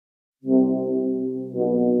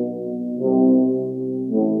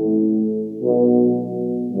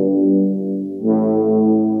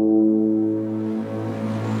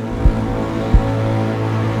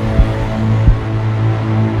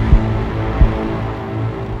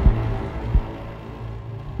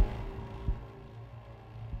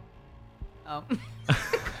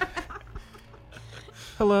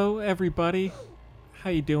Hello, everybody. How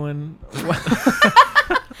you doing?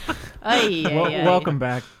 Welcome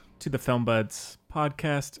back to the Film Buds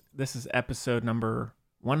podcast. This is episode number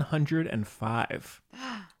 105.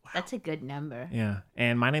 That's a good number. Yeah,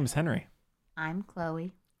 and my name is Henry. I'm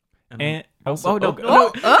Chloe. And no,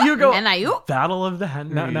 you go. And you. Battle of the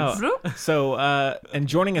Henrys. No. So, and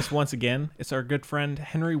joining us once again, it's our good friend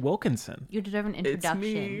Henry Wilkinson. You deserve an introduction.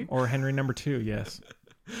 It's me. Or Henry number 2, yes.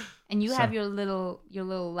 And you have your little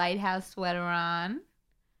lighthouse sweater on.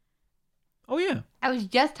 Oh yeah. I was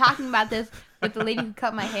just talking about this with the lady who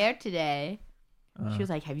cut my hair today. She was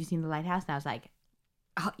like, "Have you seen The Lighthouse?" And I was like,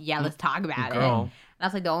 "Oh yeah, let's talk about it." And I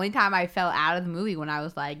was like, the only time I fell out of the movie when I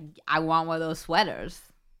was like, "I want one of those sweaters."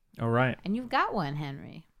 All right. And you've got one,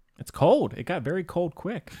 Henry. It's cold. It got very cold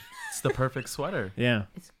quick. It's the perfect sweater. Yeah.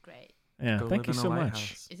 It's great. Yeah. Go Thank you live in so a much.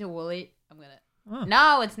 lighthouse. Is it woolly? I'm gonna. Oh.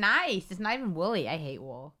 No, it's nice. It's not even woolly. I hate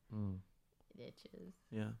wool. It itches.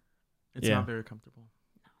 Yeah. It's Yeah. not very comfortable.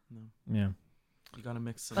 No. Yeah. You gotta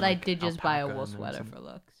mix some. But I did just buy a alpaca wool and then sweater some- for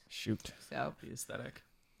looks. Shoot. So the aesthetic.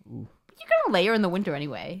 Ooh. you gotta layer in the winter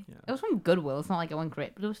anyway. Yeah. It was from Goodwill. It's not like it went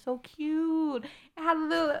great, but it was so cute. It had a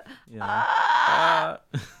little. Yeah.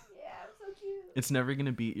 Yeah, it was so cute. It's never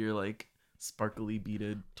gonna beat your like sparkly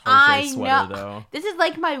beaded I Tarjay sweater know. though. This is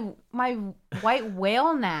like my white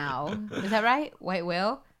whale now. Is that right? White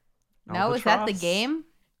whale? No, is that the Albatross? game?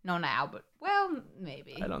 No, not Albert. Well,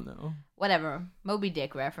 maybe. I don't know. Whatever. Moby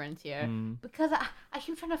Dick reference here. Because I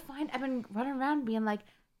keep trying to find. I've been running around being like,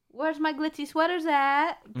 "Where's my glitzy sweaters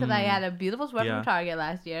at?" Because I had a beautiful sweater Yeah. from Target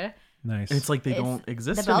last year. Nice. And it's like they It's don't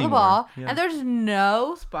exist the bell anymore. ball, Yeah. and there's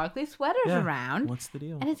no sparkly sweaters Yeah. around, What's the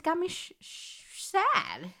deal? and it's got me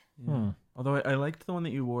sad. Yeah. Although I liked the one that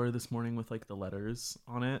you wore this morning with like the letters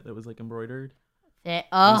on it that was like embroidered. It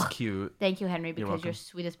was Oh, cute. thank you, Henry, because welcome. you're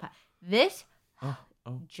sweet as pie. This Oh.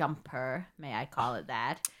 jumper, may I call it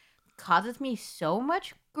that, causes me so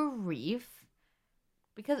much grief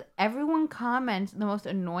because everyone comments the most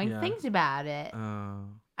annoying Yeah. things about it. Uh,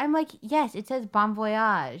 I'm like, yes, it says bon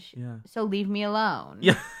voyage, yeah. so leave me alone.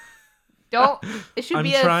 Yeah. Don't. It should I'm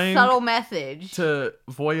be a trying subtle message. To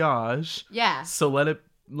voyage. Yeah. So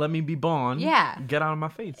let me be born. Yeah. Get out of my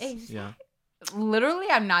face. Exactly. Yeah. Literally,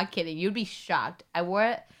 I'm not kidding. You'd be shocked. I wore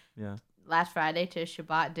it Yeah. last Friday to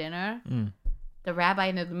Shabbat dinner. Mm. The rabbi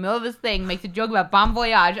in the middle of this thing makes a joke about bon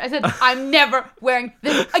voyage. I said, I'm never wearing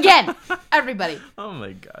this again. Everybody. Oh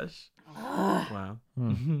my gosh. Wow.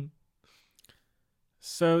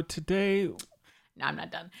 So today, No, I'm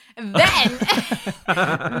not done. And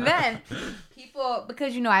then people,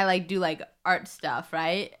 because I like do like art stuff,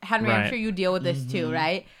 right? Henry, I'm Right. sure you deal with this too,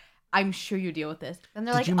 right? I'm sure you deal with this. And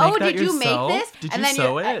they're Did like, you make "Oh, that did you make yourself? this?" Did and you then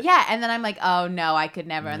sew it? Yeah, and then I'm like, "Oh no, I could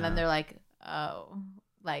never." And then Yeah. they're like, "Oh,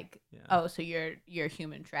 like, Yeah. oh, so you're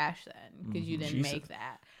human trash then because you didn't Jesus. make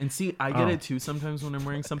that." And see, I get Oh. it too sometimes when I'm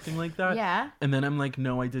wearing something like that. Yeah. And then I'm like,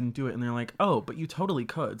 no, I didn't do it. And they're like, oh, but you totally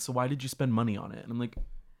could. So why did you spend money on it? And I'm like,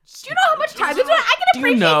 Do you know how much time? That's what I can Do you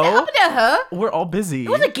appreciate know? that. Huh? we're all busy. It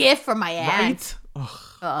was a gift from my aunt. Right?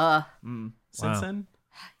 Ugh. Wow. Simpson,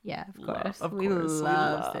 Yeah, of Love- course. of We course, we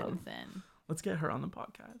love love. Simpson. let's get her on the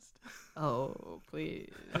podcast. Oh, please.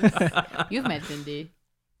 You've met Cindy.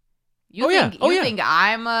 Oh, yeah. think, Oh, you yeah. think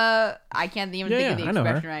I'm I can't even Yeah, think of yeah, the I know her.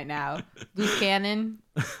 expression right now. Loose cannon.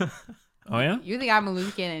 oh yeah, You think I'm a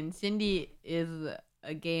loose cannon. Cindy is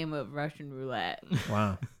a game of Russian roulette.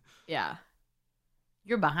 wow. Yeah.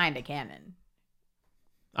 You're behind a cannon.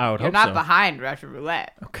 I would You're hope not so. behind Russian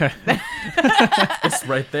roulette. Okay. It's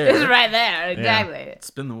right there. It's right there. Exactly.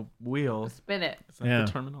 Spin the wheel. Spin it. Is that Yeah.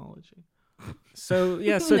 the terminology? So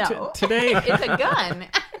yeah, so No. today, It's a gun.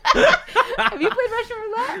 Have you played Russian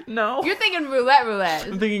roulette? No. You're thinking roulette.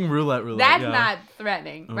 I'm thinking roulette. That's yeah. not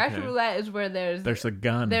threatening. Okay. Russian roulette is where there's a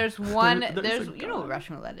gun. there's one There's there's a you know what gun.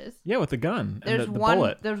 Russian roulette is. yeah, with the gun There's and the one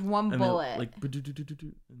bullet. there's one And they'll, bullet like, and like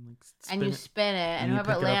and you spin it spin it and and you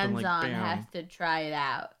whoever it pick it up and, lands like, on bam. has to try it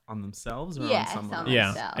out. on themselves or Yes, on someone on else? Yeah,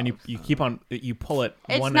 themselves. and you keep on you pull it.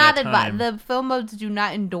 It's one not at a advised. time. The film modes do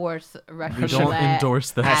not endorse Russian We don't roulette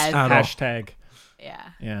endorse that as, at all. Hashtag. yeah,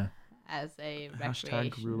 Yeah. as a Hashtag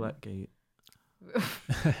recreation. roulette gate.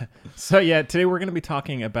 So yeah, today we're going to be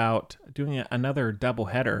talking about doing another double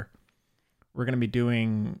header. We're going to be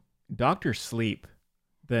doing Doctor Sleep,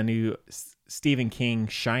 the new Stephen King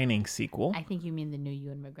Shining sequel. I think you mean the new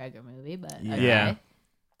Ewan McGregor movie, but Yeah. okay. Yeah.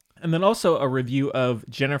 And then also a review of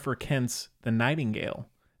Jennifer Kent's The Nightingale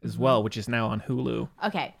as well, which is now on Hulu.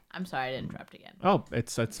 Okay, I'm sorry to interrupt again. Oh,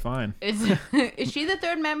 it's fine. Is she the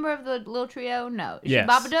third member of the little trio? No. Is Yes.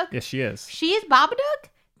 she Babadook? Yes, she is. She's Babadook?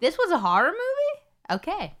 This was a horror movie?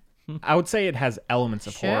 Okay. I would say it has elements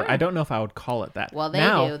of horror. Sure. I don't know if I would call it that. Well, they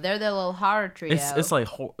Now, do. They're the little horror trio. It's like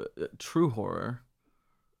true horror.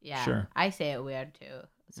 Yeah. Sure. I say it weird too.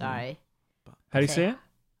 Sorry. How do you say it?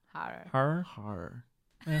 Horror. Horror? Horror.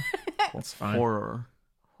 Yeah, that's fine. Horror.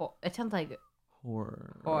 It sounds like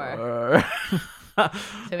Horror. Horror.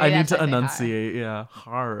 maybe I need that's to like enunciate. Yeah.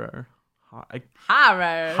 Horror.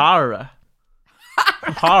 horror. Horror.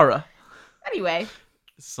 Horror. Anyway.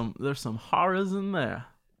 There's some horrors in there.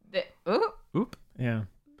 Oop. Yeah.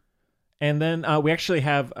 And then we actually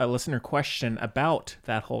have a listener question about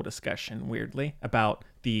that whole discussion, weirdly, about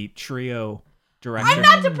the trio director. I'm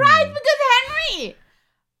not surprised because Henry.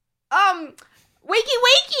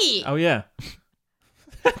 Wakey. Oh, yeah.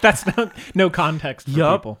 That's no context for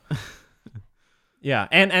Yup. people. Yeah,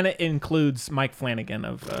 and it includes Mike Flanagan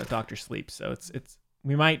of Dr. Sleep, so it's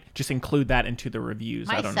we might just include that into the reviews.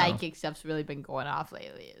 My I don't know. psychic stuff's really been going off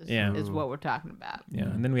lately. Is what we're talking about. Yeah,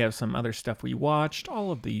 and then we have some other stuff we watched,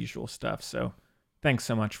 all of the usual stuff. So thanks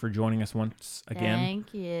so much for joining us once again.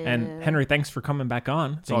 Thank you. And Henry, thanks for coming back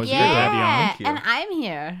on. It's always yeah, great to have you on. Thank you. and I'm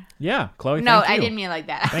here. Yeah, Chloe, No, thank you. I didn't mean it like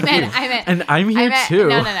that. Thank I you. meant, And I'm here too.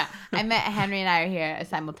 No. I meant Henry and I are here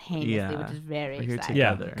simultaneously, Yeah. which is very We're here exciting.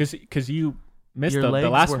 Yeah, together. because you missed Your the legs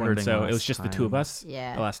last were one, hurting so it was last just the two of time. us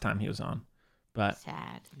Yeah. the last time he was on. But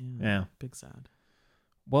Sad. yeah. Big sad.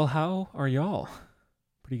 Well, how are y'all?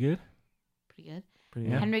 Pretty good? Pretty good. Pretty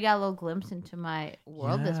Yeah. Henry got a little glimpse into my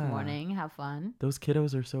world this Yeah. morning. How fun. Those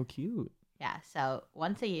kiddos are so cute. Yeah, so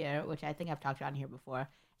once a year, which I think I've talked about on here before,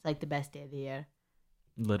 it's like the best day of the year.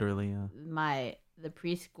 Literally, yeah. The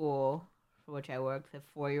preschool for which I work, the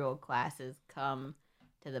 4-year-old classes come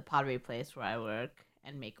to the pottery place where I work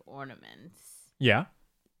and make ornaments. Yeah.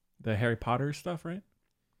 The Harry Potter stuff, right?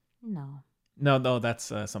 No, No, that's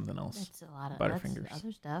something else. that's a lot of Butterfingers. That's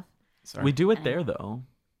other stuff. Sorry. We do it there though.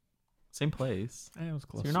 Same place. It was So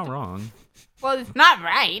close. you're not wrong. Well, it's not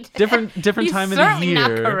right. Different He's time of the certainly year. not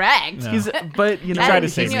correct. No. But you know, Try to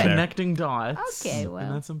he's save me there. connecting dots. Okay, well.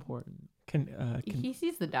 and that's important. Can He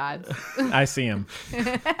sees the dots. I see him?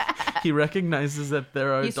 He recognizes that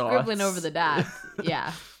there are He's dots. scribbling over the dots.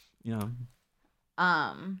 Yeah. Yeah.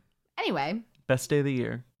 Anyway. Best day of the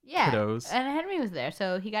year. Yeah. Kiddos. And Henry was there,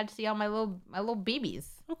 so he got to see all my little BBs.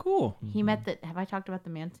 Oh, cool. He met the. Have I talked about the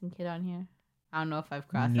Manson kid on here? I don't know if I've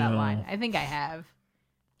crossed that No. line. I think I have.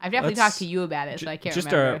 I've definitely Let's- talked to you about it, so I can't Just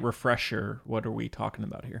remember. a refresher. What are we talking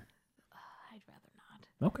about here? I'd rather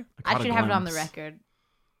not. Okay. I caught a should have it on the glimpse. record.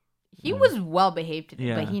 He was well behaved today,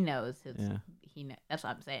 Yeah. but he knows. Yeah. That's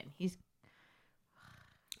what I'm saying. He's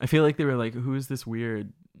I feel like they were like, "Who is this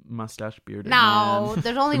weird mustache bearded no. man?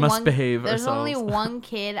 There's only We must one. behave There's only ourselves." one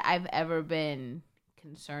kid I've ever been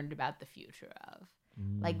concerned about the future of.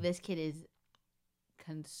 Like this kid is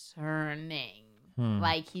concerning.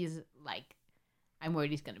 Like he's like, I'm worried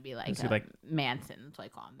he's gonna be like, Is he like Manson. That's what I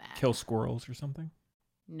call him that. kill squirrels or something?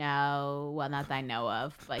 No, well, not that I know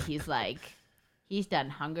of, but he's like, he's done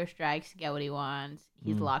hunger strikes to get what he wants.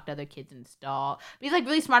 He's locked other kids in stall. But he's like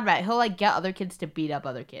really smart about it. He'll like get other kids to beat up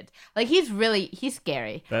other kids. Like he's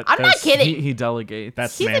scary. I'm not that's- kidding. He delegates.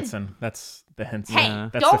 That's He's a- Manson. That's the hints. Hey, Yeah.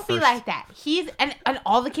 That's don't the be first- like that. He's and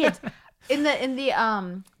all the kids in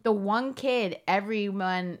the one kid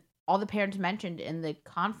everyone all the parents mentioned in the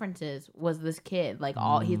conferences was this kid. Like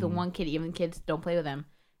he's the one kid. Even kids don't play with him.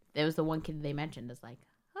 There was the one kid they mentioned is like,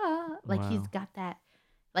 like he's Wow. got that.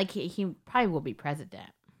 Like he probably will be president.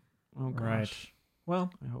 Oh gosh. Right.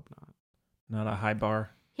 Well, I hope not. not a high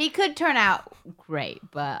bar. He could turn out great,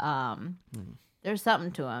 but there's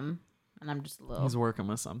something to him, and I'm just a little. He's working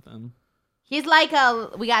with something. He's like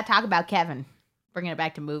we gotta talk about Kevin, bringing it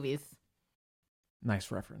back to movies.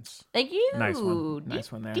 Nice reference. Thank you. Nice one.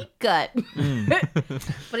 Nice one there. Deep cut.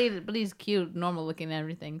 Mm. but he's cute, normal looking and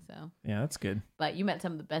everything. So, Yeah, that's good. but you met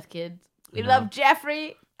some of the best kids. We Yeah. love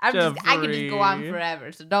Jeffrey. I could just go on Jeffrey.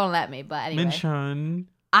 forever. So don't let me. But anyway, Minchun.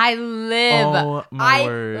 I live. Oh my I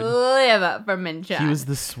word. live for Minchun. He was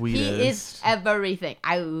the sweetest. He is everything.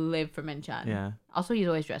 I live for Minchun. Yeah. Also, he's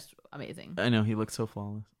always dressed amazing. I know, he looked so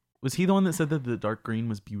flawless. Was he the one that said that the dark green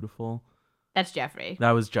was beautiful? That's Jeffrey.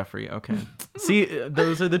 That was Jeffrey. Okay. See,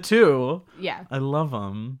 those are the two. Yeah. I love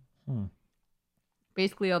them.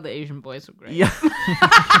 Basically, all the Asian boys were great. Yeah.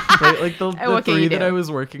 Right, like the what can you three that do? I was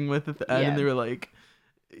working with at the end, Yeah. and they were like,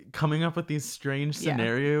 coming up with these strange Yeah.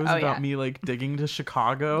 scenarios Oh, about yeah. me like digging to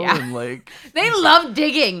Chicago Yeah. and like They love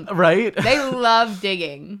digging. right. They love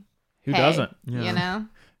digging. Who Hey, doesn't? Yeah. You know?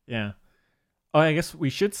 Yeah. Oh, I guess we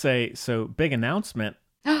should say, so big announcement.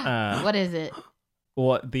 What is it?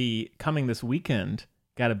 Well, the coming this weekend,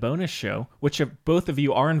 got a bonus show, which both of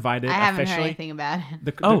you are invited I haven't officially. heard anything about it.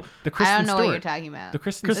 The Oh, Kristen I don't know Stewart. what you're talking about. The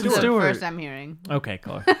Kristen Kristen This is Stewart. the Stewart. first I'm hearing. Okay,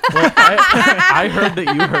 Chloe. I heard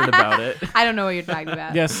that you heard about it. I don't know what you're talking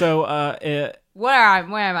about. Yeah, so Where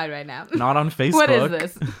am I right now? Not on Facebook. What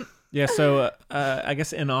is this? yeah, so I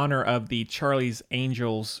guess in honor of the Charlie's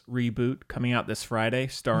Angels reboot coming out this Friday,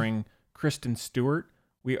 starring Kristen Stewart,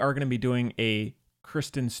 we are going to be doing a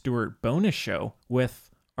Kristen Stewart bonus show with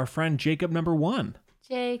our friend Jacob Number One.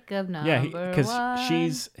 Jacob number Yeah, one. because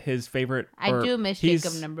she's his favorite. I or do miss he's-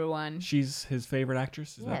 Jacob number one. She's his favorite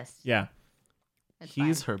actress. Is that- Yes. yeah. That's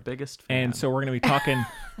He's fine. her biggest fan. And so we're going to be talking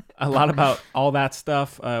a lot about all that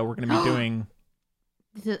stuff. We're going to be doing.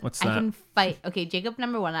 What's I that? can fight. Okay, Jacob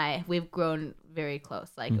number one. We've grown very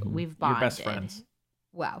close. Like we've You're bonded. best friends.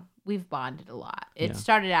 Wow, we've bonded a lot. It Yeah.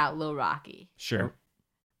 started out a little rocky, Sure.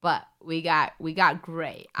 but we got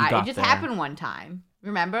great. We got it just there. happened one time.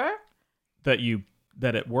 Remember?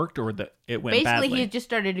 That it worked or that it went Basically, badly. he just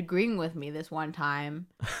started agreeing with me this one time,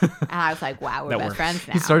 and I was like, "Wow, we're That best works. friends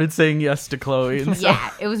now." he started saying yes to Chloe and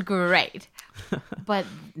stuff. Yeah, it was great. But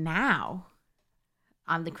now,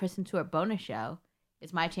 on the Kristen Stewart bonus show,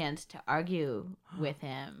 it's my chance to argue with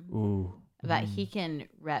him Ooh. that he can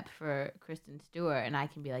rep for Kristen Stewart, and I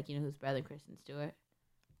can be like, you know who's better than Kristen Stewart?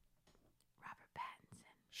 Robert Pattinson.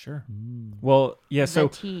 Sure. Mm, Well, yeah. So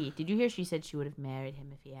The T. Did you hear she said she would have married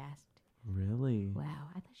him if he asked? really? Wow,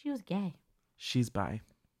 I thought she was gay. She's bi.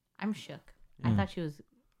 I'm shook. I Mm. thought she was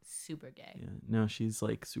super gay. Yeah. No, she's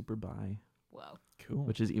like super bi, Whoa. cool.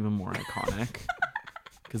 which is even more iconic.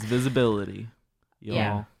 Because visibility. Y'all.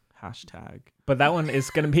 Yeah. Hashtag. But that one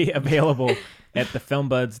is going to be available at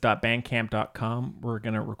thefilmbuds.bandcamp.com. We're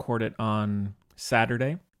going to record it on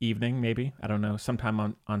Saturday evening, maybe. I don't know.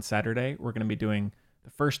 Sometime on Saturday. We're going to be doing the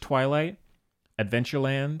first Twilight,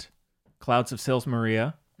 Adventureland, Clouds of Sils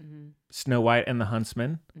Maria, Mm-hmm. Snow White and the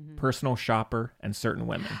Huntsman, Personal Shopper, and Certain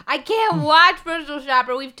Women. I can't watch Personal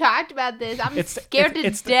Shopper. We've talked about this. I'm scared to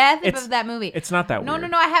death of that movie. It's not that No, weird.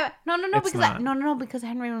 no, I have no, It's because not. because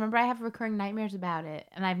Henry, remember I have recurring nightmares about it,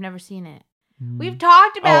 and I've never seen it. Mm. We've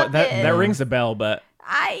talked about Oh, that this. rings a bell, but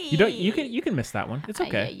I you can miss that one. It's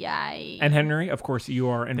okay. Yeah. And Henry, of course, you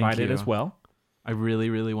are invited you. as well. I really,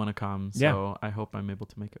 really want to come. So Yeah. I hope I'm able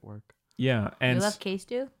to make it work. Yeah, and you love Case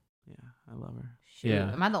too? Yeah, I love her. Shoot.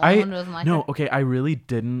 Yeah. Am I the only one who doesn't like no, her? okay, I really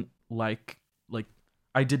didn't like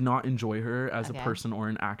I did not enjoy her as Okay. a person or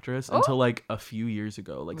an actress Oh. until like a few years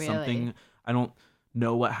ago. Like Really? something I don't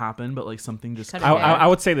know what happened, but like something just cut kinda- her hair. I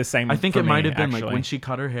would say the same. I think for it might me, have been like actually. when she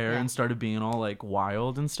cut her hair Yeah. and started being all like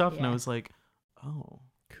wild and stuff, and I Yeah. was like, "Oh,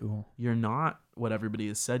 Cool. you're not what everybody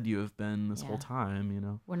has said you have been this Yeah. whole time," you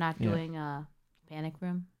know. We're not Yeah. doing Panic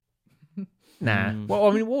Room. Nah. Mm. Well,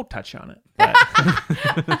 I mean, we'll touch on it.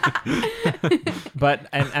 But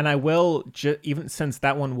and I will even since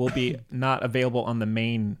that one will be not available on the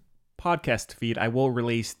main podcast feed, I will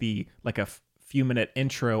release the like a few minute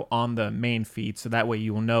intro on the main feed, so that way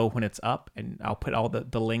you will know when it's up, and I'll put all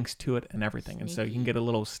the links to it and everything, and so you can get a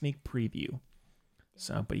little sneak preview.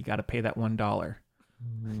 So, but you got to pay that $1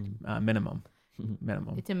 minimum.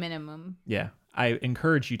 Minimum. It's a minimum. Yeah, I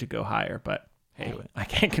encourage you to go higher, but hey, Do it. I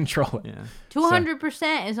can't control it. Yeah.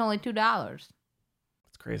 200% is only $2.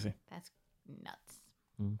 It's crazy. That's nuts.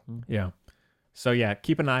 Mm-hmm. Yeah. So yeah,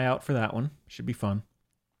 keep an eye out for that one. Should be fun.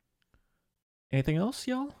 Anything else,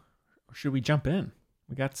 y'all? Or should we jump in?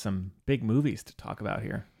 We got some big movies to talk about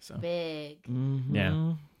here. So Big. Mm-hmm. Yeah.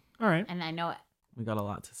 all right. And I know We got a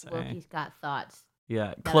lot to say. Wilkie's got thoughts.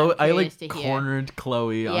 Yeah, I'm Chloe. I curious like to hear. cornered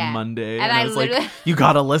Chloe Yeah. on Monday, And and I I was like, literally- "You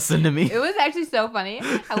gotta listen to me." It was actually so funny.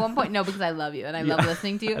 At one point, no, because I love you and I love Yeah.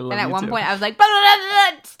 listening to you. I love And at you one too. point, I was like, blah, blah,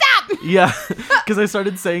 blah, blah, stop! Yeah, because I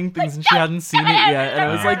started saying things and she hadn't seen it yet, and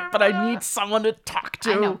I was like, "But I need someone to talk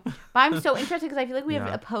to." I know. But I'm so interested because I feel like we have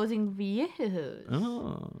Yeah. opposing views.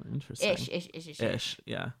 Oh, interesting. Ish.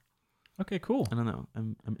 Yeah. Okay, cool. I don't know.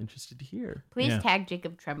 I'm interested to hear. Please Yeah. tag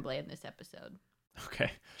Jacob Tremblay in this episode.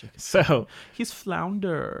 Okay. So He's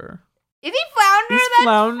Flounder. Is he Flounder? He's That's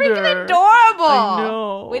Flounder. freaking adorable. I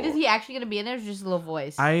know. Wait, is he actually going to be in there or just a little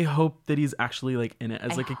voice? I hope that he's actually like in it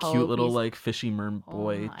as I like a hope cute little he's- like fishy merman Oh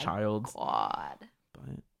boy my child, God. but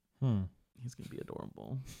he's gonna be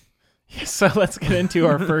adorable. so let's get into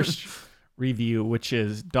our first review, which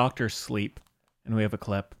is Doctor Sleep, and we have a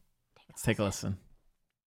clip. Let's take a listen.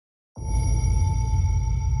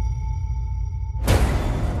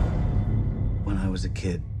 When I was a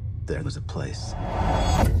kid, there was a place.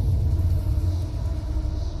 A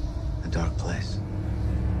dark place.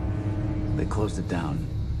 They closed it down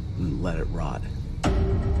and let it rot.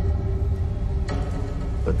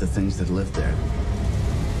 But the things that lived there...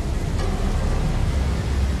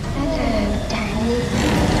 Hello, Danny.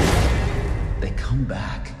 they come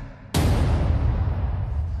back.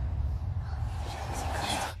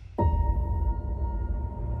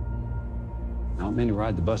 Not many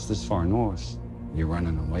ride the bus this far north. You're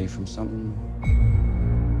running away from something?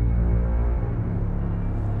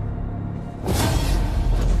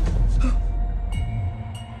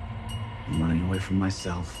 I'm running away from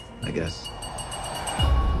myself, I guess.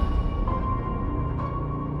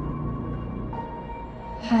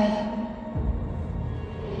 Hi.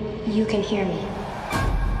 You can hear me.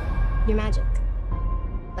 You're magic.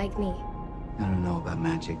 Like me. I don't know about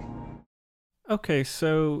magic. Okay,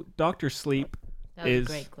 so Dr. Sleep That was is... a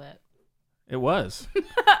great clip. It was.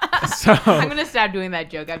 So I'm gonna stop doing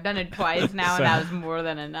that joke. I've done it twice now, and that was more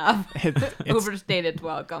than enough. it's Overstayed its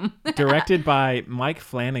welcome. directed by Mike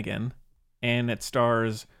Flanagan, and it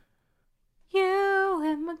stars...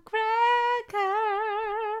 Ewan McGregor.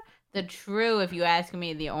 The true, if you ask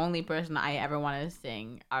me, the only person I ever want to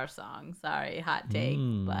sing our song. Sorry, hot take,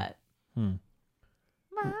 but...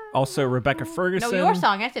 Also Rebecca Ferguson. No, your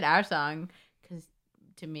song. I said our song, because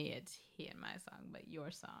to me it's he and my song, but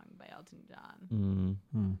your song by Elton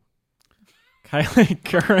John. Kylie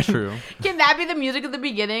Curran. True. Can that be the music at the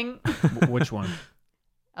beginning? Which one?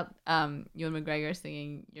 Ewan McGregor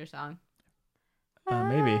singing your song.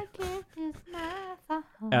 Maybe.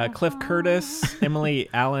 Cliff Curtis, Emily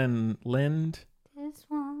Allen Lind.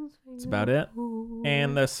 That's about it.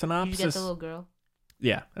 And the Did synopsis. you get the little girl?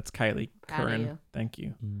 Yeah, that's Kylie Proud of Curran. you. Thank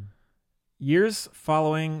you. Years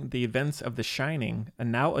following the events of The Shining, a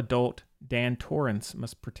now adult Dan Torrance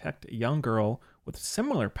must protect a young girl with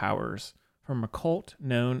similar powers from a cult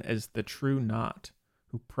known as the True Knot,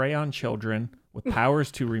 who prey on children with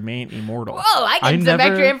powers to remain immortal. Whoa, I get some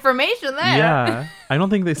extra information there. Yeah. I don't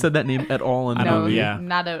think they said that name at all in the I don't- movie. yeah.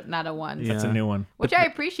 Not a one. Yeah. That's a new one. Which I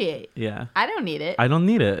appreciate. Yeah. I don't need it. I don't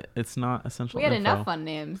need it. It's not essential. We had info. enough fun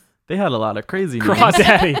names. They had a lot of crazy names.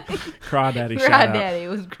 Crawdaddy. Crawdaddy. Shout out. Crawdaddy. It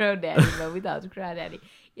was Crowdaddy, but we thought it was Crawdaddy.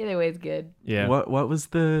 Either way, it's good. Yeah. What was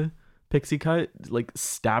the pixie cut? Like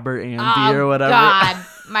Stabber Andy or whatever. God,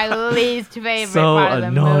 my least favorite So part of the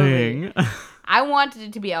annoying. movie. I wanted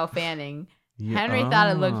it to be Elle Fanning. Yeah. Henry thought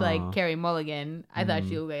it looked like Oh. Carey Mulligan. I thought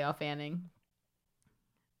she looked like Elle Fanning.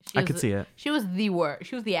 I could see it. She was the worst.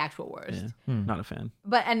 She was the actual worst. Yeah. Not a fan.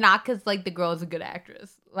 But and not because like the girl is a good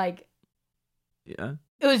actress. Like Yeah.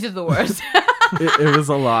 it was just the worst. It was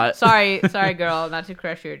a lot. sorry, girl, not to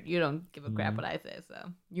crush your. You don't give a crap what I say. So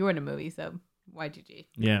you were in a movie, so YGG.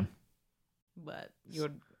 Yeah. But you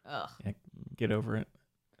were. Ugh. Yeah. Get over it.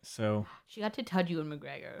 So She got to touch Ewan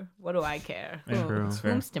McGregor. What do I care? Yeah, true. that's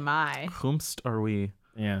fair. Whomst am I? Whomst are we?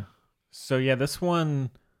 yeah. So yeah, this one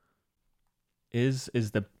is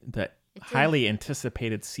the It's highly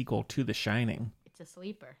anticipated sequel to The Shining. It's a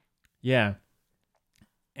sleeper. Yeah.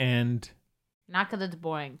 And Not because it's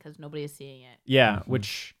boring, because nobody is seeing it. yeah, Mhm.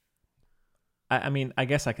 which I mean, I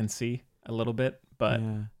guess I can see a little bit, but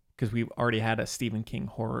Yeah. because we've already had a Stephen King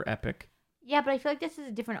horror epic. Yeah, but I feel like this is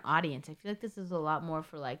a different audience. I feel like this is a lot more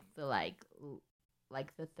for like the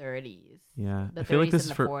 30s. Yeah. The I feel like 30s this and is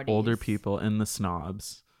the for older 40s. people and the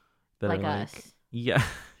snobs that Like are like, us. yeah,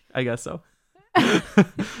 I guess so.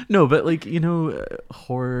 No, but like,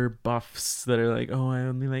 horror buffs that are like, oh, I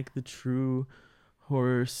only like the true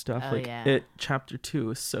horror stuff. Oh, like yeah. It Chapter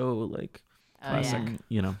 2 is so like Oh, classic,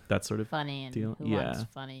 yeah. that sort of Funny and deal. who Yeah. wants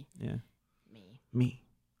funny? yeah. Me. Me.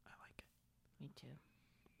 I like it. Me too.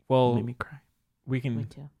 Well, Made me cry. we Me can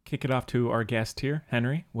too. kick it off to our guest here,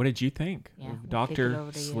 Henry. What did you think Yeah, of we'll kick it Doctor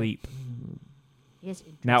over to you. Sleep? He has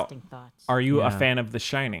Now, interesting thoughts. Are you a Yeah. fan of The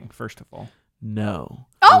Shining? First of all, No.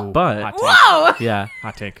 Oh! But hot take. Whoa! yeah,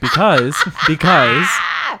 Hot take. because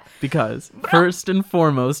Ah! first and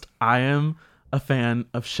foremost, I am a fan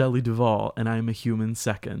of Shelley Duvall and I'm a human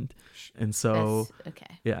second. And so That's,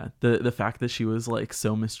 okay. yeah, the fact that she was like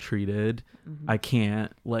so mistreated, I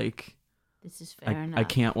can't like This is fair enough. I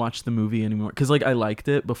can't watch the movie anymore cuz like I liked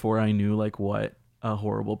it before I knew like what a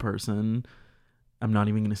horrible person, I'm not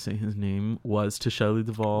even going to say his name, was to Shelley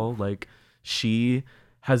Duvall. Like she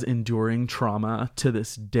has enduring trauma to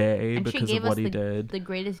this day And she because gave of what us he the, did. the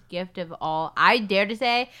greatest gift of all. I dare to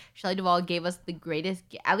say, Shelley Duvall gave us the greatest,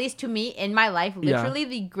 at least to me in my life, Yeah. literally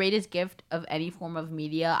the greatest gift of any form of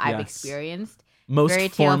media I've Yes. experienced. Most Fairy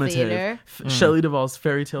tale formative. theater. Shelley Duvall's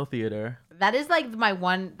fairy tale theater. That is like my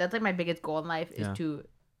one. That's like my biggest goal in life is Yeah. to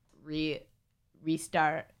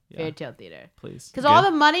restart Fairy Tale Theater. Please. Because all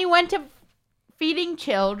the money went to feeding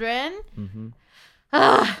children. Mm-hmm.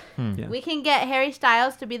 Yeah. We can get Harry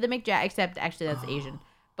Styles to be the McJack, except actually that's Asian.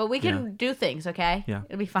 But we can do things, okay? Yeah.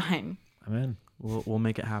 It'll be fine. I'm in. We'll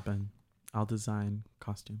make it happen. I'll design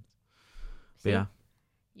costumes. See? But yeah.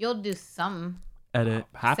 You'll do some Edit.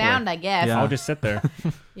 Happily. sound, I guess. Yeah. I'll just sit there.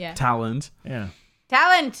 Yeah. Talent. Yeah.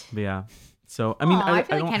 Talent. But yeah. So I mean, I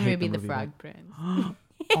feel like don't Henry hate would be the movie, Frog but- Prince. Oh.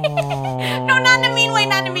 No, not in a mean way.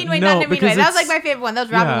 Not in a mean way. Not in a mean way. That was like my favorite one. That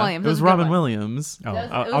was Robin Williams. It was a good Robin one. Williams. Oh, That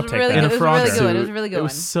was- I'll, it I'll was take really that. In good. a It was frog really good. suit. It was a really good It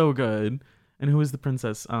was one. so good. And who was the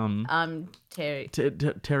princess? Terry.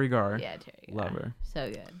 Terry Garr. Yeah, Terry. Love her. So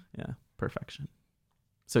good. Yeah, perfection.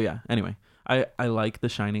 So yeah. Anyway, I like The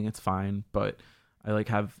Shining. It's fine, but I like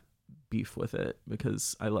have beef with it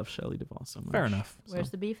because I love Shelley Duvall so much. Fair enough.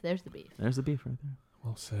 Where's the beef? There's the beef. There's the beef right there.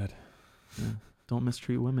 Well said. Yeah. Don't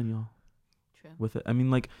mistreat women, y'all. True. With it, I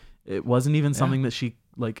mean, like, it wasn't even something that she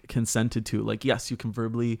like consented to. Like, yes, you can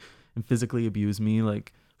verbally and physically abuse me,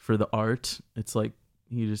 like, for the art. It's like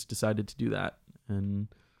he just decided to do that, and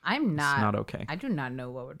I'm not. it's not okay. I do not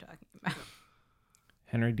know what we're talking about.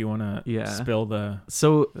 Henry, do you want to spill the...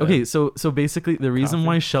 So basically, the reason coffee?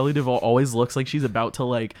 why Shelley Duvall always looks like she's about to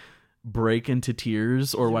like break into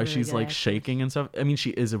tears, or She's a why really she's good like actress. shaking and stuff. I mean, she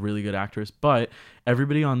is a really good actress, but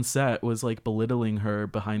everybody on set was like belittling her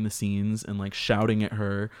behind the scenes and like shouting at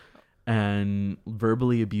her and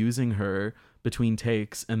verbally abusing her between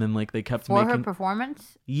takes, and then like they kept For making her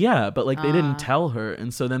performance? yeah, but like they didn't tell her,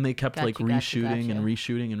 and so then they kept like Gotcha, reshooting and gotcha.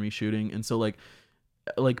 reshooting and reshooting, and so like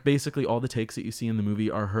basically all the takes that you see in the movie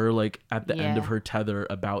are her like at the end of Yeah. her tether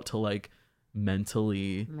about to like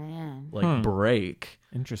mentally Man. like break,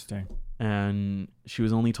 Interesting. and she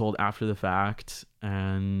was only told after the fact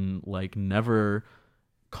and like never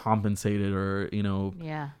compensated or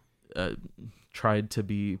Yeah. tried to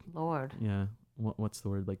be Lord. what's the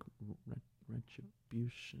word, like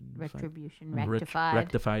retribution Retribution. Ret- Rectified.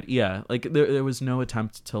 rectified. Yeah, like there was no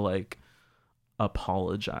attempt to like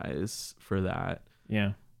apologize for that.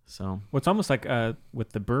 Yeah. So Well, it's almost like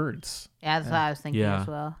with the birds. Yeah, that's what I was thinking Yeah. as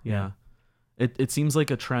well. yeah, it seems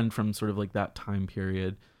like a trend from sort of like that time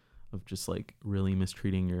period of just like really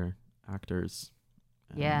mistreating your actors.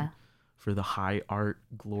 Yeah. For the high art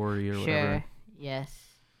glory or Sure. whatever. Yes.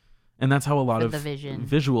 And that's how a lot For of the vision.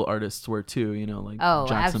 visual artists were too, like Oh,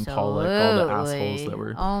 Jackson absolutely. Pollock, all the assholes that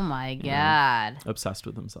were Oh my you know, God. obsessed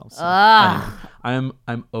with themselves. So, Ugh. anyway,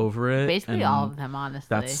 I'm over it. Basically and all of them, honestly.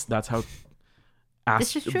 That's how.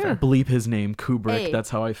 This is true. Bleep his name, Kubrick. Hey. That's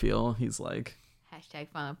how I feel. He's like, Hashtag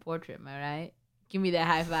final portrait, am I right? Give me that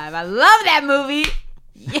high five. I love that movie.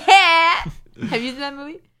 Yeah. Have you seen that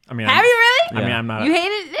movie? I mean, Have you really? I mean, Yeah. I'm not. You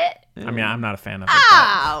hated it? I mean, I'm not a fan of it. but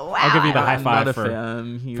Oh, wow. I'll give you the high I'm five not a for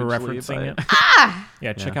fan, for hugely, referencing but- it. Ah!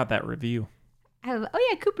 Yeah, check Yeah. out that review. Oh,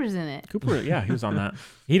 yeah, Cooper's in it. Cooper, yeah, he was on that.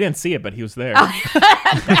 He didn't see it, but he was there.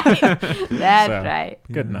 That's So, right.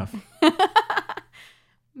 Good enough.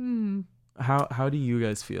 How do you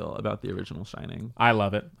guys feel about the original Shining? I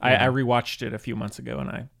love it. I Yeah. rewatched it a few months ago,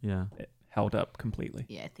 and Yeah, it held up completely.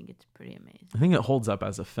 Yeah, I think it's pretty amazing. I think it holds up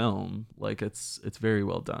as a film. Like it's very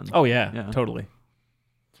well done. Oh yeah, Yeah. totally.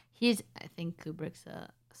 I think Kubrick's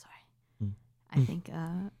sorry. Mm. I think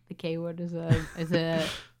the K word is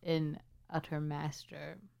an utter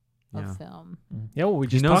master of Yeah. film. Yeah, well, we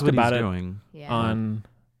He just knows talked what about he's it doing. Yeah. on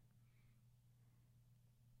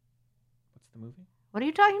what's the movie? What are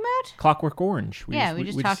you talking about? Clockwork Orange. We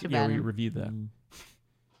just talked about we him. reviewed that. Mm.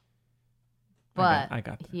 But I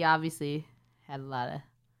got that. he obviously had a lot of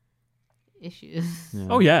issues. Yeah.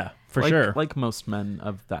 Oh yeah, for Like- sure. Like most men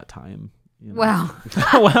of that time. Well,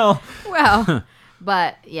 well, well,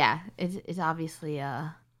 but yeah, it's obviously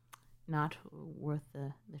not worth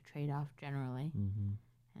the trade off generally. Mhm.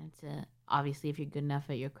 And it's obviously if you're good enough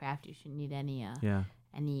at your craft, you shouldn't need any Yeah.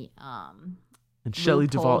 and Shelley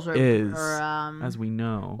Duvall is, or, as we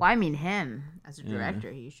know, well, I mean him as a Yeah. director,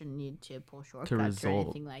 he shouldn't need to pull to shortcuts or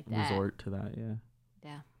anything like that. resort to that. Yeah.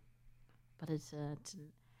 Yeah, but it's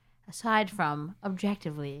aside from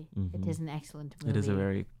objectively, it Mhm. is an excellent movie. It is a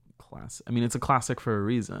very classic. I mean, it's a classic for a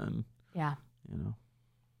reason. yeah.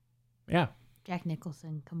 yeah, Jack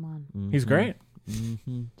Nicholson, come on, he's Mhm. great.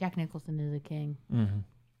 Mhm. Jack Nicholson is a king, Mm-hmm.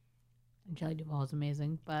 and Shelley Duvall is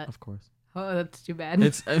amazing. But Of course. oh, that's too bad.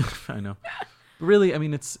 It's I know. But really, I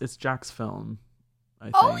mean, it's Jack's film. I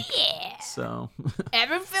think. oh yeah, So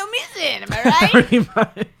every film he's in. Am I right? pretty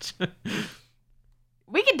much.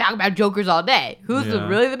 We can talk about Jokers all day. Who's Yeah.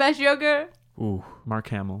 really the best Joker? Ooh, Mark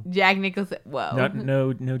Hamill. Jack Nicholson. Whoa.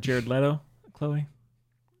 no Jared Leto, Chloe.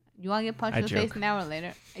 You want to get punched I in the face joke. an hour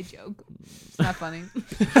later? I joke. It's not funny.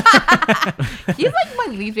 He's like my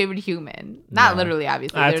least favorite human. Not Yeah. literally,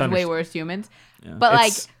 obviously. That's There's way underst- worse humans. Yeah. But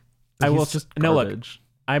like, It's- I will just no look. garbage.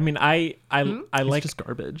 I mean, I He's like. just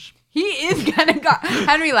garbage. he is gonna go.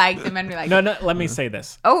 Henry likes him. Henry likes No, him. no. Let me say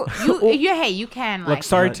this. Oh, you can like. Look,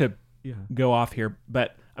 sorry But- to Yeah. go off here,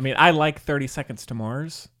 but I mean, I like 30 Seconds to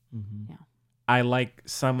Mars. Mm-hmm. Yeah. I like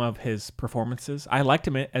some of his performances. I liked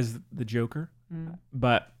him as the Joker,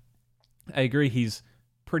 but I agree he's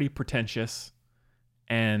pretty pretentious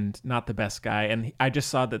and not the best guy. And I just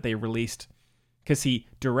saw that they released, because he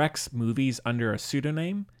directs movies under a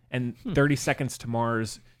pseudonym, and 30 Seconds to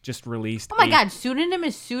Mars just released. Oh my God, pseudonym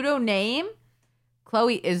is pseudo name.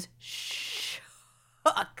 Chloe is shook.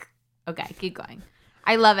 Okay, keep going.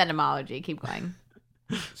 I love etymology. Keep going.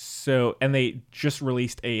 So, and they just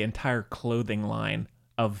released a entire clothing line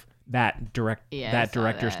of that Yeah, I that saw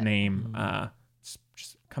director's that. name.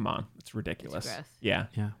 Just come on, it's ridiculous. gross. Yeah,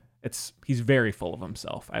 Yeah. he's very full of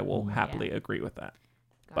himself. I will happily agree with that.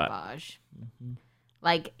 But- Garbage.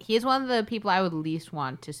 Like, he's one of the people I would least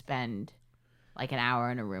want to spend like an hour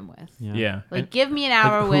in a room with. Yeah, Like, and- give me an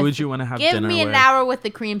hour Like, with. who would you want to have give dinner me an with? hour with the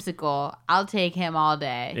creamsicle. I'll take him all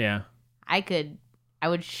day. yeah. I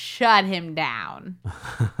would shut him down.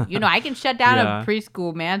 I can shut down Yeah. a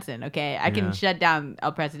preschool Manson. Okay, I can Yeah. shut down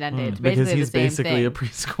El Presidente. It's Because basically he's the same basically thing. a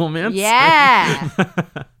preschool man. Yeah.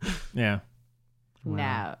 Yeah.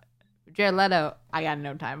 No. Jared Leto, I got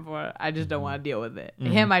no time for it. I just don't want to deal with it.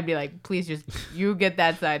 Mm-hmm. Him, I'd be like, please just, you get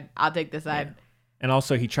that side. I'll take the side. And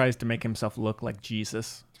also, he tries to make himself look like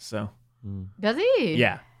Jesus. So, Does he?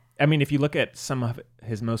 yeah. I mean, if you look at some of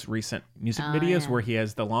his most recent music videos where he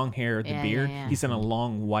has the long hair, the Yeah, beard, yeah. he's in a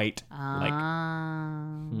long white like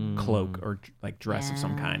Um, cloak or like dress of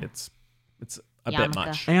some kind. It's a bit Yarmulke.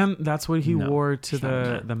 much. And that's what he No, wore to it's not in the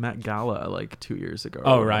that. the Met Gala like 2 years ago. or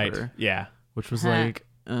Oh, right. whatever, Yeah. Which was Uh-huh. like,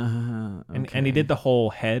 And he did the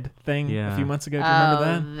whole head thing a Yeah. few months ago. Do you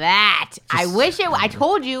remember that? that. I wish it. I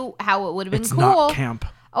told you how it would have been It's cool. not camp.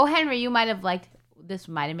 Oh, Henry, you might have liked this.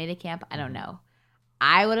 Might have made a camp. I don't know.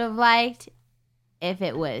 I would have liked if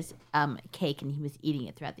it was cake and he was eating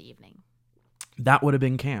it throughout the evening. That would have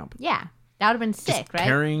been camp. Yeah, that would have been sick, Just right?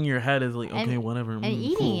 Carrying your head is like, And- okay, whatever. and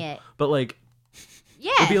eating it. But like,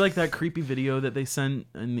 Yeah, it'd be like that creepy video that they sent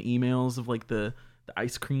in the emails of like the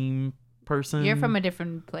ice cream person. You're from a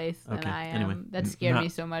different place than Okay, I am. anyway. That scared Not- me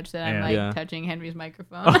so much that I'm yeah. like Yeah. touching Henry's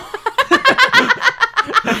microphone.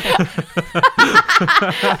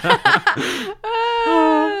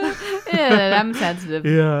 Yeah, I'm sensitive.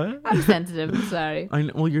 Yeah. I'm sensitive. I'm sorry. I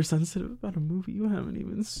know, well, you're sensitive about a movie you haven't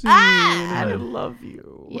even seen. Ah! I love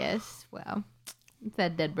you. Yes. Well, it's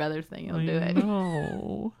that dead brothers thing. He'll do I it.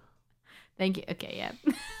 know. Thank you. Okay, yeah.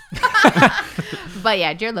 But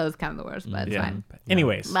yeah, Jared Leto's kind of the worst, but it's Yeah. fine.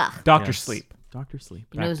 Anyways, Ugh. Doctor Yes. Sleep. Doctor Sleep.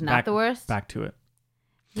 You know who's not the worst? Back to it.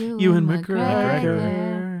 Ewan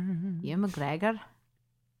McGregor. Ewan McGregor?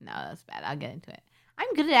 No, that's bad. I'll get into it.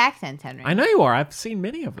 I'm good at accents, Henry. I know you are. I've seen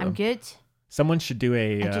many of them. I'm good. Someone should do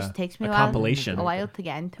a It just takes me a a while, compilation a while to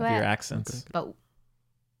get into of your it. accents. But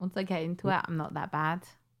once I get into it, I'm not that bad.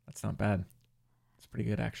 That's not bad. It's pretty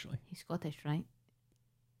good, actually. He's Scottish, right?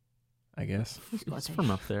 I guess. He's It's Scottish. from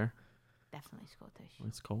up there. Definitely Scottish. What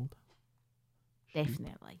it's called.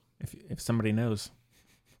 Definitely. If somebody knows,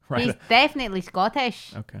 right? He's definitely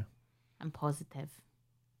Scottish. Okay. I'm positive.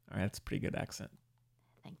 All right. That's a pretty good accent,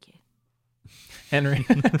 Thank you. Henry.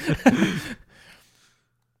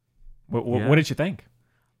 What Yeah. did you think?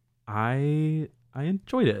 I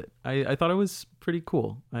enjoyed it. I thought it was pretty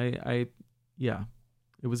cool. Yeah,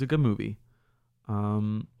 it was a good movie.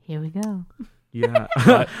 Here we go. Yeah,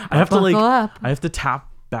 I have to Buckle up. I have to tap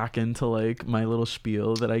back into like my little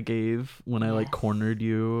spiel that I gave when I like Yes. cornered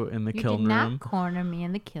you in the You kiln did not room. corner me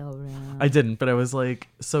in the kill room. I didn't, but I was like,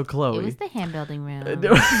 so Chloe. It was the hand building room. It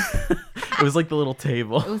was like the little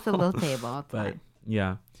table. It was the little table. It's But fine.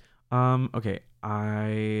 yeah. Okay.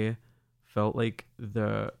 I felt like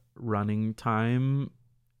the running time,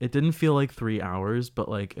 it didn't feel like 3 hours, but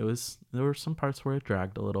like there were some parts where it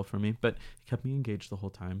dragged a little for me, but it kept me engaged the whole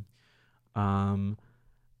time.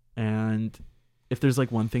 And if there's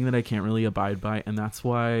like one thing that I can't really abide by, and that's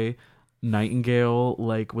why Nightingale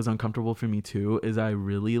like was uncomfortable for me too, is I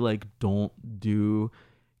really like don't do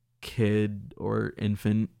kid or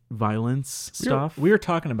infant violence stuff. We were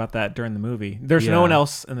talking about that during the movie. There's no Yeah. one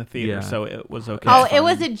else in the theater, Yeah. so it was okay. Oh, It's it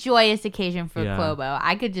was fine. a joyous occasion for Yeah. Clobo.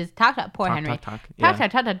 I could just talk poor Talk, Henry. talk, talk.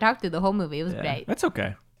 Yeah. Talk through the whole movie. It was Yeah. great. That's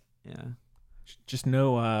okay. Yeah. Just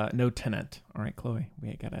no Tenet. All right, Chloe,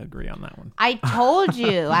 we gotta agree on that one. I told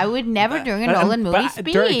you I would never during a Nolan movie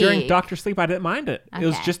speak. During Doctor Sleep, I didn't mind it. It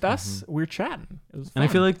was Okay. just us. We were chatting. It was fun. And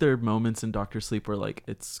I feel like there are moments in Doctor Sleep where like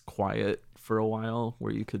it's quiet for a while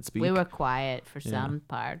where you could speak. We were quiet for some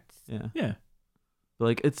parts. Yeah. Yeah. But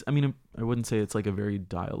like it's, I mean, I wouldn't say it's like a very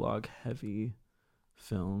dialogue heavy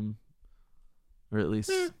film, or at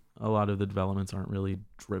least a lot of the developments aren't really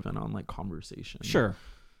driven on like conversation. Sure.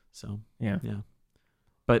 So Yeah.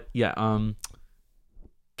 But yeah,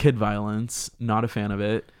 kid violence, not a fan of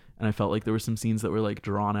it. And I felt like there were some scenes that were like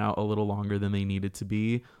drawn out a little longer than they needed to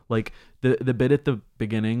be. Like the bit at the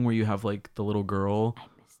beginning where you have like the little girl. I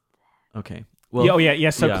missed that. Okay. Well, yeah.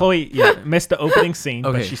 So Chloe missed the opening scene,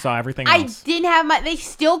 but she saw everything else. I didn't have they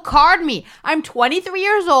still carded me. I'm 23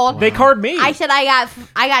 years old. They carded me. I said I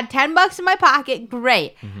got $10 in my pocket.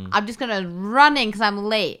 Great. I'm just gonna run in because I'm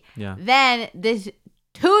late. Yeah. Then this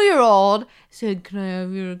 2-year-old said, "Can I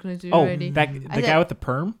see your ID?" The guy with the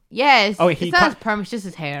perm? Yes. Oh, it's not his perm. It's just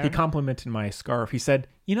his hair. He complimented my scarf. He said,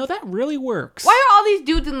 that really works. Why are all these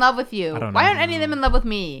dudes in love with you? I don't Why know. aren't any of them in love with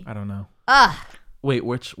me? I don't know. Ugh. Wait,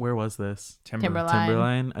 where was this? Timberline.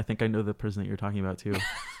 Timberline? I think I know the person that you're talking about too.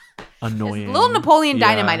 Annoying. It's little Napoleon Yeah.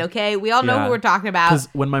 Dynamite, okay? We all know who we're talking about. Because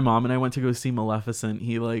when my mom and I went to go see Maleficent,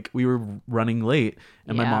 we were running late,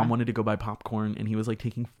 and my mom wanted to go buy popcorn, and he was like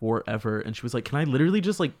taking forever, and she was like, "Can I literally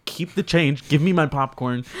just like keep the change? Give me my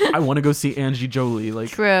popcorn. I want to go see Angie Jolie." Like,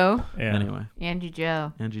 true. Yeah. Anyway, Angie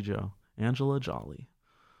Jo. Angela Jolly.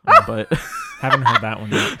 But Haven't heard that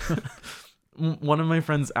one yet. one of my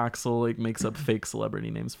friends, Axel, like makes up fake celebrity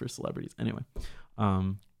names for celebrities. Anyway,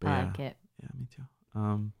 but I like it. Yeah, me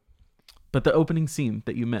too. But the opening scene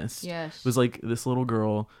that you missed was like this little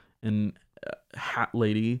girl and hat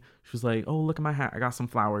lady. She was like, "Oh, look at my hat. I got some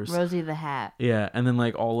flowers." Rosie the Hat. Yeah, and then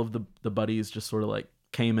like all of the buddies just sort of like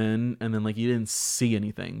came in, and then like you didn't see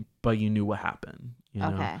anything, but you knew what happened. You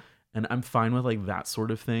know? Okay. And I'm fine with like that sort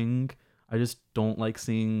of thing. I just don't like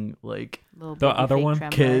seeing like The other one?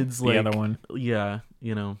 kids The like other one. Yeah,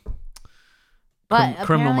 you know. But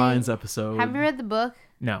Criminal apparently- Minds episode. Have you read the book?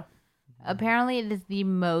 No. Apparently, it is the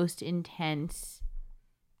most intense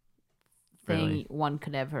thing Really? one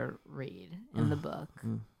could ever read in the book.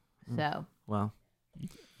 So, Well,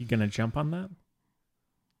 You gonna jump on that?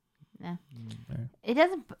 nah. Alright. It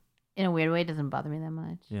doesn't, in a weird way, it doesn't bother me that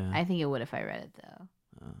much. Yeah. I think it would if I read it, though.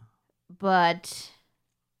 uh, But,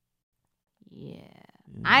 yeah.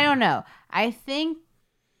 I don't know. I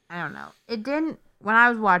don't know. It didn't, when I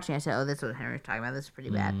was watching, I said, "Oh, this is what Henry was talking about. This is pretty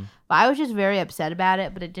bad." But I was just very upset about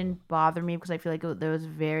it, but it didn't bother me because I feel like there was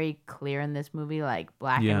very clear in this movie, like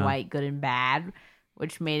black and white, good and bad,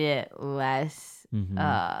 which made it less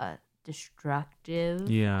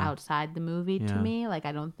destructive outside the movie to me. Like,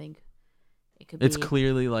 I don't think it could be. It's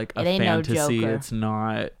clearly like a It ain't no fantasy. Joker. It's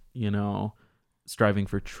not, striving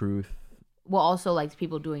for truth. Well, also, like,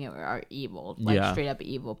 people doing it are evil. Like, straight up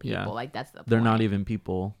evil people. Yeah. Like, that's the point. They're not even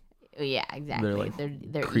people. Yeah, exactly. They're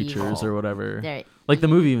like they're creatures evil. or whatever. They're Like the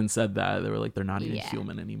movie even said that. They were like, they're not even Yeah.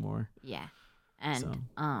 human anymore. Yeah. And, So.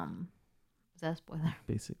 is that a spoiler?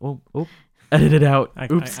 Basic. Oh, edit it out.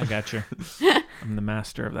 Oops. I got you. I'm the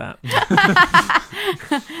master of that.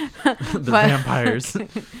 The vampires.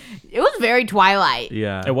 It was very Twilight.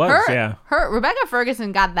 Yeah. It was, yeah. Rebecca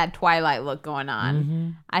Ferguson got that Twilight look going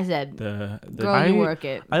on. I said, The girl, you work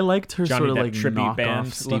it. I liked her Johnny sort of Depp like tribute knock band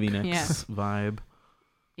off Stevie look. Nicks vibe.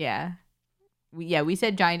 Yeah. We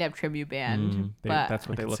said Johnny Depp tribute band, but that's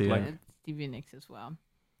what I they can look see like. it. Stevie Nicks as well.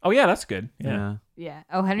 Oh yeah, that's good. Yeah. Yeah. Yeah.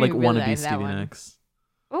 Oh, Henry Like really wannabe liked that Stevie one. Nicks.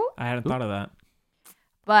 Oh, I hadn't thought of that.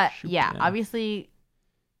 but Shoot, yeah, yeah. obviously,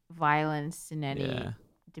 violence in any Yeah.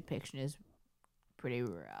 depiction is pretty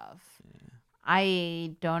rough.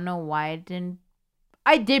 I don't know why it didn't.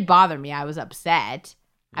 It did bother me. I was upset.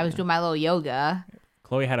 I was doing my little yoga.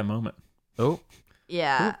 Chloe had a moment. Oh.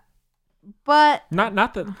 Yeah, but Not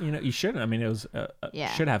that you shouldn't. I mean, it was Yeah.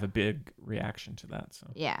 should have a big reaction to that. So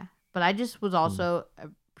yeah, but I just was also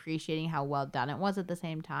appreciating how well done it was at the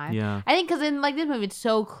same time. Yeah. I think because in like this movie, it's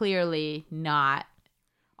so clearly not.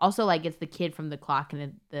 Also, like it's the kid from the clock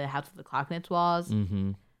and the house with the clock in its walls,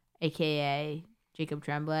 Mm-hmm. aka Jacob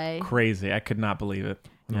Tremblay. crazy! I could not believe it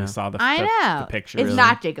when Yeah. we saw the The picture. It's Really?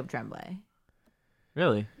 not Jacob Tremblay.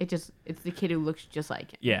 Really? It's the kid who looks just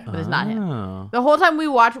like him. Yeah. But it's not him. Oh. The whole time we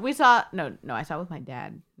saw I saw it with my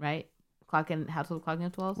dad, right? House with the clock in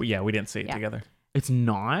its walls. Well, yeah, we didn't see it Yeah. together. It's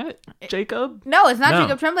not Jacob? No, it's not No.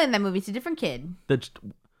 Jacob Tremblay in that movie. It's a different kid.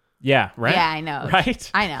 Yeah, right. Yeah, I know.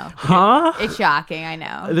 Right. I know. Huh? It's shocking. I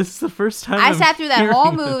know. This is the first time I I'm sat through that hearing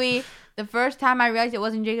whole this. movie. The first time I realized it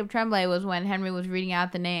wasn't Jacob Tremblay was when Henry was reading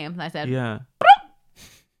out the names, and I said, Yeah.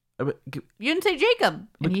 You didn't say Jacob.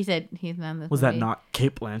 And he said he's not in this Was movie. that not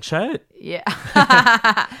Kate Blanchett? Yeah.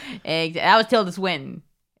 That was Tilda Swinton.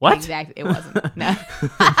 What? Exactly. It wasn't. No.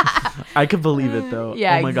 I could believe it though.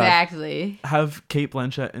 Yeah, oh my exactly. God. Have Kate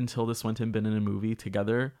Blanchett and Tilda Swinton been in a movie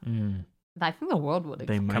together? I think the world would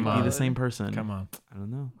They explode. might be the same person. Come on. I don't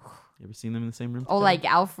know. You ever seen them in the same room? Oh, together? like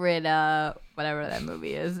Alfred, whatever that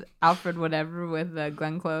movie is. Alfred whatever with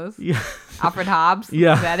Glenn Close. Yeah. Alfred Hobbs.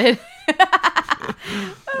 Yeah. Is that it?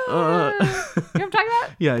 You know what I'm talking about?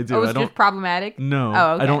 Yeah, I do. Oh, it's I don't. just problematic? No,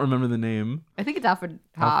 Oh, okay. I don't remember the name. I think it's Alfred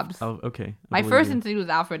Hobbs. Okay. I My believe first you. instinct was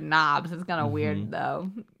Alfred Knobs. It's kind of weird,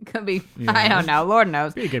 though. Could be. Yeah. I don't know. Lord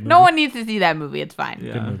knows. Be a good No movie. one needs to see that movie. It's fine.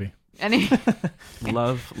 Yeah. Good movie. Any-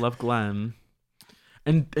 love Glenn.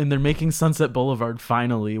 And they're making Sunset Boulevard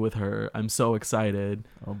finally with her. I'm so excited.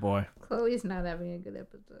 Oh boy. Chloe's not having a good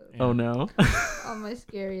episode. Yeah. Oh no. All my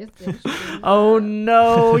scariest things. Oh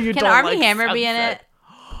no. You Can don't Armie like Hammer be in it? Sunset.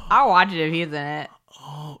 I'll watch it if he's in it.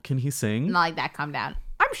 Oh, can he sing? Not like that. Calm down.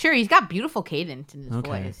 I'm sure he's got beautiful cadence in his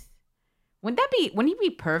Okay. voice. Wouldn't he be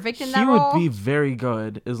perfect in He that would role? be very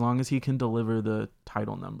good as long as he can deliver the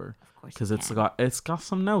title number. Of course, Because he it's can. got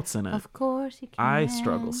some notes in it. Of course he can. I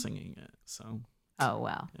struggle singing it, so Oh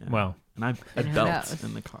well. yeah. Well, and I And who belt knows?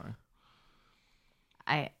 in the car.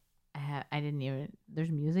 I didn't even. There's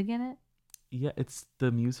music in it. Yeah, it's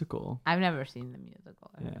the musical. I've never seen the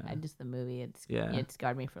musical. Yeah. I just the movie. Yeah. It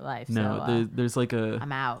scarred me for life. No, so, there's like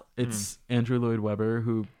I'm out. It's Andrew Lloyd Webber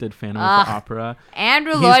who did Phantom Ugh. of the Opera.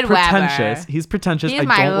 Andrew He's Lloyd pretentious. Webber. He's pretentious. He's I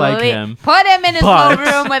my don't like le- him. Put him in his But-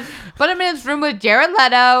 little room with. Put him in his room with Jared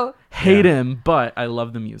Leto. Hate him, but I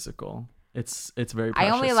love the musical. It's very. I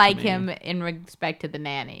Precious only to like me. him in respect to the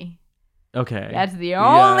nanny. Okay. That's the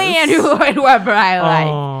only Yes. Andrew Lloyd Webber I like.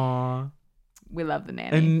 Aw. We love the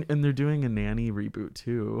nanny. And they're doing a nanny reboot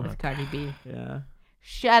too. With Cardi B. Yeah.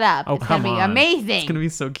 Shut up. Oh, It's gonna come be on. amazing. It's gonna be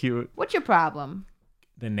so cute. What's your problem?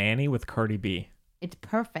 The Nanny with Cardi B. It's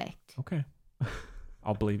perfect. Okay.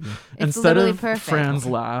 I'll believe you. It's Instead literally of perfect. Fran's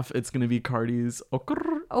laugh, it's gonna be Cardi's. Oh,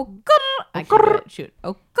 grrr. I can do it. Shoot.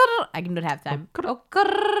 Oh, grrr. I can do it halftime. Oh,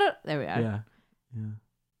 grrr. There we are. Yeah. Yeah.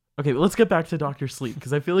 Okay, but let's get back to Dr. Sleep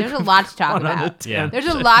because I feel like There's a we've lot to talk gone on a about. Yeah. There's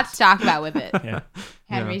a lot to talk about with it. Yeah.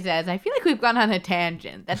 Henry Yeah. says, I feel like we've gone on a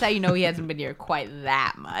tangent. That's how you know he hasn't been here quite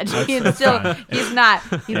that much. He's that's still fine. he's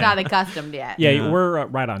not accustomed yet. Yeah, Yeah. we're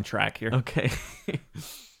right on track here. Okay.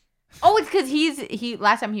 Oh, it's because he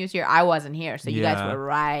last time he was here, I wasn't here, so you guys Yeah. were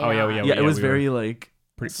right. Oh, yeah, on. yeah, Yeah, it was we were very like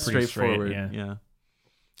pretty straightforward. straight, yeah.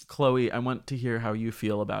 Chloe, I want to hear how you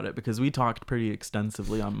feel about it because we talked pretty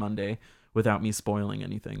extensively on Monday without me spoiling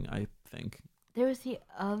anything, I think. There was the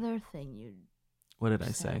other thing you What did I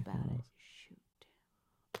said say? about it. Shoot.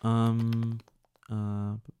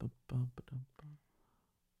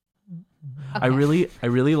 I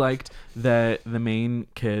really liked that the main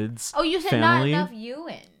kids. Oh, you said family, not enough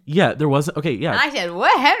Ewan. Yeah, there wasn't. Okay, And yeah. I said,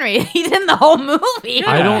 what, Henry? He's in the whole movie.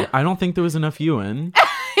 I don't think there was enough Ewan.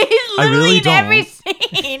 He's literally really in every don't.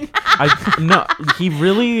 scene. No, he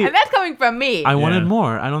really. And that's coming from me. I wanted Yeah.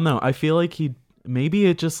 more. I don't know. I feel like maybe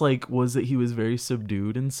it just like was that he was very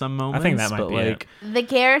subdued in some moments. I think that might but be like The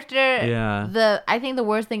character, Yeah. I think the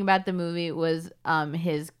worst thing about the movie was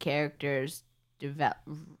his characters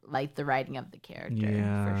like the writing of the character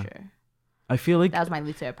Yeah. for sure. I feel like That was my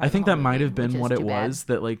least favorite part. I of think the that whole might movie, have been which is what it too bad. was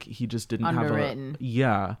that like he just didn't Underwritten. have a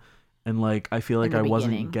yeah, and like I feel like In I the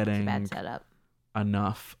wasn't beginning. It's a getting bad setup.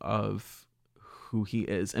 enough of who he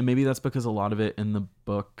is, and maybe that's because a lot of it in the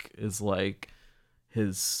book is like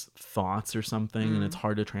his thoughts or something, and it's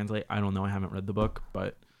hard to translate. I don't know. I haven't read the book,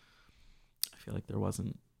 but I feel like there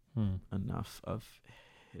wasn't enough of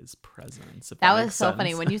his presence. If That makes was so funny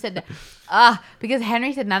sense. when you said, because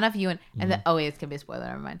Henry said none of you, and then oh wait, it's gonna be a spoiler.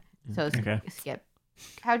 Never mind. So Okay. skip.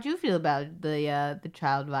 How'd you feel about the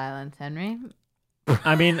child violence, Henry?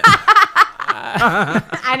 I mean,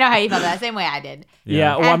 I know how you felt that same way I did.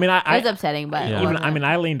 yeah. Well, I mean, it was I upsetting, but Yeah. it even wasn't.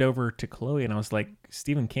 I leaned over to Chloe and I was like,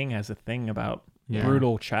 Stephen King has a thing about Yeah.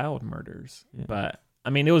 brutal child murders, Yeah. but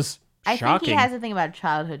I mean, it was I shocking. think he has a thing about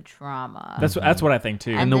childhood trauma. That's what I think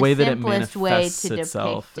too. And and the the way that it simplest way manifests to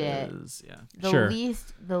itself depict it. is the Sure.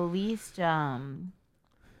 least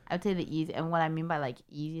I would say the easy, and what I mean by like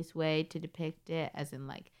easiest way to depict it, as in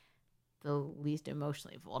like the least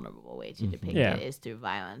emotionally vulnerable way to depict Yeah. it is through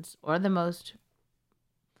violence, or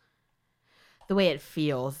the way it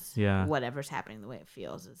feels. Yeah. Whatever's happening, the way it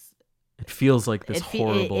feels is It feels like this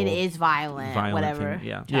horrible. it is violent. Whatever thing.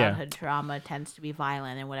 Yeah. childhood trauma tends to be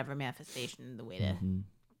violent, and whatever manifestation, the way to Mhm.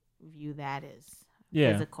 view that is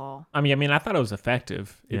Yeah. physical. I mean, I thought it was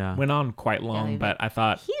effective. It Yeah. went on quite long, he but I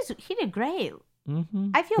thought He did great.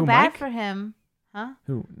 Mhm. I feel Who, bad Mike? for him. Huh?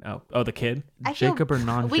 Who? Oh, the kid. Jacob or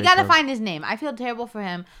non-Jacob? We gotta find his name. I feel terrible for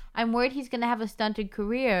him. I'm worried he's gonna have a stunted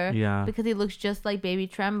career. Yeah. Because he looks just like Baby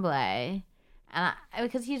Tremblay, and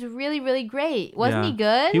because he's really, really great. Wasn't he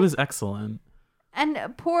good? He was excellent. And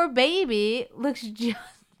poor baby looks just.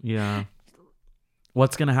 Yeah.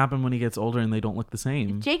 What's gonna happen when he gets older and they don't look the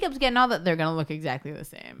same? Jacob's getting all that. They're gonna look exactly the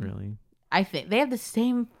same. Really? I think they have the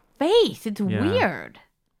same face. It's weird.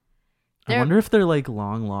 I wonder if they're like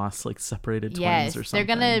long lost, like separated twins or something.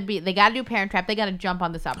 They're gonna be. They gotta do Parent Trap. They gotta jump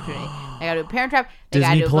on this opportunity. They gotta do Parent Trap. They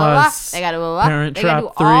Disney gotta do blah, blah, Plus, blah. They gotta blah, blah. Parent They gotta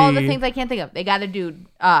Trap do all the 3. things I can't think of. They gotta do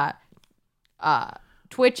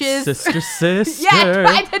Twitches. Sister.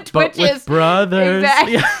 Yeah, the Twitches. But with brothers.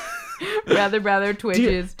 Exactly. Yeah. brother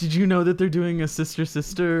Twitches. Did you know that they're doing a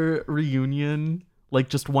sister reunion? Like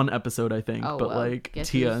just one episode, I think. Oh, but well, like guess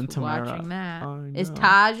Tia who's and Tamara. watching that? I Is know.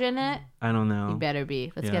 Taj in it? I don't know. He better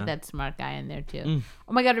be. Let's Yeah. get that smart guy in there too.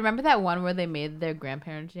 Oh my god, remember that one where they made their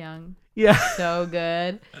grandparents young? Yeah. So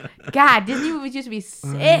good. God, Disney movies used to be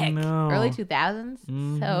sick. know. Early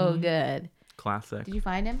 2000s. So good. Classic. Did you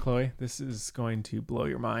find him? Chloe, this is going to blow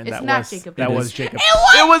your mind. It's that not was Jacob. That It was is. Jacob.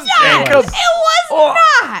 It was Jacob. It was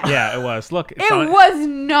not. Yeah, it was. Look, it's It on was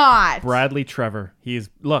not. Bradley Trevor. He's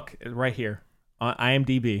look right here on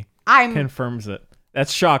IMDb. I'm Confirms it. That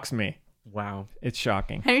shocks me. Wow. It's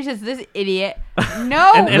shocking. Henry says this idiot.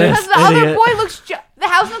 No, And because this the other idiot. boy looks. The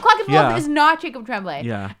House on the Clock Yeah. is not Jacob Tremblay.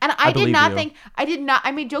 Yeah, and I I did believe not you. think. I did not.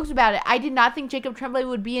 I made jokes about it. I did not think Jacob Tremblay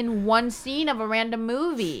would be in one scene of a random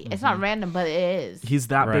movie. It's not random, but it is. He's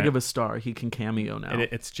that Right. big of a star. He can cameo now.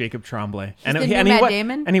 It's Jacob Tremblay, the new Matt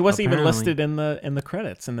Damon? and he wasn't even Apparently. listed in the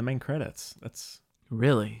credits, in the main credits. That's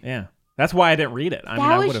Really? yeah. That's why I didn't read it. I mean,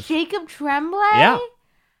 That I was would have. Jacob Tremblay. Yeah.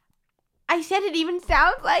 I said it even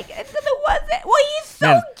sounds like it, because it wasn't. Well, he's so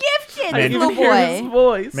Man, gifted, man, this you little Hear his boy.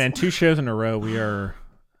 voice. Man, 2 shows in a row, we are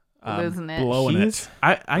Losing it. blowing He's- it.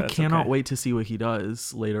 I That's cannot okay. wait to see what he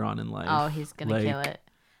does later on in life. Oh, he's gonna Like, kill it.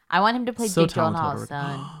 I want him to play so Jake Gyllenhaal's talented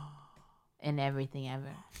son in everything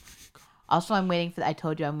ever. Also, I'm waiting for. I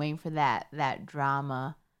told you I'm waiting for that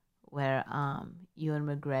drama where Ewan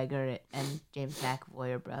McGregor and James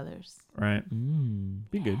McAvoy are brothers. Right.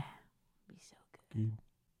 Be good. Be so good.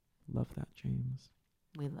 Love that, James.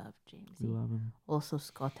 We love James. We love him. Also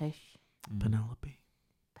Scottish. Penelope.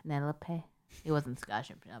 Penelope. He wasn't Scottish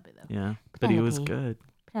in Penelope though. Yeah, but he was Penelope. good.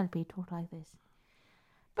 Penelope talked like this.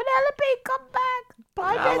 Penelope, come back.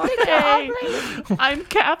 I'm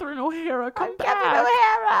Catherine O'Hara. I'm Catherine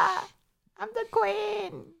O'Hara. I'm the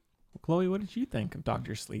queen. Chloe, what did you think of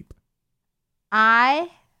Dr. Sleep? I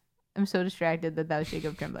am so distracted that was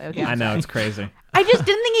Jacob Tremblay. Okay, I know, it's crazy. I just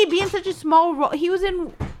didn't think he'd be in such a small role. He was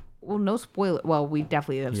in. Well, no spoiler. Well, we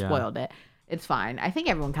definitely have Yeah. spoiled it. It's fine. I think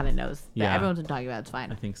everyone kind of knows. That Yeah. everyone's been talking about it. It's I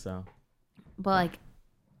fine. think so. But like,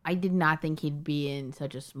 I did not think he'd be in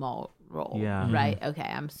such a small role. Yeah. Right. Okay.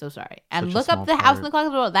 I'm so sorry. And Such a look up small the House part. on the Clock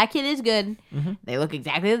as well. That kid is good. Mhm. They look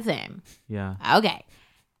exactly the same. Yeah. Okay.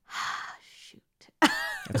 Shoot.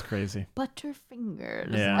 That's crazy.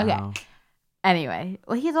 Butterfingers. Yeah. Okay. Wow. Anyway,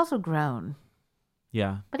 well, he's also grown,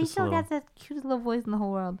 Yeah. but he just a still little. got the cutest little voice in the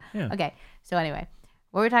whole world. Yeah. Okay. So anyway,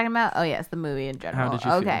 what were we talking about? Oh yes, the movie in general. did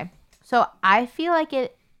you feel? Okay. So I feel like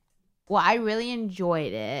it. Well, I really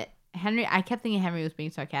enjoyed it. Henry, I kept thinking Henry was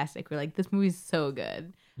being sarcastic. We're like, this movie's so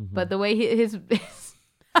good, but the way his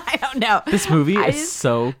I don't know. This movie I is just-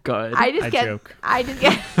 so good. I just I kept. joke. I just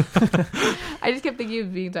kept. I just kept thinking he was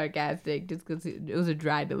being sarcastic, just because it was a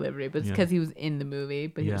dry delivery, but it's Yeah. because he was in the movie,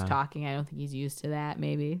 but he was Yeah. talking. I don't think he's used to that.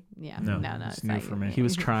 Maybe. Yeah. No, No. it's It's new not for me. He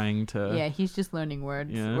was trying to. Yeah, he's just learning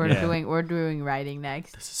words. Yeah. We're Yeah. doing writing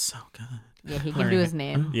next. This is so good. Yeah, he can Learning do his it.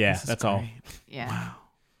 name. Yeah, This is that's all. great. Yeah. Wow.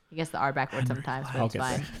 He gets the R backward sometimes, but I'll it's get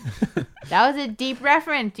fine. there. That was a deep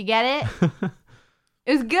reference. You get it?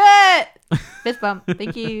 It was good. Fist bump.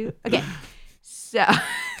 Thank you. Okay. So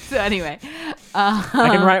anyway. I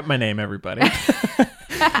can write my name, everybody.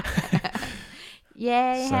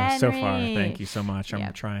 Yay, Henry. So far, thank you so much. I'm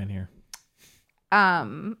Yep. trying here.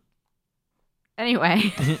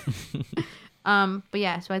 Anyway. But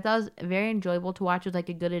yeah, so I thought it was very enjoyable to watch. It was like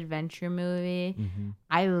a good adventure movie. Mhm.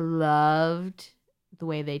 I loved the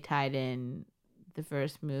way they tied in the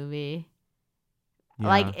first movie. Yeah.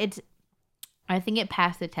 Like I think it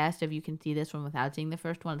passed the test of you can see this one without seeing the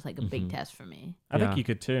first one. It's like a big Mhm. test for me. I think Yeah. you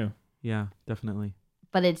could too. Yeah, definitely.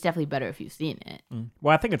 But it's definitely better if you've seen it.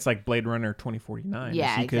 Well, I think it's like Blade Runner 2049.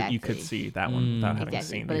 Yeah, you could exactly. see that one without having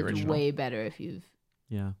Exactly. seen But the it's original. way better if you've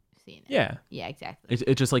Yeah. seen it. Yeah. Yeah, exactly.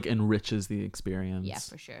 It just like enriches the experience. Yeah,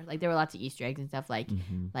 for sure. Like there were lots of Easter eggs and stuff, like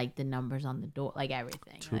Mhm. like the numbers on the door, like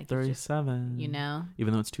everything. Like, it's just, 237. you know.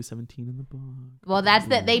 Even though it's 217 in the book. Well, that's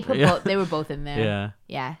that they put Yeah. both. They were both in there. Yeah.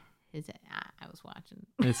 Yeah. was watching.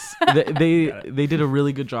 It's they did a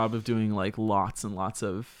really good job of doing like lots and lots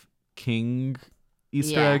of King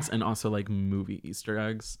Easter eggs and also like movie Easter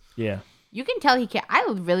eggs. Yeah. You can tell he can. I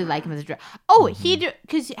really like him as a director. Oh,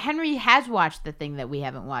 because Henry has watched the thing that we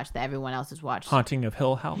haven't watched that everyone else has watched. Haunting of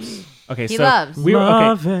Hill House. Okay, He so loves.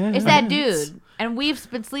 okay. It's that dude, and we've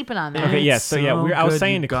been sleeping on that. Okay, yeah. So yeah, I was good,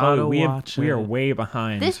 saying you to Chloe, gotta we are watch it. way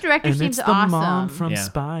behind This director And seems it's the awesome. mom from Yeah.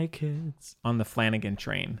 Spy Kids on the Flanagan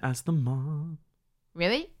train. as the mom.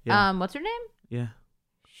 Really? Yeah. What's her name? Yeah,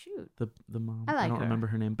 Shoot. the mom. I like don't her. remember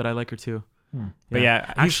her name, but I like her too. But yeah,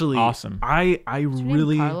 he's actually, awesome. I Is her name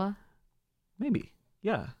really Carla? maybe.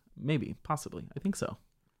 Yeah, maybe, possibly. I think so.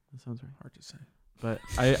 That sounds right. Hard to say. But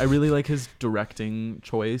I really like his directing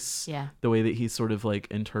choice. Yeah. The way that he sort of like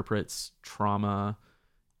interprets trauma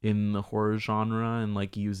in the horror genre and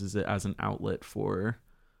like uses it as an outlet for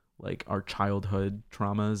like our childhood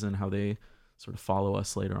traumas and how they sort of follow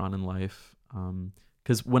us later on in life.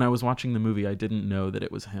 Because when I was watching the movie, I didn't know that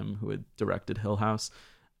it was him who had directed Hill House.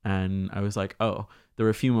 And I was like, oh, there were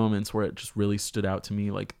a few moments where it just really stood out to me,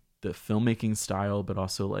 like the filmmaking style, but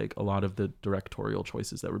also like a lot of the directorial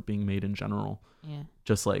choices that were being made in general. Yeah.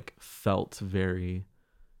 Just like felt very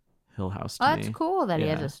Hill House to Oh, me. that's cool that he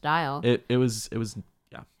has Yeah. a style. It was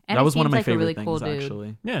yeah. And that he was one of seems my like a favorite really things cool dude.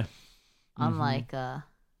 actually. Yeah. Unlike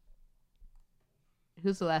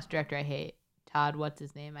who's the last director I hate? Todd, what's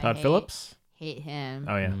his name? Todd Phillips. Hate him.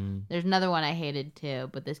 Oh yeah. Mm, There's another one I hated too,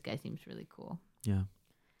 but this guy seems really cool. yeah.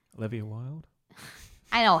 Olivia Wilde.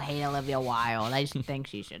 I don't hate Olivia Wilde. I just think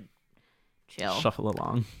she should chill. Shuffle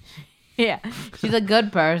along. Yeah, she's a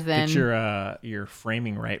good person. Get your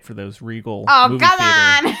framing right for those Regal Oh, movie come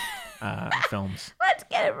theater on! films. Let's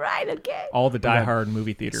get it right, okay? All the diehard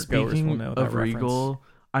movie theater goers will Speaking know that of reference. Regal,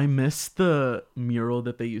 I miss the mural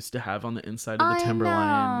that they used to have on the inside of the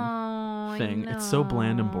Timberline thing. It's so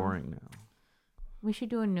bland and boring now. We should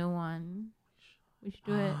do a new one. We should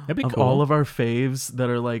do it. That'd be Of cool. all of our faves that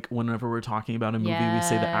are like whenever we're talking about a movie, we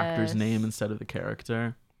say the actor's Yes. name instead of the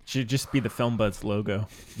character. Should just be the Film Buds logo.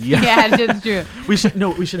 Yeah, it's true. We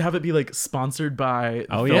should have it be like sponsored by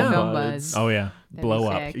Oh, Film yeah. Film Buds. Buds. Oh yeah, That'd blow be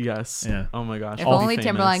up. sick. Yes. Yeah. Oh my gosh. If I'll be only famous.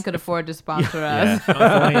 Timberline could afford to sponsor Yeah, us. if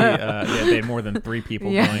only they had more than 3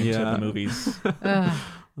 people Yeah. going to Yeah. the movies. Ugh.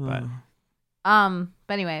 But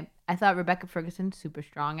But anyway, I thought Rebecca Ferguson super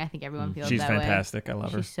strong. I think everyone feels she's that fantastic. I way.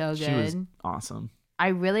 love her. She's so good. She was awesome. I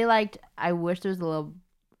really liked. I wish there was a little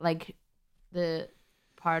like the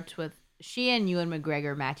parts with she and Ewan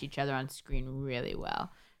McGregor match each other on screen really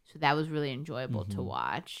well. So that was really enjoyable to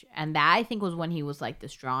watch. And that I think was when he was like the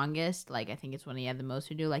strongest. Like I think it's when he had the most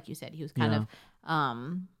to do. Like you said, he was kind of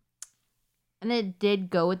and it did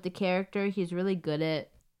go with the character. He's really good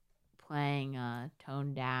at playing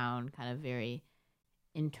toned down, kind of very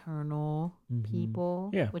internal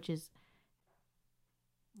people. Yeah. Which is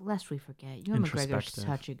lest we forget, Ewan McGregor's Introspective.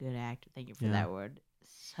 such a good actor. Thank you for Yeah. that word.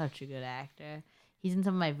 Such a good actor. He's in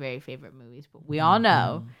some of my very favorite movies, but we all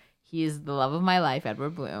know he is the love of my life,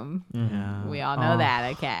 Edward Bloom. Yeah. We all know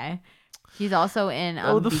that, okay? He's also in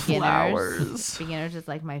Oh, the Beginners. flowers. Beginners is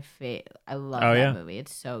like my favorite. I love Oh, that yeah. movie.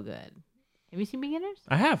 It's so good. Have you seen Beginners?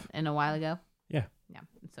 I have. In a while ago? Yeah. Yeah,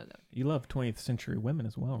 it's so good. You love 20th Century Women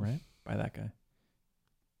as well, right? By that guy.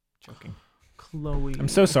 Joking. Chloe. I'm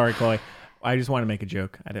so sorry, Chloe. I just want to make a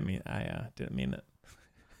joke. I didn't mean it.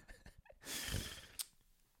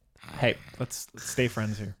 Hey, let's stay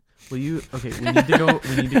friends here. Will you? Okay, we need to go.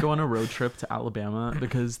 We need to go on a road trip to Alabama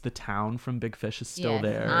because the town from Big Fish is still Yes,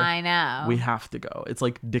 there. I know. We have to go. It's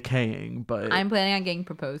like decaying, but I'm planning on getting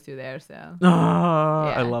proposed to there, so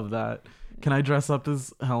I Yeah. love that. Can I dress up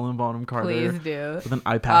as Helen Bonham Carter please do. with an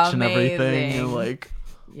eye patch and everything, Amazing. and like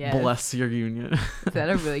Yes. bless your union? Is that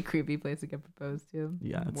a really creepy place to get proposed to?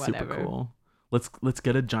 Yeah, it's Whatever. super cool. Let's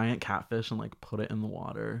get a giant catfish and like put it in the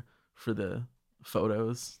water for the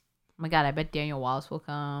photos. Oh my god, I bet Daniel Wallace will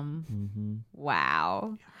come. Mm-hmm.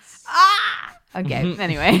 Wow. Ah! Okay,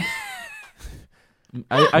 anyway.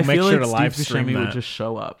 I We'll make feel sure like to live Steve stream Buscemi would that. just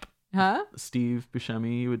show up. Huh? Steve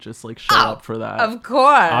Buscemi would just like show Oh, up for that. Of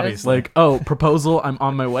course. Obviously. Like, oh, proposal, I'm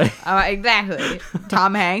on my way. Exactly.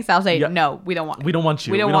 Tom Hanks, I'll say, Yeah. no, we don't want We don't want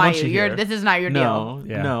you. We don't want you. here. This is not your deal. No,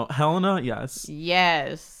 Yeah. no. Helena, yes.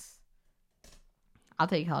 Yes. I'll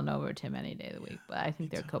take Helen over Tim any day of the week, but I think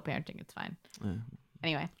they're co-parenting. It's fine. Yeah.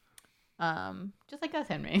 Anyway. Just like us,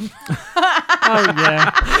 Henry. Oh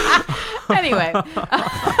yeah, Anyway.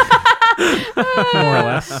 more or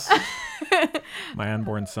less. My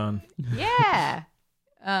unborn son. Yeah.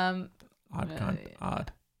 Odd. Uh,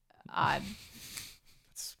 Odd. Odd.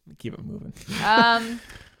 Let's keep it moving.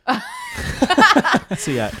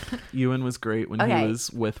 So yeah, Ewan was great when he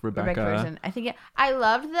was with Rebecca. I think I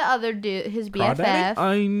loved the other dude, his BFF. Crawdaddy?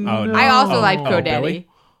 I know. no. I also liked Billy? Crawdaddy.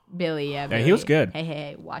 Billy, yeah. Billy. He was good.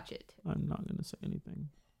 Hey, watch it. I'm not gonna say anything.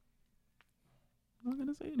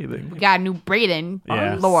 We got a new Brayden.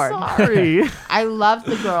 Yeah. Lord. Sorry. I loved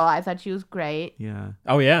the girl. I thought she was great. Yeah.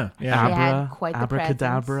 Oh yeah. She had quite the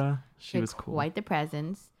Abracadabra. She had was cool. quite the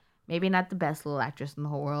presence. Maybe not the best little actress in the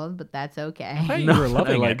whole world, but that's okay. I thought you were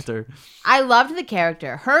loving I liked her. I loved the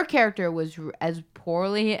character. Her character was as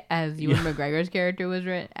poorly as Ewan McGregor's character was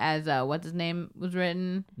written, as what's his name was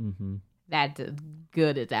written. Mm-hmm. That's as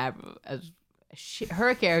good as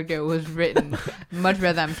her character was written. Much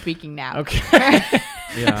better than I'm speaking now. Okay.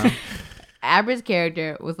 Yeah. Abra's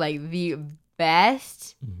character was like the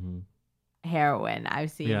best Mm-hmm. heroine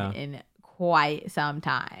I've seen in quite some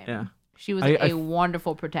time. Yeah. She was a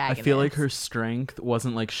wonderful protagonist. I feel like her strength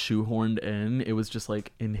wasn't like shoehorned in. It was just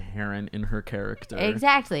like inherent in her character.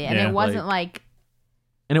 Exactly. And it wasn't like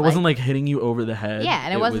and it wasn't like hitting you over the head. Yeah,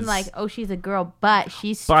 and it wasn't like, oh, she's a girl, but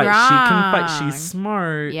she's strong. But she can fight. She's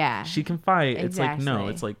smart. Yeah. She can fight. Exactly. It's like, no,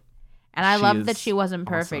 it's like. And I love that she wasn't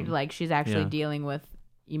perfect. Awesome. Like, she's actually dealing with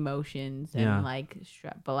emotions and like,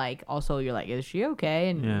 but like, also you're like, is she okay?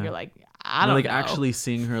 And you're like, I don't know. Actually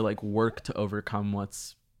seeing her like work to overcome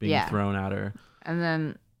what's being thrown at her. And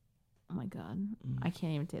then, oh my God, I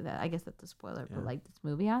can't even say that. I guess that's a spoiler, but like, this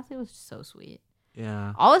movie honestly was so sweet.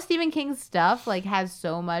 Yeah. All of Stephen King's stuff like has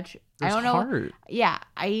so much. There's I don't know. heart. Yeah,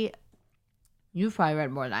 you've probably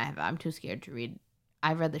read more than I have. I'm too scared to read.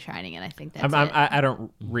 I've read The Shining, and I think that's it. I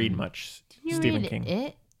don't read much Stephen King.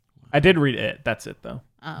 It? I did read it. That's it though.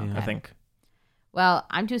 Oh, okay. I think. Well,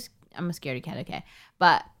 I'm a scaredy cat. Okay,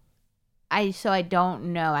 but I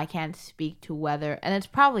don't know. I can't speak to whether, and it's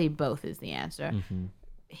probably both is the answer. Mm-hmm.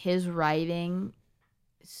 His writing,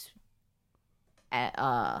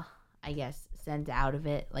 I guess, sends out of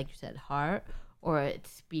it, like you said, heart, or it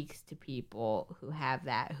speaks to people who have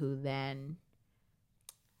that, who then,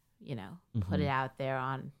 put it out there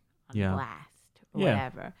on blast or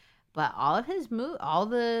whatever. But all of his all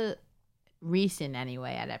the recent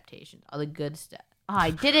adaptations, all the good stuff. Oh,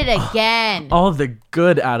 I did it again. All of the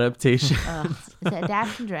good adaptations. Is it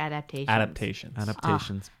adaptations or adaptations?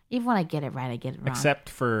 Adaptations. Even when I get it right, I get it wrong. Except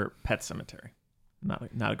for Pet Sematary. Not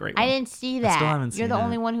a great one. I didn't see that. I still haven't You're seen the it.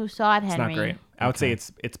 only one who saw it, Henry. It's not great. I would say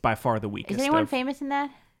it's by far the weakest. Is anyone famous in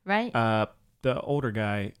that? Right? The older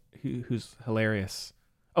guy who's hilarious.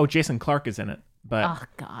 Oh, Jason Clarke is in it. But oh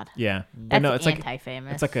God. Yeah. That's no, it's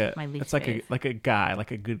anti-famous. It's like a my least it's like fave. a guy, like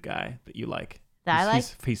a good guy that you like. That I like?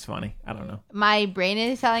 He's funny. I don't know. My brain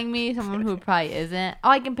is telling me someone who probably isn't. Oh,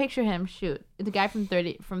 I can picture him. Shoot. It's the guy from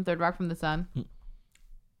Third Rock from the Sun.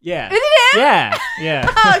 Yeah. Is it him? Yeah.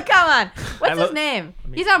 Oh, come on. What's his name?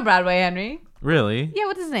 He's on Broadway, Henry. Really? Yeah,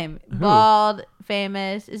 what's his name? Bald,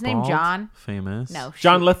 famous. His name Bald, John? Famous. No.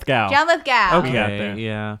 John Lithgow. John Lithgow. Okay. got there.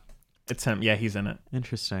 Yeah. It's him. Yeah, he's in it.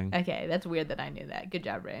 Interesting. Okay, that's weird that I knew that. Good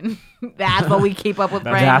job, Brain. That's what we keep up with,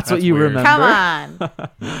 Brain. That's what you weird. remember. Come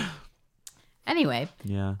on. Anyway.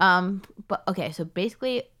 Yeah. But okay, so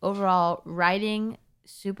basically overall writing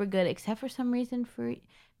super good, except for some reason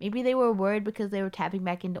maybe they were worried because they were tapping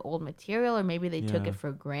back into old material, or maybe they took it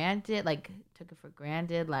for granted,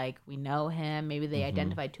 like we know him. Maybe they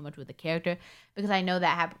identified too much with the character, because I know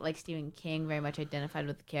that happened. Like Stephen King very much identified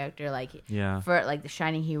with the character, like for like The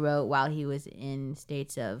Shining he wrote while he was in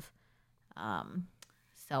states of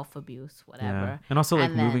self-abuse, whatever. Yeah. And also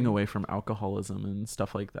like moving away from alcoholism and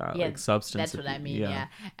stuff like that, like substance. That's what I mean. Yeah.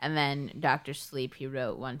 And then Dr. Sleep he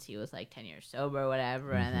wrote once he was like 10 years sober or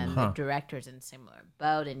whatever. And then the director's in similar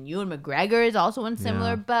boat, and Ewan McGregor is also in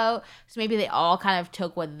similar boat. So maybe they all kind of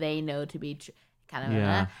took what they know to be kind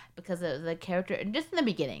of because of the character, and just in the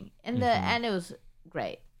beginning. In the end it was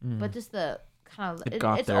great, but just the kind of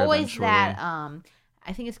it's always eventually. That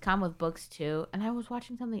I think it's common with books too. And I was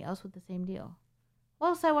watching something else with the same deal. What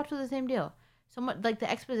else did I watch with the same deal? Somewhat like the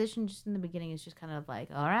exposition just in the beginning is just kind of like,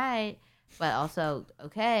 all right, but also,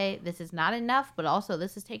 okay, this is not enough, but also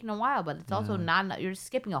this is taking a while, but it's also not enough. You're just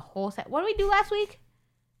skipping a whole set. What did we do last week?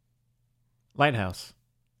 Lighthouse.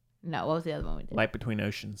 No, what was the other one we did? Light Between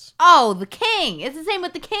Oceans. Oh, The King. It's the same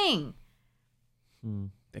with The King.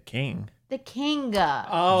 The King. The King.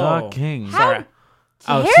 Oh. The King. Sorry.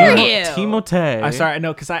 Dare you? Timothée. I'm sorry.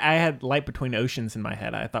 No, because I had Light Between Oceans in my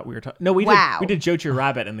head. I thought we were talking. No, we did Jojo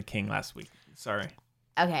Rabbit and the King last week. Sorry.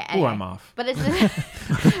 Okay. Anyway. I'm off. But it's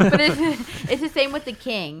the same with the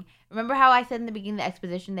King. Remember how I said in the beginning of the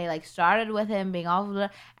exposition they like started with him being all blah,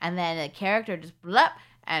 and then the character just blah,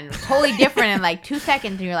 and totally different in like 2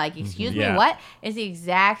 seconds, and you're like, excuse me, what? It's the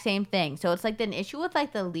exact same thing. So it's like an issue with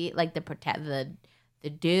like the lead, like the the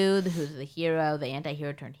dude who's the hero, the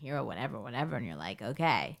anti-hero turned hero, whatever, and you're like,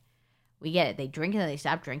 okay, we get it. They drink and then they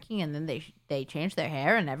stop drinking, and then they change their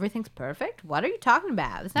hair, and everything's perfect. What are you talking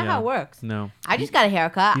about? That's not how it works. No. I just got a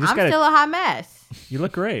haircut. I'm still a hot mess. You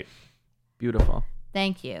look great. Beautiful.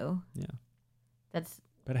 Thank you. Yeah.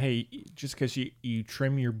 But hey, just because you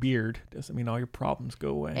trim your beard doesn't mean all your problems go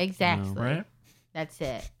away. Exactly. No. Right? That's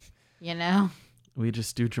it. You know? We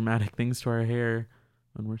just do dramatic things to our hair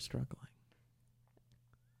when we're struggling.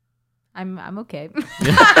 I'm okay.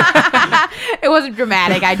 It wasn't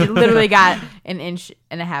dramatic. I just literally got 1.5 inches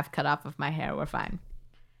cut off of my hair. We're fine.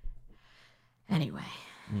 Anyway.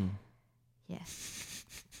 Yes.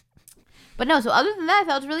 But no, so other than that, I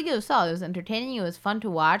thought it was really good. It was solid. It was entertaining. It was fun to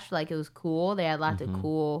watch. Like, it was cool. They had lots of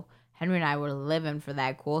cool... Henry and I were living for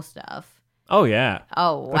that cool stuff. Oh, yeah.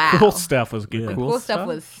 Oh, wow. The cool stuff was good. The cool stuff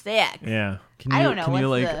was sick. Yeah. I don't know. Can you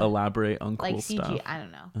what's like elaborate on cool like CG? stuff? I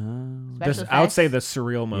don't know. I would say the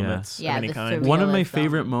surreal moments Yeah, of any the kind. surreal- One of my realism.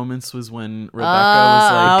 favorite moments was when Rebecca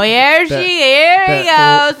was like, "Oh, here he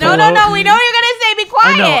goes." No, we know you're gonna say. Be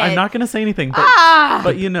quiet. I know, I'm not gonna say anything,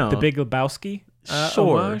 but you know, The Big Lebowski?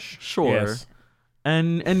 Homage? Sure. Yes.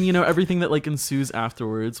 And you know everything that like ensues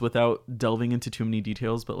afterwards without delving into too many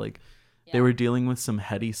details, but like they were dealing with some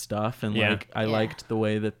heady stuff, and like I liked the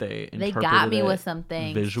way that they interpreted They got me it with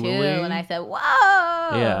something visually, too, and I said,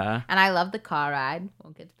 "Whoa!" Yeah. And I love the car ride.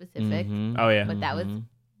 Won't get specific, Oh, yeah. but that was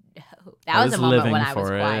I a moment living when I was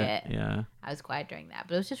for it. quiet. Yeah. I was quiet during that,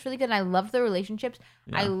 but it was just really good. And I love the relationships.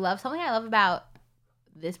 Yeah. I love something I love about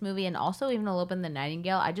this movie, and also even a little bit in the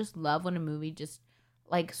Nightingale. I just love when a movie just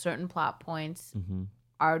like certain plot points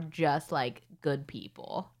are just like good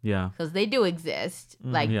people. Yeah. Because they do exist.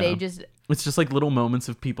 Like they just It's just like little moments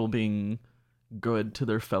of people being good to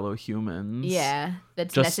their fellow humans. Yeah,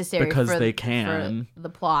 that's just necessary because for, they can. for the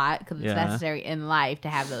plot, because it's Yeah. necessary in life to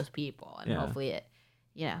have those people, and Yeah. hopefully it,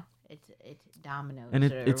 it's dominoes. And or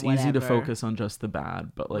it's easy to whatever. focus on just the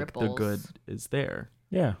bad, but like the Ripples. good is there.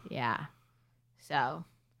 Yeah. Yeah, so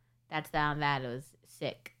that's down that. It was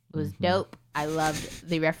sick. It was Mm-hmm. dope. I loved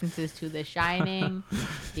the references to The Shining.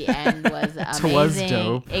 The end was amazing. It was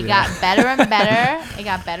dope. It Yeah. got better and better. It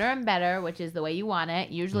got better and better, which is the way you want it.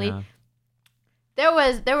 Usually. Yeah.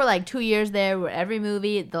 There were like 2 years there where every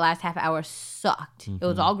movie, the last half hour sucked. It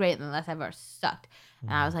was all great, and the last half hour sucked.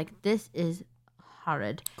 And I was like, this is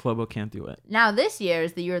horrid. Clobo can't do it. Now this year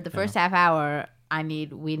is the year of the first half hour.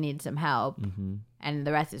 We need some help, and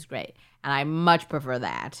the rest is great. And I much prefer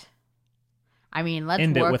that. I mean, let's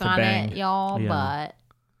End it work with a on bang. it, y'all. Yeah.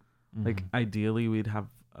 But Like ideally, we'd have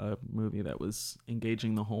a movie that was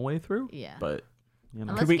engaging the whole way through. yeah, But you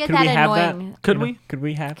know, And Could let's we get could that we have annoying. that? Could You know, we? Could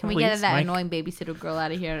we have? Can we please, get that Mike? annoying babysitter girl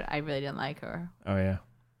out of here? I really didn't like her. Oh yeah.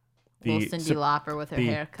 Little Cyndi sup- Lauper with her the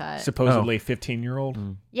haircut. supposedly 15-year-old.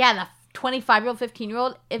 Yeah, the 25-year-old,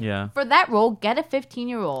 15-year-old. If Yeah. for that role, get a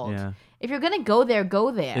 15-year-old. Yeah. If you're gonna go there,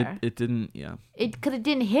 go there. It didn't. Yeah. Because it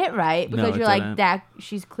didn't hit right. No, Because it you're like didn't. that.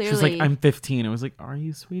 She's clearly. She's like, I'm 15. I was like, are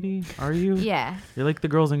you, sweetie? Are you? Yeah. You're like the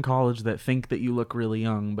girls in college that think that you look really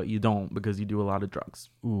young, but you don't because you do a lot of drugs.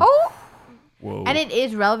 Oh. Whoa. And it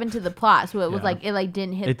is relevant to the plot, so it was Yeah. like it like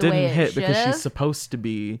didn't hit It the way didn't hit it because should've. she's supposed to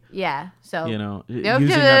be, Yeah. So. you know, Yep.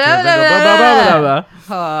 using that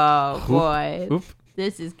to Oh boy, Oop.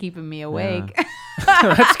 this is keeping me awake.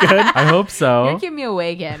 That's good. I hope so. You're keeping me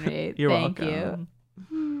awake, Henry. You're Thank welcome.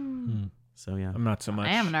 you. So yeah, I'm not so much.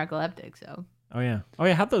 I am a narcoleptic, so Oh yeah. Oh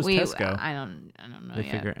yeah. How'd those tests go? I don't know they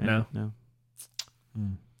yet. figure it No. No.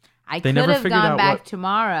 I They could never have figured gone out back what-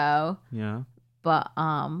 tomorrow, Yeah. but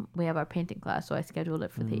we have our painting class, so I scheduled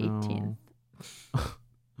it for the No. 18th.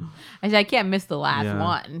 I said I can't miss the last Yeah.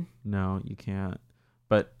 one. No, you can't.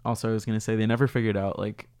 But also, I was gonna say they never figured out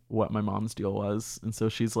like what my mom's deal was, and so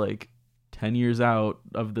she's like 10 years out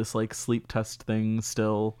of this like sleep test thing,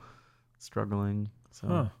 still struggling. So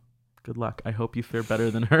Huh. good luck. I hope you fare better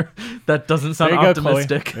than her. That doesn't sound There you go, Chloe.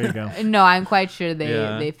 optimistic. There you go. No, I'm quite sure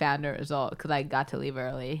Yeah. they found a result because I got to leave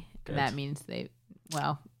early. Good. And that means Yeah.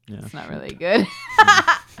 it's not really good.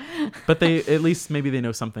 But they at least maybe they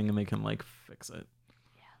know something and they can like fix it.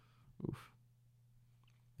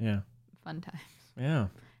 Yeah. Fun times. Yeah.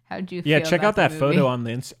 How'd you Yeah. feel Check about out the that movie? photo on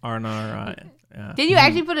the on our. Did you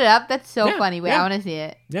actually put it up? That's so Yeah, funny. Wait, yeah. I want to see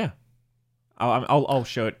it. Yeah. I'll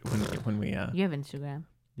show it when we. You have Instagram.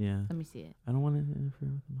 Yeah. Let me see it. I don't want to interfere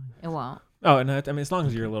with mine. It won't. Oh no! I mean, as long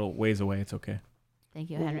as you're a little ways away, it's okay. Thank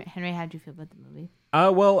you, Henry. Henry, how'd you feel about the movie?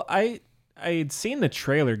 Well, I'd seen the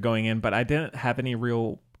trailer going in, but I didn't have any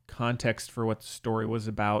real context for what the story was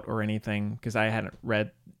about or anything because I hadn't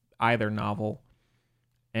read either novel,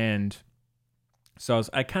 and so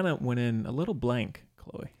I kind of went in a little blank,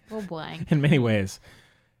 Chloe, Oh, blank. in many ways.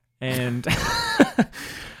 And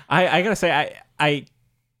I gotta say, I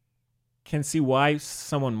can see why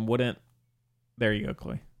someone wouldn't. There you go,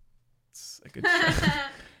 Chloe. It's a good show.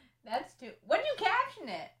 That's too. When did you caption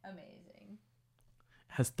it? Amazing.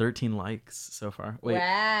 Has 13 likes so far. Wait,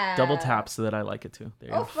 wow. double tap so that I like it too. There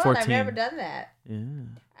you go. Fun. 14. I've never done that. Yeah.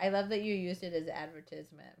 I love that you used it as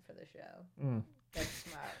advertisement for the show. That's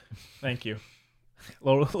smart. Thank you. A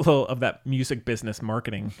little of that music business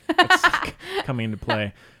marketing that's coming into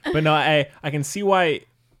play. But no, I can see why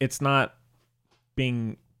it's not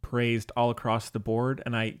being praised all across the board,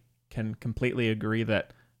 and I can completely agree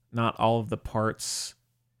that not all of the parts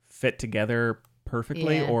fit together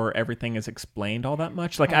perfectly or everything is explained all that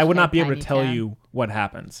much. Like I would not be able to tell you what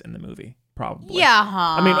happens in the movie, probably. Yeah.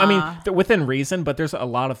 I mean within reason, but there's a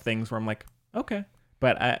lot of things where I'm like, okay,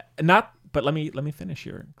 but let me finish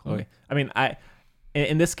here, Chloe. I mean,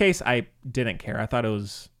 in this case, I didn't care. I thought it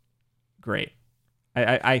was great.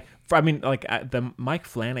 I mean, like the Mike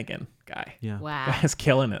Flanagan guy. Yeah. Wow. Guy's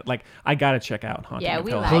killing it. Like I gotta check out Haunting of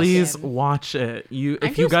Hill like House. Please him. watch it.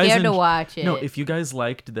 I'm too scared to watch it. No, if you guys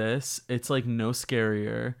liked this, it's like no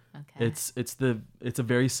scarier. Okay. It's a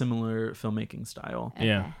very similar filmmaking style. Okay.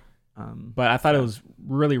 Yeah. But I thought it was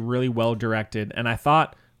really, really well directed, and I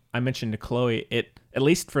thought I mentioned to Chloe it at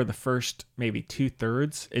least for the first maybe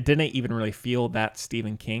 2/3, it didn't even really feel that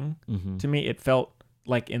Stephen King to me. It felt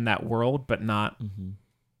like in that world, but not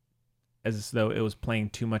as though it was playing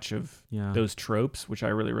too much of those tropes, which I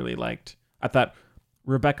really, really liked. I thought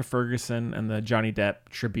Rebecca Ferguson and the Johnny Depp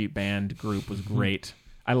tribute band group was great.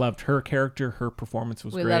 I loved her character. Her performance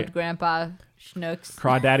was great. We loved Grandpa Schnooks.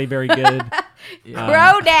 Crawdaddy, very good.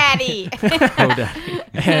 Crow Daddy.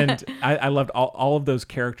 And I loved all of those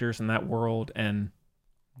characters in that world, and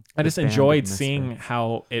I just enjoyed seeing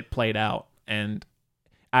how it played out. And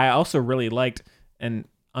I also really liked, and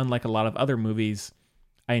unlike a lot of other movies,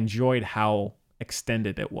 I enjoyed how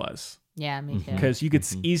extended it was. Yeah, me too. Because you could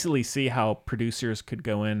easily see how producers could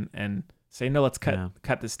go in and say, no, let's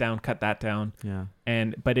cut this down, cut that down. Yeah.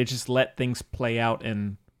 But it just let things play out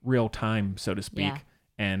in real time, so to speak. Yeah.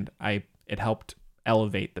 And it helped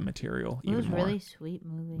elevate the material even more. It was a really sweet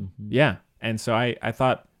movie. Yeah. And so I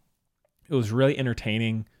thought it was really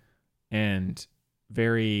entertaining and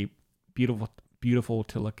very beautiful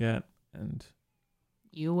to look at, and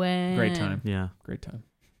You win. great time. Yeah. Great time.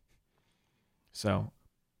 So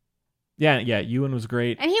yeah, Ewan was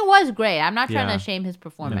great. And he was great. I'm not trying Yeah. to shame his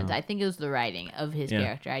performance. No. I think it was the writing of his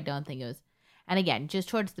character. I don't think it was. And again,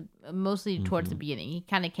 just mostly towards the beginning, he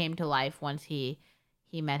kind of came to life once he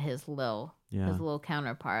met his little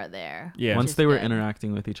counterpart there. Yeah. Once they were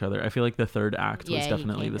interacting with each other, I feel like the third act was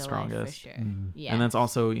definitely the strongest. For sure. Yeah. And that's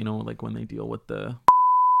also, like when they deal with the.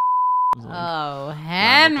 Oh,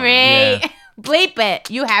 Henry. Yeah. Bleep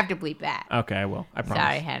it. You have to bleep that. Okay, I will. I promise.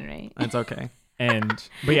 Sorry, Henry. It's okay.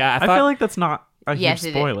 But yeah, I feel like that's not a Yes,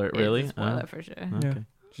 huge spoiler, it is. really. It's a spoiler for sure. yeah, Okay.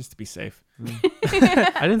 just to be safe.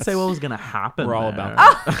 I didn't say what was gonna happen. We're all there.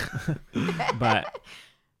 about that. But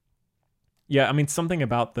yeah, I mean, something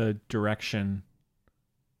about the direction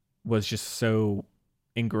was just so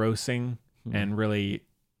engrossing and really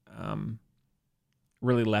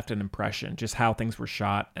left an impression. Just how things were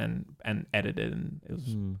shot and edited, and it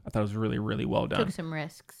was. I thought it was really, really well done. Took some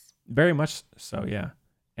risks. Very much so, yeah.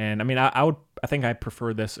 And I mean, I think I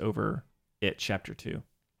prefer this over It Chapter 2,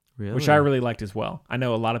 Really? which I really liked as well. I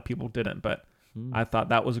know a lot of people didn't, but I thought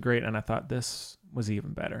that was great, and I thought this was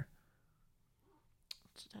even better.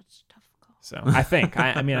 That's a tough call. So I think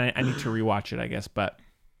I mean I need to rewatch it, I guess, but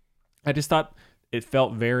I just thought it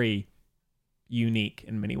felt very unique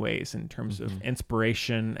in many ways in terms of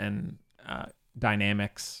inspiration and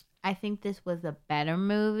dynamics. I think this was a better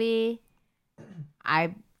movie.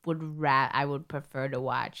 I would prefer to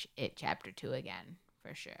watch It Chapter 2 again,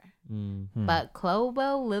 for sure. But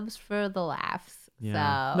Clobo lives for the laughs.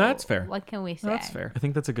 Yeah. So No, that's fair. What can we say? No, that's fair. I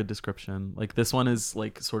think that's a good description. Like this one is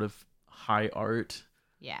like sort of high art,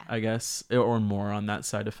 Yeah. I guess, or more on that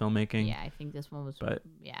side of filmmaking. Yeah, I think this one was. But-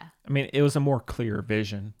 yeah. I mean, it was a more clear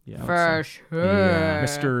vision. Yeah. For sure. Yeah.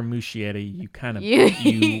 Mr. Muschietti, you kind of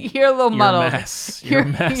You're a little you're muddled. a mess. You're a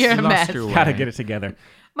mess. You're a You mess. lost your Gotta way. get it together.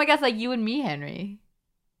 Oh my God, it's like you and me, Henry.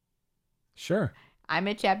 Sure. I'm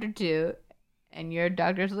at Chapter 2, and you're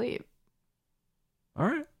Dr. Sleep. All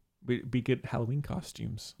right. Be good Halloween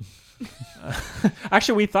costumes.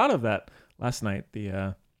 Actually, we thought of that last night.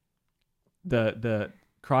 The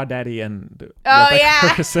Crawdaddy and the Rebecca yeah.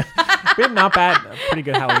 Ferguson. We had not bad, a pretty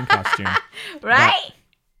good Halloween costume. Right?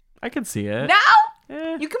 I could see it. No?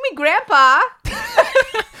 Eh. You can be Grandpa.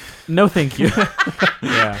 No, thank you.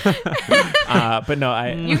 Yeah. But no,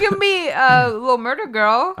 You can be a little murder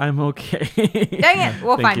girl. I'm okay. Dang it.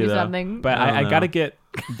 We'll Thank find you though. something. but I I don't gotta know. get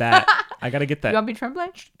that. I gotta get You that want to be Tremblay?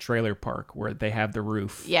 trailer park where they have the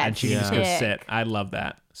roof. Yeah, and she can just go sick. sit. I love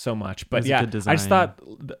that so much. But It's a yeah, good I just design. thought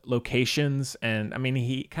the locations, and I mean,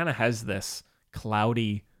 he kind of has this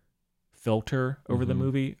cloudy filter over the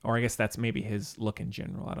movie, or I guess that's maybe his look in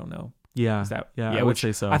general. I don't know. Yeah. Is that I would which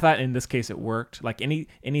say so. I thought in this case it worked. Like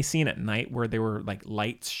any scene at night where there were like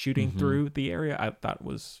lights shooting through the area, I thought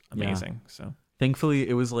was amazing. So Thankfully,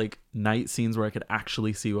 it was like night scenes where I could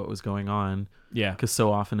actually see what was going on. yeah, Because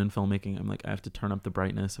so often in filmmaking, I'm like, I have to turn up the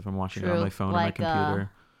brightness if I'm watching it on True. my phone Like, or my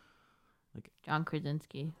computer. John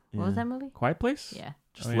Krasinski. What was Yeah. that movie? Quiet Place. Yeah.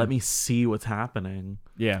 Just Oh, yeah. let me see what's happening.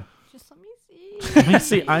 Yeah, Just let me see. Let me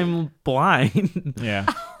see. I'm blind. yeah,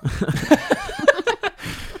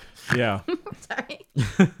 yeah. Sorry.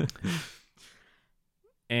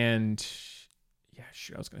 And yeah,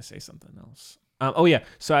 shoot, I was gonna say something else. Oh yeah,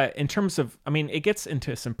 so in terms of, I mean, it gets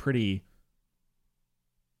into some pretty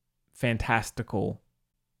fantastical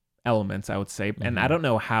elements, I would say, and I don't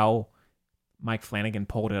know how Mike Flanagan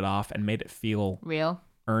pulled it off and made it feel Real.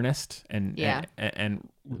 earnest and Yeah. and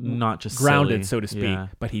Not just grounded, silly. so to speak. Yeah.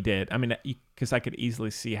 But he did. I mean, because I could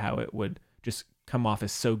easily see how it would just come off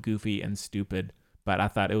as so goofy and stupid. But I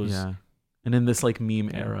thought it was. Yeah. And in this like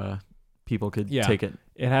meme era, people could Yeah. take it.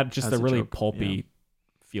 It had just As a a really joke, pulpy yeah.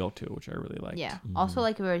 feel to it, which I really liked. Yeah. Also,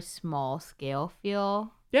 like a very small scale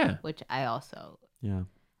feel, Yeah. which I also, Yeah.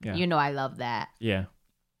 Yeah. you know, I love that. Yeah.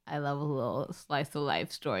 I love a little slice of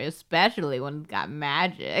life story, especially when it's got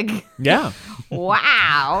magic. Yeah.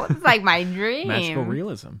 Wow. It's like my dream. Magical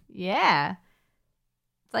realism. Yeah.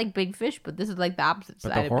 It's like Big Fish, but this is like the opposite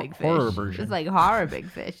But side the of Big Fish. horror version. It's like horror Big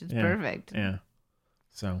Fish. It's Yeah. perfect. Yeah.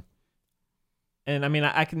 So, and I mean,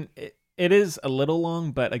 I can. It is a little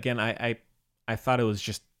long, but again, I thought it was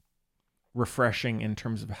just refreshing in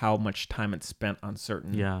terms of how much time it spent on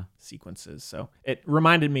certain Yeah. sequences. So it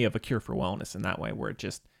reminded me of A Cure for Wellness in that way, where it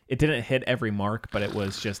didn't hit every mark, but it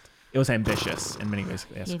was ambitious in many ways.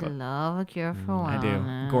 Yes, You love A Cure for Wellness.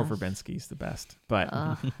 I do. Gore Verbinski's the best, but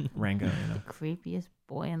Ugh. Rango, Creepiest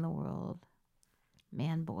boy in the world.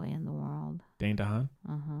 Man boy in the world. Dane DeHaan.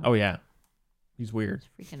 Uh-huh. Oh yeah, he's weird.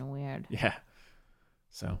 It's freaking weird. Yeah.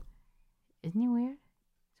 So Isn't he weird?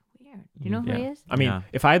 It's weird. Do you know who yeah. he is? I mean, Yeah.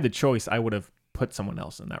 if I had the choice, I would have put someone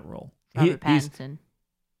else in that role. Robert He's Pattinson.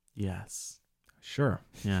 Yes. sure.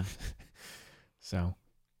 Yeah. So,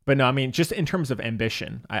 but no, I mean, just in terms of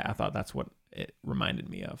ambition, I thought that's what it reminded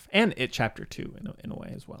me of, and it chapter 2 in a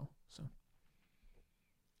way as well. So,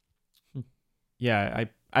 yeah,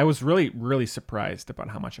 I was really surprised about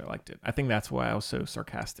how much I liked it. I think that's why I was so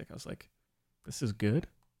sarcastic. I was like, this is good.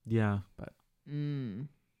 Yeah.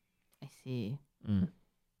 I see. Mm.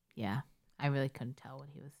 Yeah. I really couldn't tell what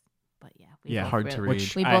he was. But yeah. Yeah, hard to read.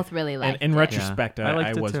 Which We I- both really And liked in it. retrospect, Yeah. I I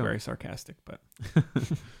liked it was too. very sarcastic, but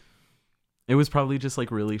It was probably just like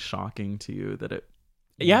really shocking to you that it.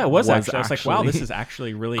 yeah, it was actually. I was like, wow, this is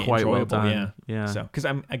actually really quite well enjoyable. done. Yeah. So, because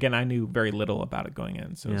I knew very little about it going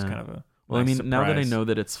in, so it was Yeah. kind of a. Well, I nice mean, now that I surprise. know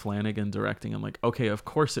that it's Flanagan directing, I'm like, okay, of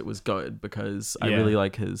course it was good because I Yeah. really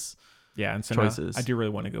like his. Yeah, and so choices. now I do really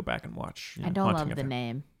want to go back and watch. I don't Haunting love of the Hill.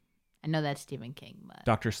 name. I know that's Stephen King, but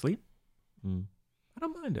Doctor Sleep. Mm, I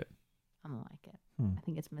don't mind it. I don't like it. Hmm. I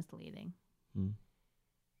think it's misleading. mm.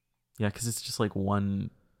 Yeah, because it's just like one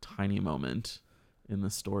tiny moment in the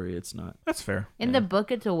story. It's not. That's fair. In Yeah. the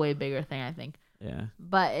book, it's a way bigger thing, I think. Yeah.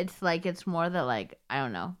 But it's like, it's more that, like, I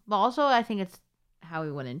don't know. But also, I think it's how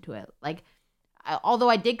we went into it. Like, although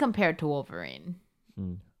I did compare it to Wolverine.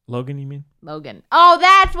 Mm. Logan, you mean? Logan. Oh,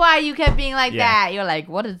 that's why you kept being like Yeah. that. You're like,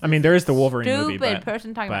 what is this I mean, there is the Wolverine stupid movie, but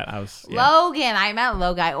person talking about? I was. Yeah. Logan. I meant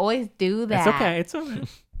Logan. I always do that. It's okay. It's okay.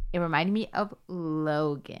 It reminded me of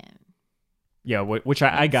Logan. Yeah, which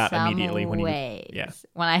I got Some immediately when ways. yeah.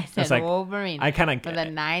 When I said like- Wolverine. I kind for of the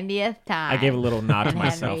 90th time. I gave a little nod to and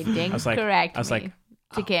myself. Henry didn't I was like, correct I was me like,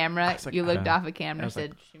 to camera. I was like, you looked uh, off of camera I was and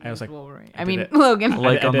like- said she I was was like, Wolverine. I I did mean, it. Logan.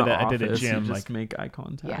 Like I on did the a- I did a Office, gym, you just like- make eye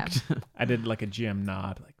contact. I did like a Jim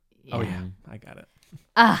nod. Like, oh yeah, I got it.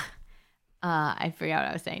 I forgot what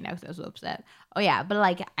I was saying now because I was so upset. Oh yeah, but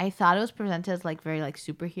like I thought it was presented as like very like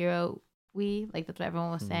superhero-y, like that's what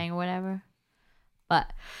everyone was saying or whatever.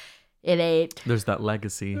 But it ain't. There's that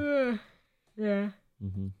legacy. Yeah.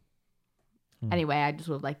 Hmm. Anyway, I just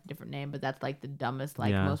would like a different name, but that's like the dumbest,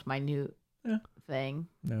 like Yeah. most minute Yeah. thing.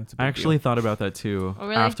 No, it's a big I actually deal. thought about that too Oh,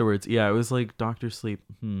 really? afterwards. Yeah, it was like Doctor Sleep.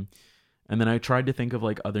 And then I tried to think of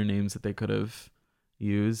like other names that they could have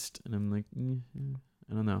used, and I'm like,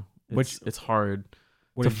 I don't know. It's hard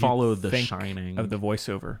What to did you follow The think Shining. of the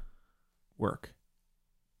voiceover work.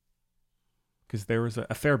 because there was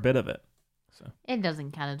a fair bit of it. So It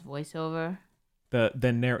doesn't count as voiceover.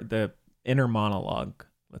 the inner monologue,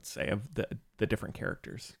 let's say, of the different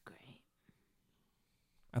characters. Great.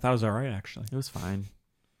 I thought it was all right, actually. It was fine.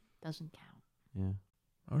 Doesn't count. Yeah.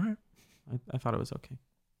 All right. I thought it was okay.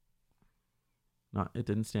 It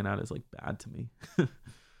didn't stand out as like bad to me. All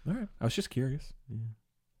right. I was just curious. Yeah.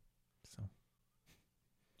 So.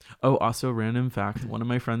 Oh, also random fact. One of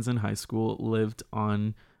my friends in high school lived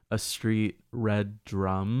on a street Red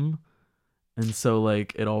Drum. And so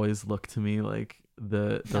like it always looked to me like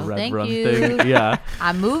the No, Red thank Drum you. thing. Yeah.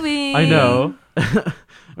 I'm moving. I know. I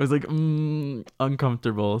was like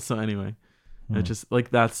uncomfortable. So anyway. It just like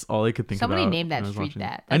that's all I could think Somebody about. named that when I was street watching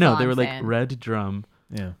that. I That's know all they I'm were saying. like Red Drum.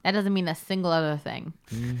 Yeah. That doesn't mean a single other thing.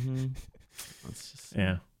 Mm-hmm. Let's just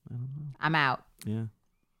Yeah. I don't know. I'm out. Yeah.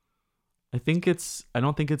 I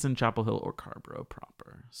don't think it's in Chapel Hill or Carborough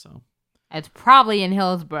proper. So It's probably in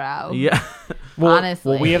Hillsborough. yeah.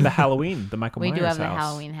 Honestly. Well, we have the Halloween, the Michael We Myers do have the house.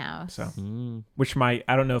 Halloween house. So, Mm. which I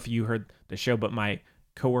don't know if you heard the show, but my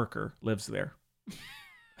coworker lives there.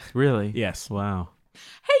 Really? Yes. Wow.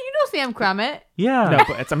 Hey, you know Sam Crummett. Yeah. No,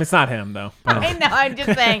 but it's not him though. I know. I'm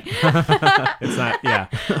just saying. It's not. Yeah.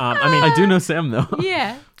 I do know Sam though.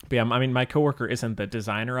 Yeah. But yeah, I mean, my coworker isn't the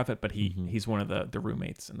designer of it, but he's one of the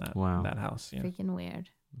roommates in that Wow. in that house. Yeah. Freaking weird.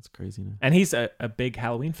 That's crazy. Now. And he's a big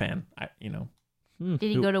Halloween fan. Did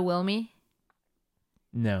he go to Wilmy?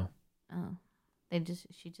 No. Oh,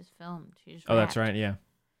 she just filmed. She just. Oh, that's rapped. right. Yeah.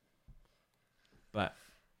 But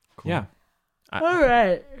Cool. yeah, All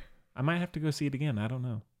right. I might have to go see it again. I don't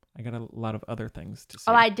know. I got a lot of other things to see.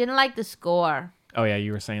 Oh, I didn't like the score. Oh yeah,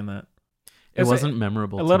 you were saying that. It wasn't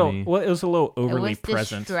memorable A little. to me. Well, it was a little overly It was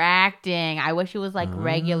present. distracting. I wish it was like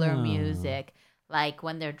regular Oh. music, like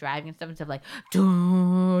when they're driving and stuff, instead of like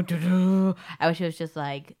doo, doo, doo. I wish it was just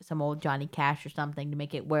like some old Johnny Cash or something to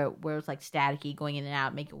make it where it's like staticky going in and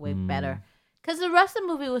out, make it way better. Because the rest of the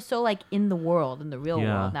movie was so like in the world, in the real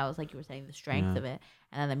Yeah. world. And that was like you were saying the strength Yeah. of it,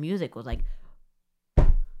 and then the music was like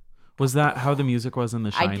Was that how the music was in The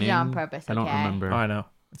I Shining? did it on purpose. I don't okay? remember. Oh, I know.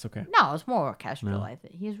 It's okay. No, it's more orchestral. No. I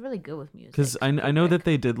think he's really good with music. Because I know that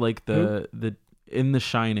they did like the in The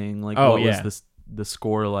Shining, like Oh, what yeah. was the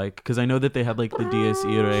score like? Because I know that they had like the Dies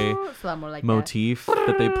Irae It's a lot more like motif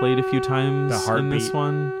that they played a few times The in this heartbeat.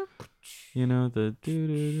 one. You know the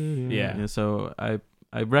doo-doo-doo-doo. Yeah. So I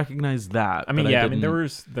recognize that. I mean, but yeah. I mean, there didn't-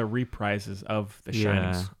 was the reprises of the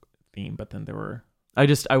Shining Yeah. theme, but then there were.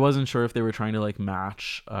 I wasn't sure if they were trying to like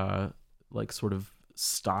match like sort of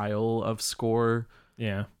style of score,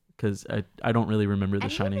 Yeah. because I don't really remember the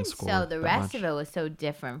and Shining even score. so, the that rest much. of it was so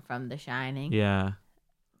different from The Shining. Yeah.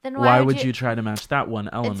 Then Why would you try to match that one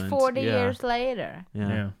element? It's 40 Yeah. years later. Yeah.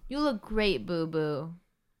 Yeah. You look great, Boo Boo.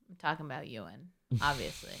 I'm talking about Ewan,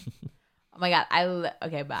 obviously. Oh my God,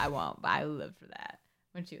 okay, but I won't. But I lived for that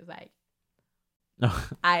when she was like, No.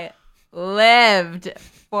 I lived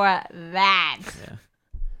for that. Yeah.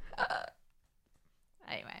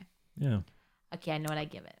 Anyway, Yeah. okay, I know what I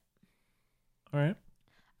give it. All right.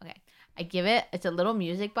 Okay, I give it. It's a little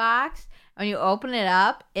music box. When you open it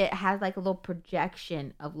up, it has like a little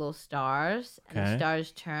projection of little stars, and the Okay.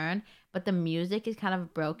 stars turn. But the music is kind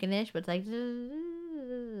of brokenish, but it's like, but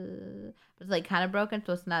it's like kind of broken,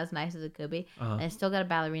 so it's not as nice as it could be. Uh-huh. And it's still got a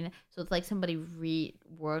ballerina, so it's like somebody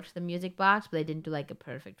reworked the music box, but they didn't do like a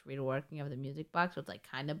perfect reworking of the music box, so it's like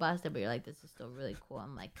kind of busted. But you're like, this is still really cool.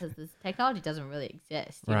 I'm like, because this technology doesn't really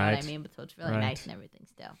exist. You know what I Right. mean? But so it's really Right. nice and everything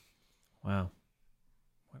still. Wow.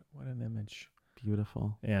 What an image.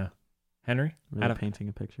 Beautiful. Yeah. Henry, Really painting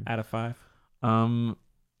a picture. out of 5.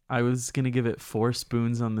 I was gonna give it 4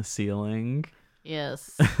 spoons on the ceiling.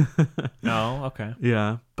 Yes. No. Okay.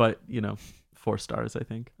 Yeah, but 4 stars, I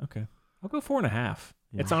think. Okay. I'll go 4.5.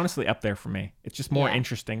 Yeah. It's honestly up there for me. It's just more Yeah.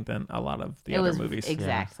 interesting than a lot of the It other was movies.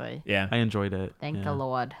 exactly. Yeah. I enjoyed it. Thank yeah. the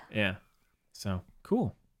Lord. Yeah. So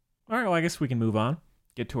cool. All right. Well, I guess we can move on.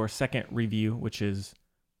 Get to our second review, which is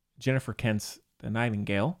Jennifer Kent's The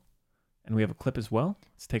Nightingale. And we have a clip as well.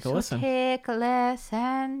 Let's take a listen. Take a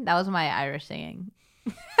listen. That was my Irish singing.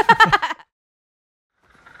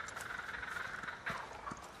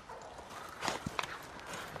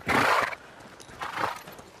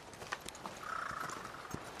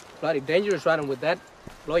 Bloody dangerous riding with that.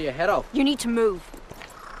 Blow your head off. You need to move.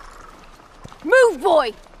 Move,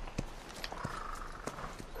 boy!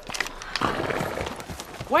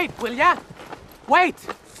 Wait, will ya? Wait!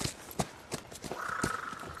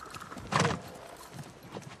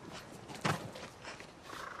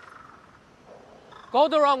 Go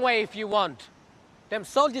the wrong way if you want. Them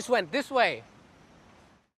soldiers went this way.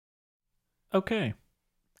 Okay.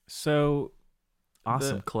 So,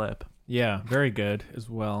 Awesome The- clip. yeah, very good as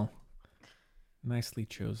well. Nicely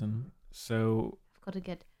chosen. So You've got to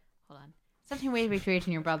get. Hold on. 17 ways to be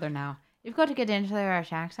treating your brother now. You've got to get into their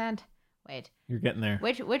Irish accent. Wait. you're getting there.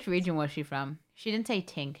 Which region was she from? She didn't say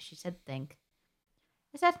tink. She said think.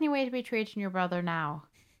 Is that any way to be treating your brother now?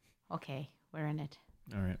 Okay, we're in it.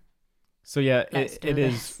 All right. So yeah, Let's do it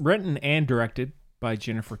is this. written and directed by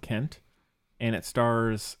Jennifer Kent, and it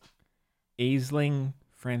stars Aisling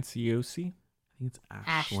Franciosi, I think it's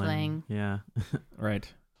Aisling. Yeah. right?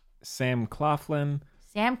 Sam Claflin.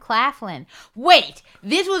 Sam Claflin. Wait,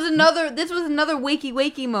 this was another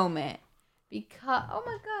wakey moment. Because oh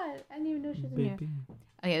my god, I didn't even know she was in here.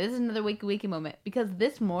 Okay, this is another wakey moment because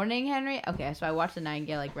this morning, Henry. Okay, so I watched the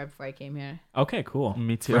Nightingale like right before I came here. Okay, cool.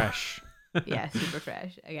 Me too. Fresh. Yeah, super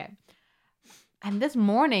fresh. Okay, and this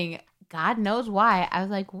morning, God knows why, I was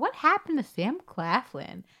like, "What happened to Sam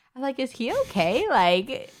Claflin?" I was like, "Is he okay?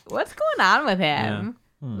 Like, what's going on with him?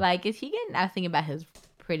 Like, is he getting?" I was thinking about his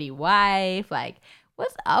pretty wife. Like,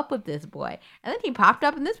 what's up with this boy? And then he popped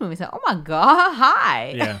up in this movie. So, oh my god,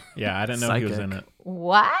 hi. Yeah. I didn't know he was in Psychic. it.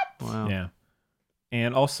 What? Wow. Yeah,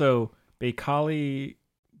 and also Baikali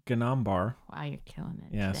Ganambar. Wow, you're killing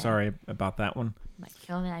it. Yeah, today. sorry about that one. I'm not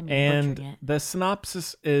killing it. I mean, And butchering it. the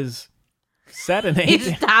synopsis is set in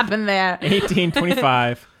He's stopping there.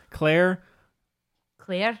 1825. Claire,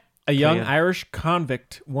 Clear. a young Claire. Irish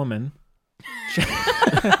convict woman,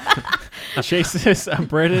 chases a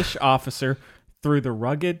British officer through the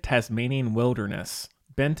rugged Tasmanian wilderness,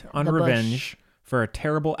 bent on The bush. revenge for a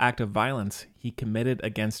terrible act of violence he committed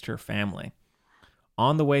against her family.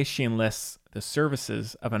 On the way, she enlists the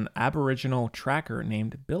services of an Aboriginal tracker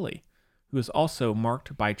named Billy, who is also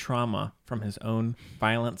marked by trauma from his own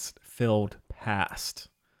violence-filled past.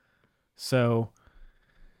 So,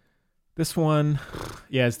 this one,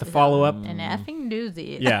 is the follow-up. An effing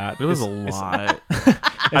doozy. Yeah, It was a it's- lot.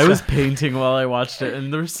 I was painting while I watched it,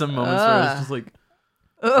 and there were some moments where I was just like,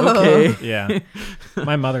 okay. Yeah,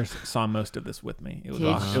 my mother saw most of this with me. It was Did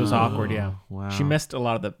it was she? awkward. Yeah, Wow. she missed a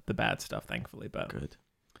lot of the bad stuff, thankfully. But Good.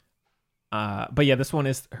 but yeah, this one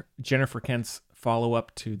is Jennifer Kent's follow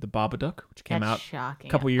up to The Babadook, which came That's out. shocking.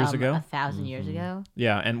 couple years ago. 1,000 years ago.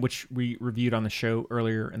 Yeah, and which we reviewed on the show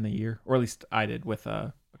earlier in the year, or at least I did with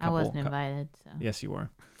a I couple. wasn't invited, so. Yes, you were.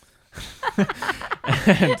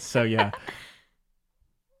 And so yeah,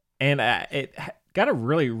 and it got a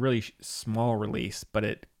really small release, but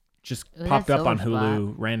it just It was popped at up on Silver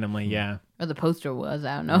Hulu randomly. Yeah, Or the poster was.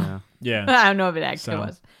 I don't know. Yeah. yeah. I don't know if it actually So-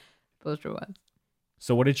 was. Poster was.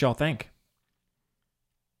 So what did y'all think?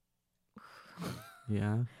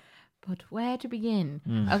 Yeah. But where to begin?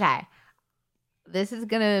 Mm. Okay. This is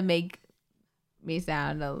going to make me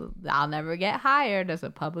sound, I'll never get hired as a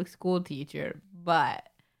public school teacher. But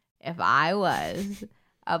if I was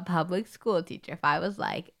a public school teacher, if I was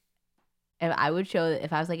like a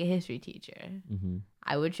history teacher, Mm-hmm.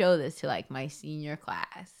 I would show this to like my senior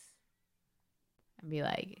class and be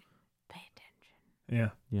like, pay attention. Yeah.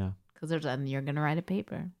 Yeah. Because you're going to write a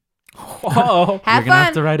paper. Oh, Have You're gonna fun.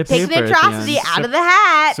 have to write a Take paper the at the atrocity end. out of the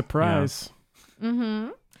hat. surprise! Mm-hmm.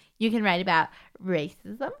 You can write about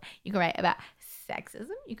racism. You can write about sexism.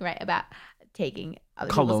 You can write about taking other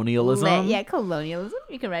people's Colonialism. colonialism.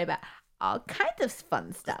 You can write about all kinds of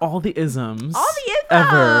fun stuff. All the isms. All the isms.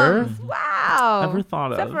 Ever. Wow. Ever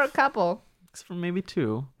thought Except of. for a couple. Except for maybe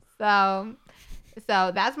two. So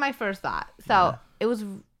that's my first thought. So it was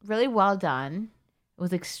really well done. It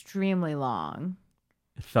was extremely long.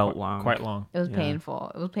 It felt long. Quite long. It was Yeah.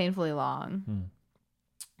 painful. It was painfully long.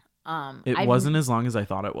 It I've- wasn't as long as I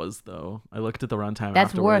thought it was, though. I looked at the runtime. That's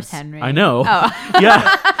afterwards. worse, Henry. I know. Oh.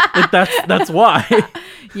 Yeah. That's why.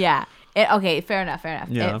 Yeah. Okay, fair enough.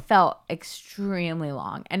 Yeah. It felt extremely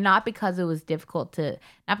long. And not because it was difficult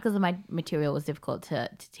not because of my material was difficult to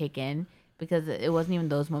take in, because it wasn't even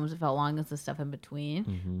those moments that felt long, as the stuff in between.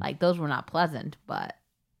 Mm-hmm. Like, those were not pleasant, but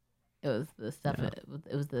it was the stuff, Yeah.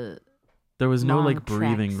 it was the, There was no Long like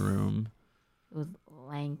breathing treks. room. it was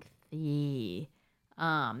lengthy.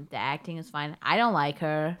 The acting is fine. I don't like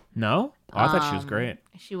her. No, I thought she was Um, great.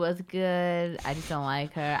 She was good. I just don't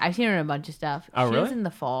like her. I've seen her in a bunch of stuff. Oh, She was really? in The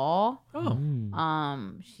Fall. Oh,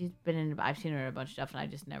 I've seen her in a bunch of stuff, and I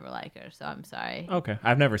just never like her. So I'm sorry. okay.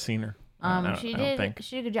 I've never seen her. She I don't did think.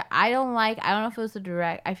 a good job. I don't know if it was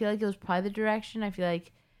I feel like it was probably the direction. I feel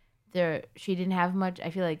like she didn't have much. I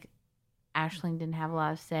feel like Aisling didn't have a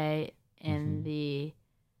lot of say in the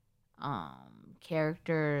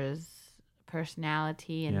character's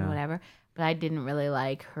personality and Yeah. whatever. But I didn't really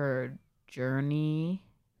like her journey,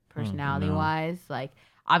 personality wise. Like,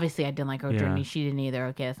 obviously, I didn't like her Yeah. journey. She didn't either.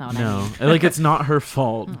 Okay, that's not what I No, mean. like it's not her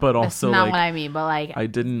fault, but That's also not like what I mean. But like, I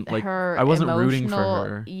didn't like. her I wasn't rooting for emotional-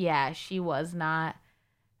 her. Yeah, she was not.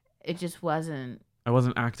 it just wasn't. I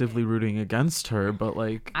wasn't actively rooting against her, but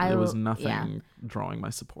like there was nothing yeah. drawing my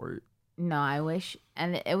support. No, I wish,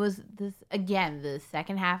 and it was this again. The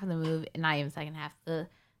second half of the movie, not even second half. The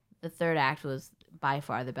third act was by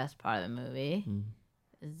far the best part of the movie.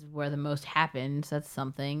 Is where the most happened. So that's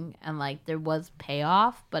something, and like there was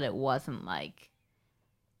payoff, but it wasn't like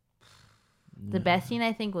the best scene.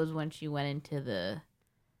 I think was when she went into the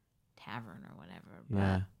tavern or whatever.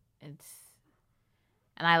 But it's.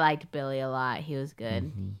 And I liked Billy a lot. He was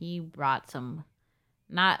good. He brought some,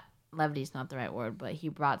 not levity is not the right word, but he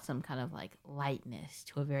brought some kind of like lightness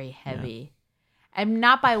to a very heavy, and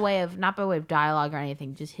not by way of dialogue or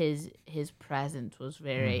anything. Just his presence was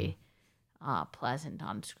very pleasant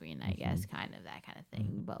on screen. I guess kind of that kind of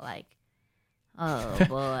thing. But like, oh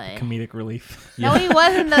boy, Comedic relief. No, he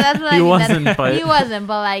wasn't. That's what He wasn't, but he wasn't.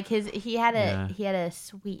 But like he had a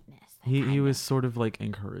sweetness. he was sort of like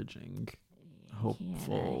encouraging.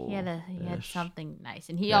 Hopeful. He had something nice,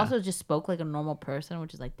 and he also just spoke like a normal person,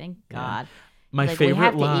 which is like, thank God. My like,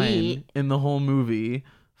 favorite line in the whole movie,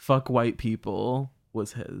 "Fuck white people,"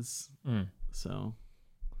 was his. So,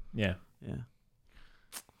 yeah.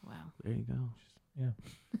 Wow. There you go. Yeah.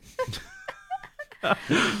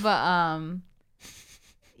 But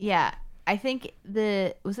yeah, I think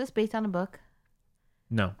was this based on a book?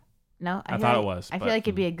 No. No, I thought it was. I feel like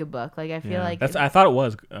it'd be a good book. Like I feel like I thought it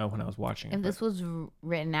was when I was watching it. If this was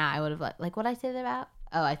written out, I would have like what I said about.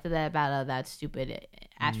 Oh, I said that about that stupid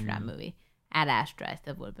astronaut movie. Ad Astra.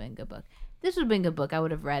 That would have been a good book. This would have been a good book. I would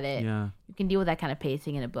have read it. Yeah. You can deal with that kind of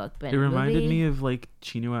pacing in a book, but it reminded me of like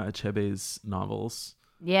Chinua Achebe's novels.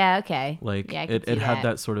 Yeah. Okay. Like yeah, it had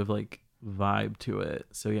that sort of like vibe to it.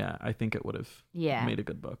 So yeah, I think it would have made a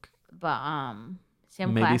good book. But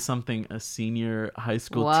maybe something a senior high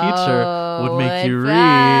school teacher would make you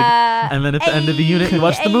read, and then at the end of the unit you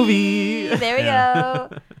watch the movie. There we go.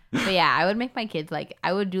 But yeah, I would make my kids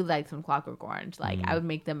I would do like some Clockwork Orange. Like I would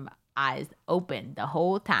make them eyes open the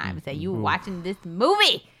whole time. Say you watching this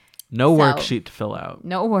movie. No worksheet to fill out.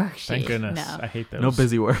 No worksheet. Thank goodness. No. I hate those. No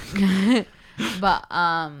busy work. But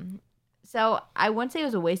so I wouldn't say it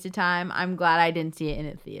was a waste of time. I'm glad I didn't see it in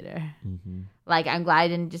a theater. Like I'm glad I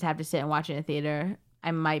didn't just have to sit and watch it in a theater.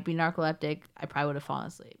 I might be narcoleptic. I probably would have fallen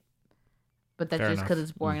asleep. But that's Fair just because enough.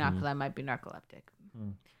 it's boring, not because I might be narcoleptic.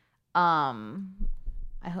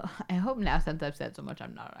 I hope now, since I've said so much,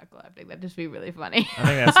 I'm not narcoleptic. That'd just be really funny. I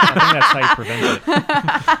think that's how you prevent it.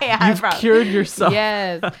 Yeah, You've cured yourself.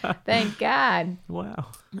 Yes, thank God. Wow.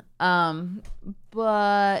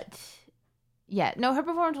 But yeah, no, her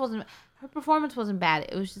performance wasn't bad.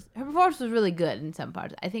 It was just her performance was really good in some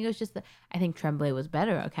parts. I think it was just I think Tremblay was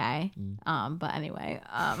better. Okay. But anyway,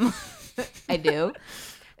 I do.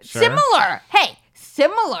 Sure.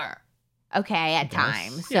 Similar. Okay, at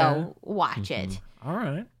times. So watch it. All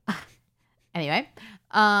right. Anyway,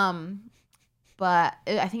 but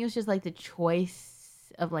I think it was just like the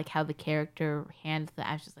choice of like how the character handled that.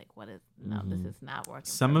 I was just like, this is not working.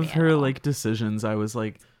 Some for of me her at all. like decisions, I was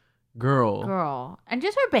like, girl, and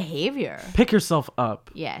just her behavior. pick yourself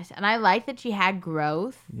up. Yes, and I like that she had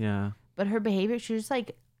growth, Yeah. but her behavior, she was like,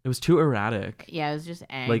 It was too erratic. yeah, it was just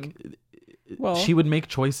angry. Like, Well, she would make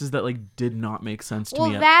choices that like did not make sense to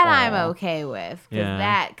me. that at all. I'm okay with,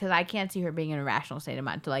 because I can't see her being in a rational state of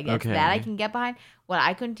mind. So like Okay. that I can get behind. What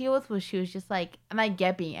I couldn't deal with was she was just like, and I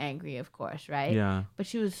get being angry, of course, right? Yeah. But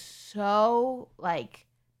she was so like,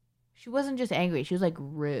 she wasn't just angry. She was like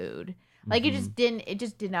rude. Like it just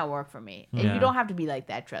did not work for me. And Yeah. you don't have to be like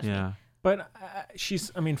that, trust me. Yeah. but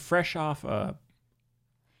she's, fresh off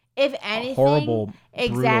If anything, horrible,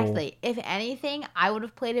 exactly. If anything, I would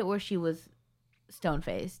have played it where she was stone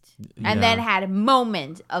faced and Yeah. then had a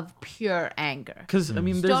moment of pure anger. Because I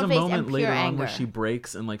mean, there's a Stone-faced and moment pure later on anger. where she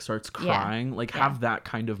breaks and like starts Yeah. crying. Like Yeah. have that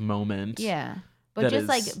kind of moment. Yeah. But that just is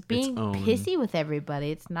like its being own- pissy with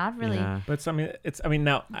everybody, it's not really. Yeah. but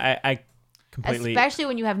now I completely. Especially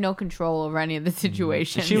when you have no control over any of the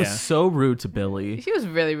situations. She was Yeah. so rude to Billy. She was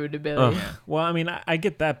really rude to Billy. Ugh. Well, I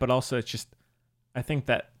get that, but also it's just, I think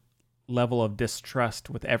that level of distrust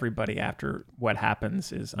with everybody after what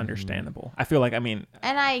happens is understandable. I feel like, And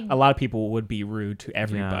I a lot of people would be rude to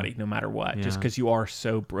everybody no matter what, just Yeah. because you are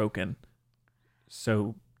so broken,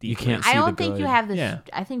 so deeply. You can't I see don't the think you good. have the. Yeah.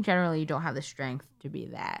 I think generally you don't have the strength to be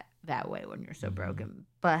that way when you're so Mm-hmm. broken.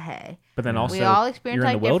 But hey, But then also, we all experience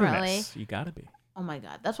you're in the life wilderness. differently. You gotta be. Oh my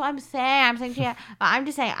God, that's what I'm saying. I'm saying to you, I'm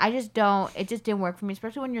just saying, I just don't. It just didn't work for me,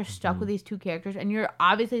 especially when you're stuck with these two characters and you're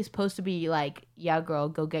obviously supposed to be like, yeah, girl,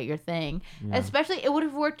 go get your thing. Especially, it would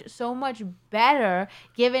have worked so much better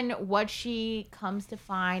given what she comes to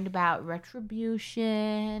find about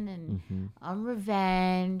retribution and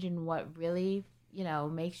revenge and what really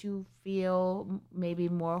makes you feel maybe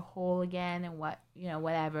more whole again, and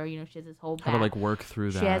whatever. She has this whole How to like work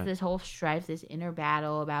through that. She has this whole strife, this inner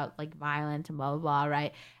battle about like violence and blah blah blah.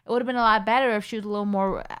 Right? It would have been a lot better if she was a little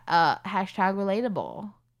more hashtag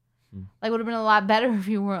relatable. Like, it would have been a lot better if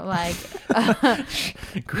you weren't like,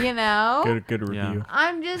 Good review. Yeah.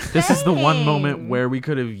 I'm just saying. This is the one moment where we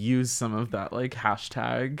could have used some of that like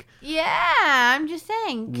hashtag. Yeah, I'm just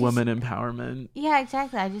saying. Woman empowerment. Yeah,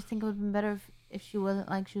 exactly. I just think it would have been better if she wasn't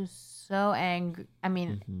like, she was so angry. I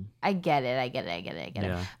mean, I get it.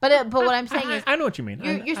 Yeah. But what I'm saying is, I know what you mean.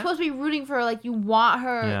 You're supposed to be rooting for her, like, you want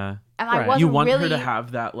her. Yeah. And I Right. wasn't You want really, her to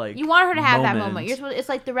have that like. You want her to have that moment. moment. It's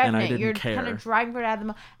like The And I Revenant. didn't You're care. kind of driving for her to have the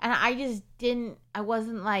moment. And I just didn't. I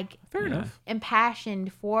wasn't like Fair enough.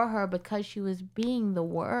 impassioned for her because she was being the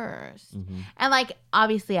worst. Mm-hmm. And like,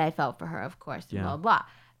 obviously, I felt for her, of course, and Yeah. blah blah.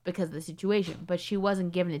 Because of the situation, but she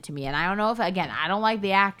wasn't giving it to me, and I don't know if, again, I don't like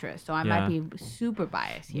the actress, so I might be super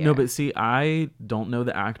biased here. No, but see, I don't know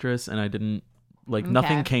the actress, and I didn't like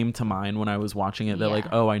nothing came to mind when I was watching it that like,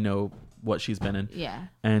 oh, I know what she's been in. Yeah.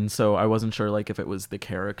 And so I wasn't sure like if it was the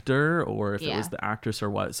character or if it was the actress or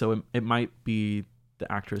what. So it might be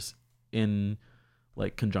the actress in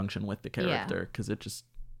like conjunction with the character because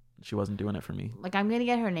she wasn't doing it for me. Like, I'm gonna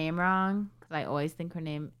get her name wrong because I always think her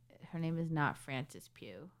name is not Frances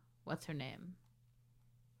Pugh. What's her name?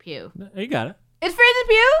 Pugh. You got it. It's Frances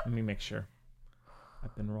Pugh? Let me make sure.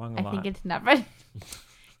 I've been wrong a I lot. think it's not right.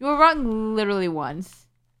 You were wrong literally once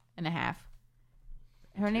and a half.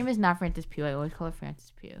 Her name is not Frances Pugh. I always call her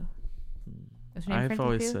Frances Pugh. Is her name I've Frances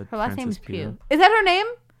always Pugh? said Her last name is Frances Pugh. Pugh. Is that her name?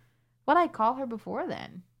 What did I call her before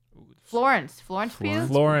then? Florence Pugh?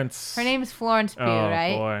 Florence. Her name is Florence Pugh, oh,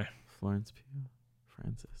 right? boy. Florence Pugh.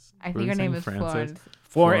 Frances. I Were think you her name saying is Frances?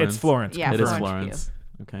 Florence. It's Florence. Yeah, It is Florence Florence.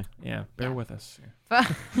 Okay. Yeah, bear with us.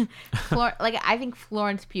 Like, I think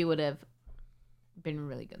Florence Pugh would have been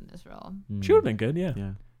really good in this role. She would have been good, yeah.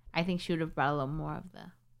 Yeah. I think she would have brought a little more of the,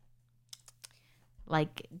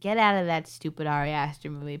 like, get out of that stupid Ari Aster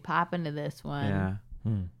movie, pop into this one.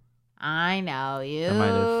 Yeah. I know you. might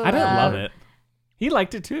have- I didn't love it. He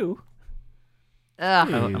liked it too. Ugh.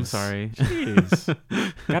 Oh, I'm Jeez. sorry. Jeez.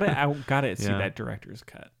 gotta see Yeah. that director's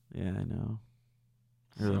cut. Yeah, I know.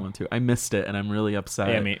 I really want to. I missed it, and I'm really upset.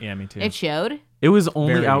 Yeah, me too. It showed. It was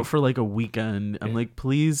only Very- out for like a weekend. I'm Yeah. like,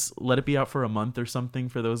 please let it be out for a month or something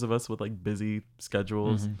for those of us with like busy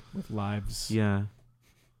schedules. With lives. Yeah.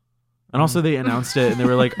 And also they announced it and they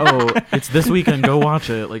were like, oh, it's this weekend, go watch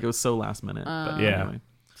it. Like, it was so last minute. But Yeah. anyway.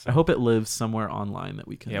 I hope it lives somewhere online that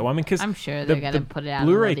we can. Yeah, well, I mean, because I'm sure they're gonna put it out.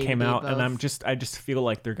 Blu-ray on the came DVD out, and both. I just feel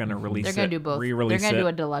like they're gonna release They're gonna it, do both. re-release They're gonna it. do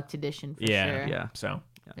a deluxe edition for yeah, sure. Yeah. So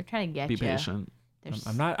They're trying to get Be you. patient.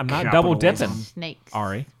 I'm not double dipping, Snakes.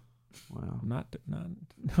 Ari. Wow. I'm not.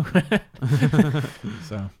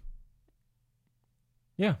 So.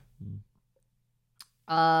 Yeah.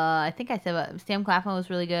 I think I said Sam Claflin was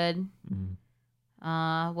really good.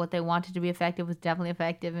 Mhm. What they wanted to be effective was definitely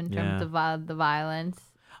effective in terms of the violence.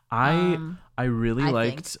 I really I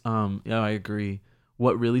liked yeah, I agree.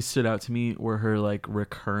 What really stood out to me were her like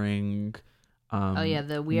recurring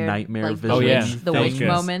the weird nightmare like, vision. Oh, yeah. the witch Focus.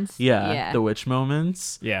 moments. Yeah, the witch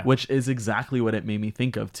moments. Yeah. Which is exactly what it made me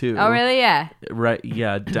think of too. Oh really? Yeah. Right.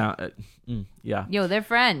 Yeah. Down. Yeah. Yo, they're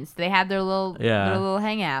friends. They have their little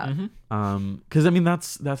hangout. Because I mean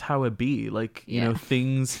that's how it be like you know Yeah.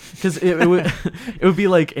 things because it would it would be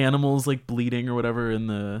like animals like bleeding or whatever in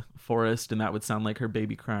the forest and that would sound like her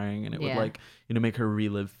baby crying and it would Yeah. like you know make her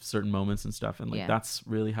relive certain moments and stuff and like Yeah. that's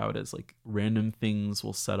really how it is like random things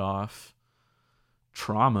will set off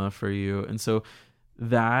trauma for you and so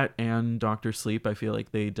that and Dr. Sleep I feel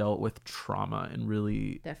like they dealt with trauma in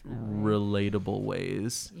really Definitely. relatable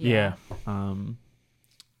ways Yeah. and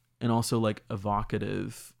also like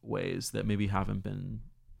evocative ways that maybe haven't been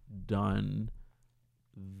done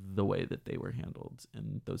the way that they were handled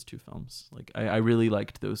in those two films. Like I really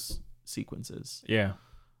liked those sequences. Yeah.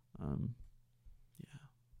 Yeah,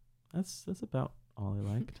 that's about all I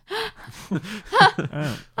liked.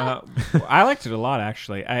 I liked it a lot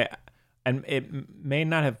actually. And it may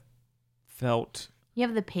not have felt. You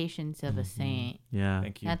have the patience of a saint. Yeah,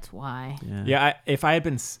 Thank you. That's why. yeah. If I had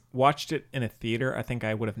been watched it in a theater, I think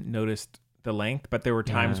I would have noticed the length. But there were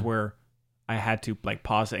times Yeah. where I had to like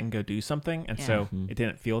pause it and go do something, and Yeah. so it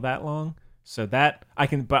didn't feel that long. So that I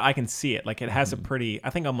can see it. Like it has a pretty, I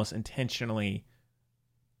think, almost intentionally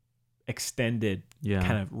extended Yeah.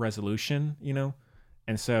 kind of resolution, you know.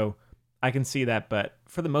 And so I can see that. But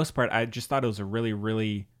for the most part, I just thought it was a really,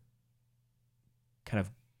 really kind of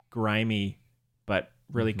grimy but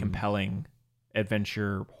really compelling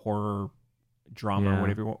adventure, horror, drama, Yeah.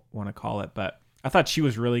 whatever you want to call it. But I thought she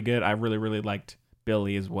was really good. I really, really liked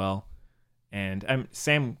Billy as well, and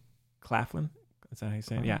Sam Claflin. Is that how you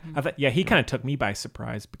say it? Yeah, I thought, he kind of took me by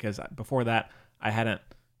surprise because before that I hadn't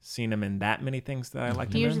seen him in that many things that I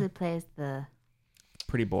liked He him usually in. plays the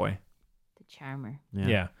Pretty boy. charmer.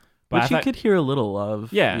 Yeah. But I you thought- could hear a little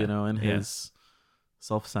of, Yeah, in yeah. his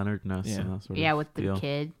self-centeredness Yeah. and that sort of Yeah, with the deal.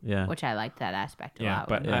 kid. Yeah. Which I liked that aspect a Yeah, lot.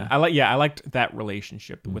 but Yeah. I liked that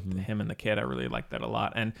relationship with him and the kid. I really liked that a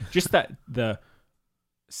lot, and just that the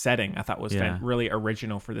setting I thought was Yeah. really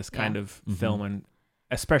original for this kind of Mhm. film, and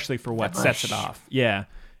especially for what sets it off. Yeah,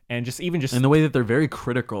 and just And the way that they're very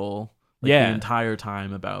critical the Yeah. entire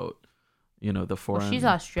time about, the foreign Well, she's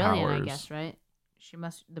Australian, I powers. guess, right?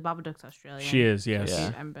 The Babadook's Australian. she is, yes,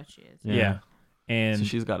 Yeah. I bet she is. yeah. And So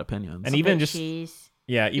she's got opinions. and even just She's,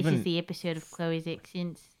 yeah, this even is the episode of Chloe's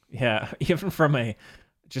accents. yeah, even from a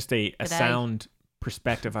But sound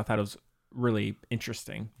perspective, I thought it was really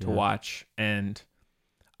interesting to Yeah. watch, and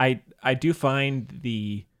I do find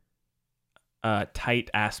the tight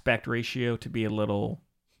aspect ratio to be a little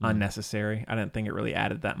unnecessary. I didn't think it really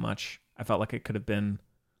added that much. I felt like it could have been.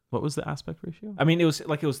 What was the aspect ratio? I mean, it was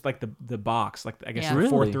like the box, like I guess Yeah. Really?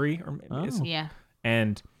 4:3 or maybe Oh. Yeah.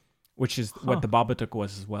 and which is what the Babadook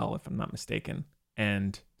was as well, if I'm not mistaken.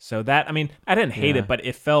 And so that, I mean, I didn't hate Yeah. it, but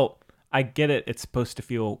it felt. I get it. It's supposed to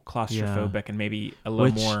feel claustrophobic and maybe a little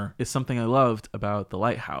Which more. is something I loved about The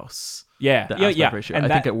Lighthouse. Yeah, the yeah, aspect yeah. ratio. And I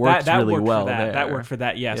think it works really worked well for that. That there. worked for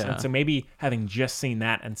that, yes. Yeah. And so maybe having just seen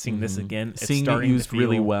that and seeing this again, it's seeing it starting used to feel,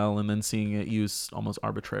 really well, and then seeing it used almost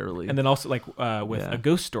arbitrarily. And then also like with Yeah. A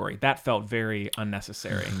Ghost Story, that felt very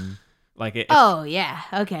unnecessary. Like it. Oh, yeah.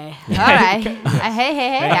 Okay. All right.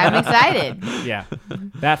 Hey, I'm excited. Yeah,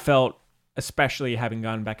 that felt, especially having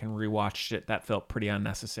gone back and rewatched it, that felt pretty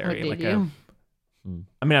unnecessary. Oh, did like you?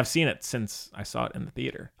 I mean, I've seen it since I saw it in the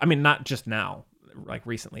theater. I mean, not just now, like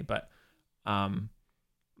recently, but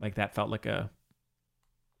like that felt like a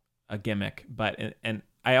gimmick. But and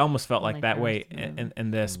I almost felt like Like that the way rest of the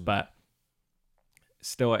in this, but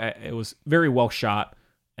still, it was very well shot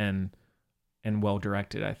and well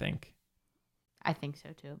directed, I think. I think so,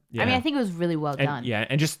 too. Yeah. I mean, I think it was really well done. And, yeah,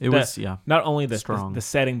 and just it was not only the strong. the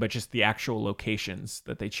setting, but just the actual locations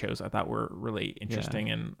that they chose, I thought were really interesting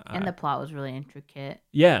and the plot was really intricate.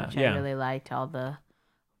 yeah, Which yeah. I really liked all the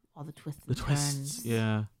twists the and twists. turns.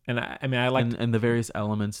 Yeah. And I mean, I liked And the various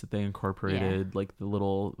elements that they incorporated, like the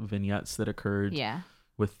little vignettes that occurred Yeah.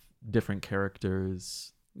 with different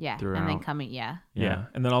characters. Yeah. And then throughout. coming, yeah. yeah,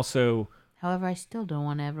 and then also However, I still don't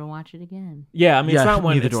want to ever watch it again. yeah. I mean, Yeah, it's not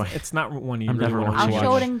one. neither do I. It's not one you I'm really never want to watching I'll Rewatch.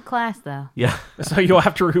 show it in class, though. Yeah. So you'll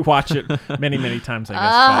have to rewatch it many times, I guess.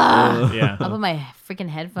 Ah! But, yeah, I'll put my freaking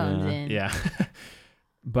headphones Yeah. in. yeah.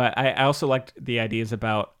 But I also liked the ideas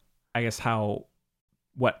about, I guess,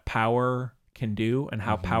 what power can do and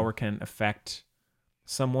how power can affect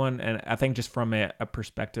someone, and I think just from a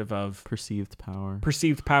perspective of Perceived power.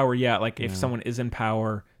 perceived power, yeah, like if Yeah. someone is in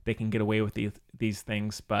power, they can get away with these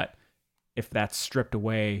things, but if that's stripped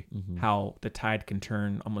away, how the tide can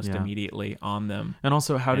turn almost Yeah. immediately on them. And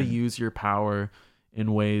also how to And- use your power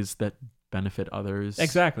in ways that benefit others.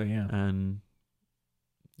 Exactly, yeah. And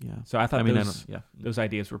yeah. So I thought those yeah. those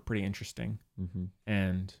ideas were pretty interesting, Mm-hmm.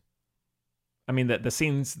 and I mean the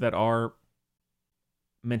scenes that are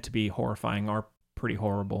meant to be horrifying are pretty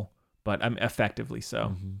horrible, but effectively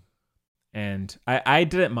so. Mm-hmm. And I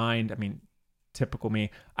didn't mind. I mean, typical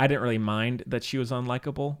me. I didn't really mind that she was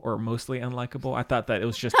unlikable or mostly unlikable. I thought that it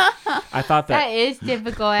was just. I thought that. That is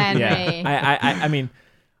typical Henry. Yeah. I mean,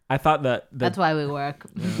 I thought that. That's why we work.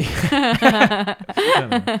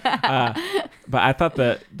 But I thought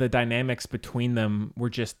the dynamics between them were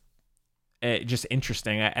just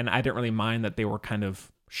interesting, and I didn't really mind that they were kind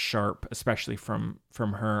of sharp, especially from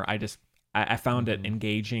her. I found it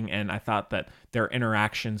engaging, and I thought that their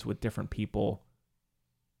interactions with different people,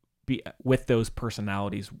 with those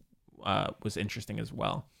personalities, was interesting as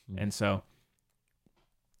well. And so,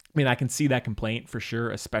 I mean, I can see that complaint for sure,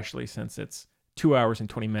 especially since it's 2 hours and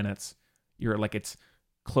 20 minutes. You're like, it's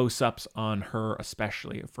close-ups on her,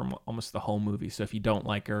 especially from almost the whole movie. So if you don't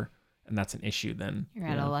like her and that's an issue, then You're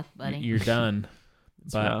out of luck, buddy. you're done.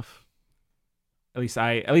 It's But rough. at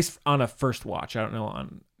least on a first watch, I don't know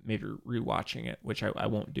on maybe rewatching it, which I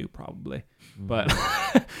won't do probably, but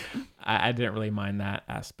I didn't really mind that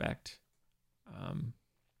aspect.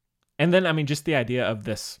 And then, I mean, just the idea of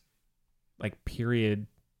this like period,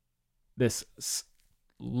 this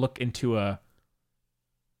look into a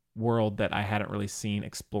world that I hadn't really seen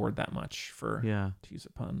explored that much, for Yeah. to use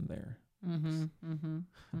a pun there.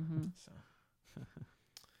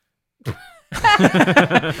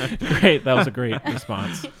 Great, that was a great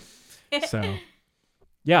response. So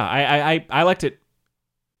yeah, I liked it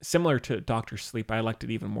similar to Doctor Sleep, I liked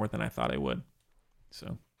it even more than I thought I would.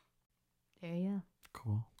 So There you go.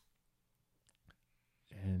 Cool.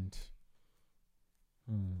 and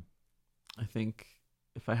I think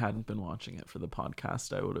if I hadn't been watching it for the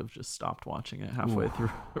podcast, I would have just stopped watching it halfway through.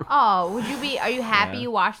 Oh, are you happy Yeah.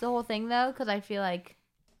 you watched the whole thing though? Because I feel like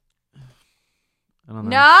I don't know.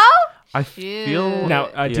 no. I Shoot. feel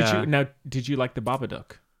now did you like the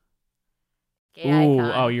Babadook? Gay Ooh,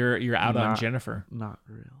 icon. oh, you're out on Not- Jennifer. not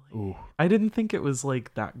really. Ooh. I didn't think it was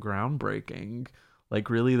like that groundbreaking. Like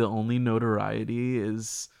really, the only notoriety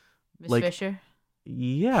is Miss like- Fisher.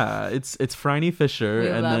 yeah, it's Phryne Fisher, We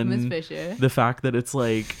and love then Miss Fisher. the fact that it's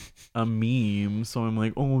like a meme. So I'm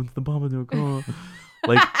like, oh, it's the Babadook. Oh.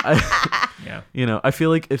 Like Yeah. you know, I feel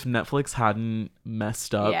like if Netflix hadn't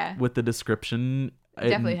messed up Yeah. with the description, It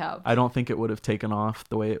definitely helped. I don't think it would have taken off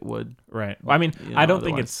the way it would. Right. Well, I mean, You I know, don't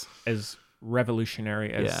think otherwise. it's as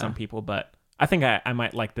revolutionary as Yeah. some people, but I think I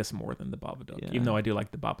might like this more than the Babadook, Yeah. even though I do like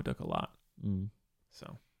the Babadook a lot. Mm.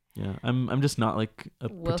 So Yeah, I'm just not like a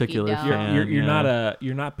Wolfie particular dog. fan.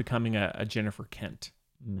 you're not becoming a Jennifer Kent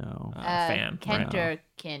No. fan. Kent right? or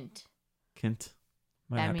Kent? Kent.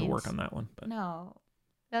 Might that have to work means- on that one, but No,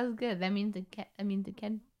 that was good. That means the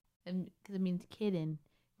Kent. Because it means kid in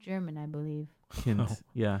German, I believe. Kent. Oh.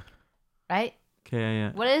 Yeah. Right?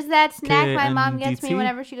 Yeah. What is that snack my mom gets me KNDT?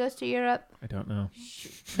 whenever she goes to Europe? I don't know.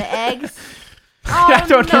 The eggs. I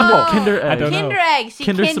don't no. know. Kinder I Egg. don't know. Kinder eggs. See,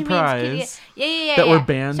 Kinder kind means Surprise. Yeah. That were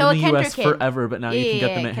banned So in a the US Kinderkind. forever, but now you can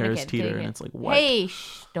get them at Harris Kinderkind, Teeter, Kinderkind. and it's like, what? Hey,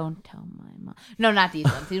 don't tell my mom. No, not these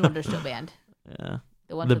ones. These ones are still banned. Yeah.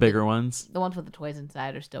 The ones The with bigger ones. The ones with the toys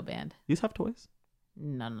inside are still banned. These have toys.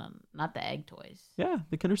 No, not the egg toys. Yeah,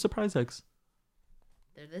 the Kinder Surprise eggs.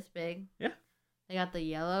 They're this big. Yeah. They got the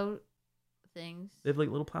yellow things. They have like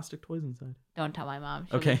little plastic toys inside. Don't tell my mom.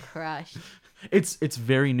 She'll Okay. be crushed. It's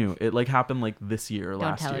very new. It like happened like this year or Don't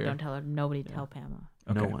last tell year. her. Don't tell her. Nobody Yeah. tell Pamela.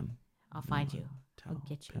 No Okay. one. I'll find you. Tell I'll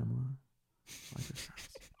get you. Pamela. Like this house.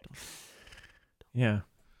 Don't. Yeah.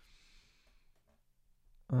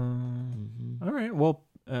 Mhm. All right. Well,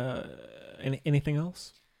 anything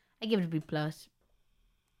else? I give it a B plus.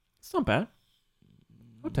 It's not bad.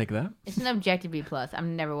 I'll take that. It's an objective B plus.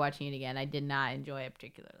 I'm never watching it again. I did not enjoy it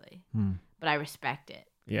particularly, but I respect it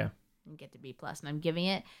Yeah. and get to B plus. And I'm giving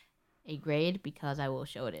it a grade because I will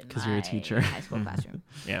show it in 'Cause you're a my teacher. high school classroom.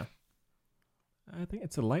 Yeah. I think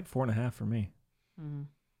it's a light 4.5 for me. Mhm.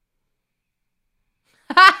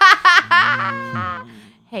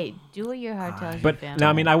 Hey, do what your heart tells you, But fam. now,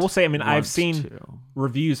 I mean, I will say, I've Want seen to.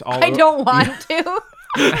 reviews all. I don't want to.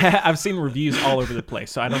 I've seen reviews all over the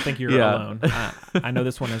place, so I don't think you're Yeah. alone. I know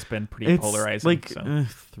this one has been pretty It's polarizing. like so.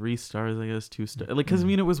 3 stars, I guess, 2 stars. Like, because I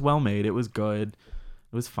mean, it was well made. It was good.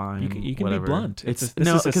 It was fine. You can whatever. be blunt. This is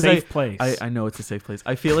a 'cause safe place. I know it's a safe place.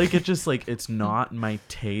 I feel like it just like it's not my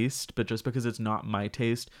taste, but just because it's not my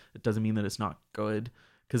taste, it doesn't mean that it's not good.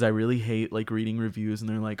 Because I really hate like reading reviews and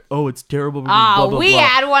they're like, "Oh, it's terrible." Blah, blah, we blah.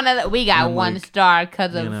 had one of the, we got I'm one like, star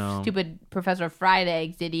because of you know. stupid Professor Fried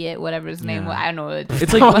Eggs, idiot, whatever his name Yeah. was. I don't know. What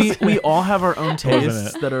It's like we all have our own Wasn't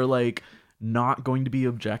tastes it? that are like not going to be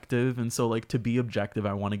objective, and so like to be objective,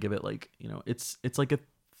 I want to give it like it's like a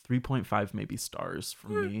 3.5 maybe stars for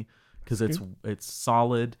me because it's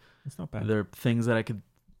solid. It's not bad. There are things that I could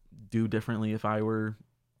do differently if I were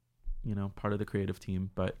part of the creative team,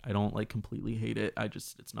 but I don't like completely hate it.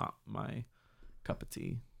 It's not my cup of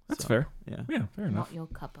tea. That's So, fair. Yeah, Yeah, fair enough. not your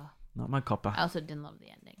cuppa. not my cuppa. I also didn't love the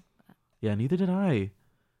ending. Yeah, neither did I.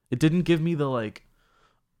 It didn't give me the like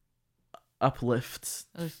uplifts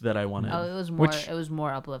It was- that I wanted. Oh, it was more. Which- It was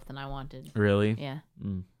more uplift than I wanted. Really? Yeah.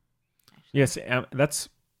 Mm. Yes, that's.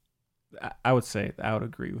 I would say I would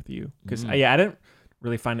agree with you because Mm. I didn't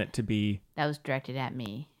really find it to be. That was directed at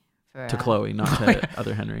me. For To Chloe, not to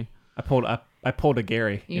other Henry. I pulled a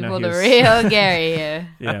Gary. You know, pulled he a was- real Gary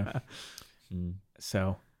here. Yeah. Mm.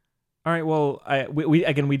 So, all right. Well,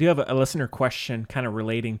 we do have a listener question kind of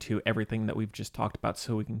relating to everything that we've just talked about,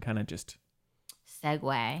 so we can kind of just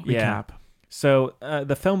Segue. Yeah. Recap. So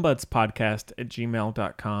the Filmbuds podcast at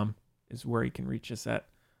gmail.com is where you can reach us at.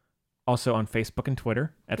 Also on Facebook and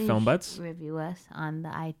Twitter at Please Filmbuds. Review us on the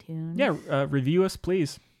iTunes. Yeah, review us,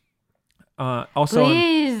 please. Also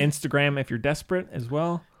Please. on Instagram if you're desperate as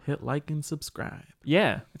well. Hit like and subscribe.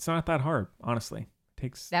 Yeah, it's not that hard, honestly. It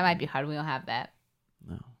takes. That might be hard. We don't have that.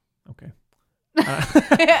 No. Okay.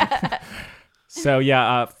 So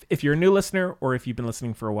yeah, if you're a new listener or if you've been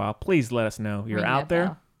listening for a while, please let us know you're Ring out that there.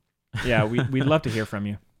 bell. Yeah, we'd love to hear from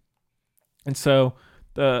you. And so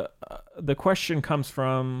the question comes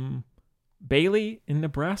from Bailey in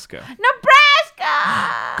Nebraska.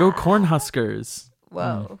 Nebraska. Go Cornhuskers.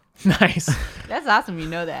 Whoa. Nice. That's awesome. You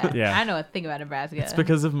know that. Yeah. I know a thing about Nebraska. It's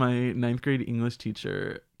because of my 9th grade English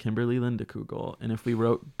teacher, Kimberly Linda Kugel. And if we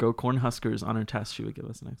wrote "Go Cornhuskers" on her test, she would give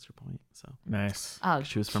us an extra point. So Nice. Oh,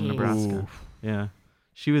 she was from jeez. Nebraska. Ooh. Yeah.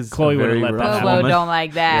 She was Chloe a would've very let that rough happen. Bobo woman. don't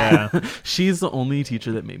like that. Yeah. She's the only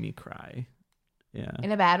teacher that made me cry. Yeah.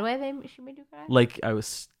 In a bad way, she made you cry? Like I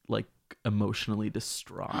was like emotionally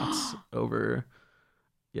distraught over.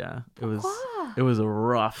 Yeah, it was a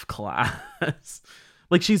rough class.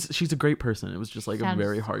 Like she's a great person. It was just like a Sounds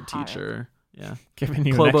very hard hard. teacher. Yeah, Giving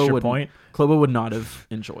you Clobo an extra would- point. Clobo would not have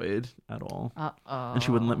enjoyed at all, Uh-oh. and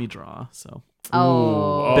she wouldn't let me draw. So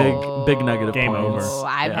Oh. big negative Game points. over.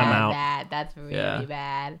 I've Yeah. I'm had out. that. That's really Yeah.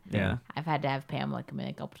 bad. Yeah, I've had to have Pamela come in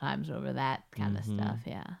a couple times over that kind of stuff.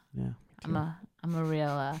 Yeah. yeah. I'm a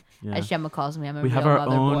real Yeah. as Gemma calls me, I'm a We real have our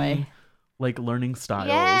mother own boy. like learning styles.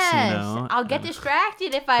 Yes. You know, I'll get And-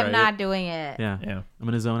 distracted if I'm Right. not doing it. Yeah, Yeah. I'm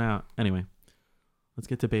gonna zone out. Anyway, let's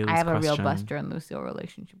get to Bailey's I have a real question. Buster and Lucille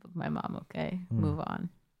relationship with my mom, okay? Move on.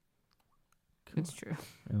 It's true.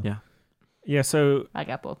 Yeah. So I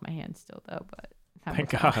got both my hands still though, but thank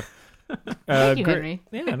God. Thank you, gre- Henry.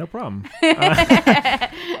 Yeah, no problem.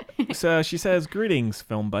 So she says, "Greetings,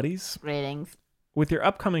 film buddies. Ratings. With your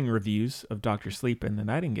upcoming reviews of Dr. Sleep and the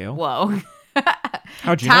Nightingale, Whoa.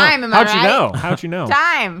 how'd you Time, know? am I How'd you right? know? How'd you know?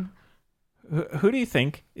 Time. Who do you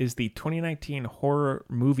think is the 2019 horror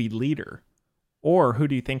movie leader? Or who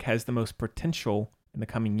do you think has the most potential in the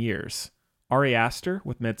coming years? Ari Aster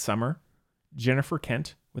with Midsummer, Jennifer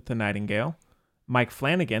Kent with The Nightingale, Mike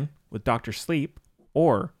Flanagan with Dr. Sleep,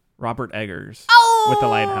 or Robert Eggers with The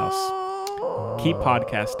Lighthouse? Keep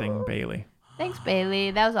podcasting, Bailey." Thanks,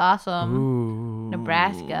 Bailey. That was awesome. Ooh,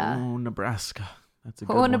 Nebraska. Nebraska. That's a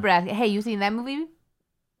good Oh, one. Nebraska. Hey, you seen that movie?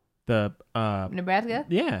 The Nebraska?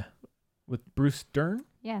 yeah, with Bruce Dern.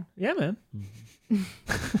 Yeah. Yeah, man.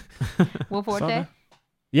 Will Saw Forte? that.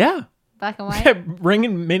 Yeah, Black and white?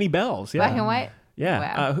 ringing many bells. Yeah, Black and white? Yeah.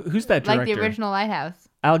 Wow. Who's that director? Like the original Lighthouse.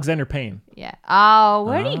 Alexander Payne. Yeah. Oh,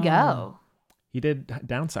 where'd he go? He did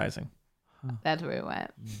Downsizing. That's where he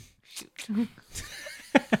went. Shoot.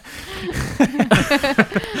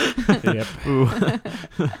 Yep. Ooh.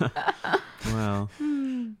 Wow.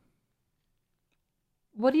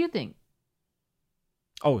 What do you think?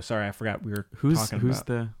 Oh, sorry, I forgot we were Who's talking about.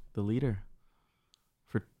 the leader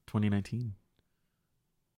for 2019?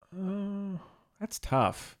 That's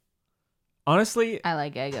tough. Honestly, I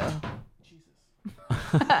like Ego.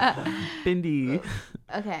 Bindi.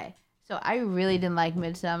 Okay. So I really didn't like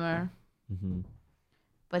Midsummer, Mm-hmm.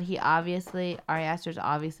 but Ari Aster's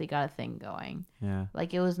obviously got a thing going. Yeah.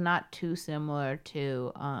 Like it was not too similar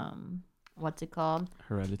to what's it called?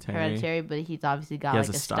 Hereditary. But he's obviously got He like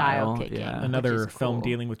has a a style style, kicking. yeah. which another is film cool.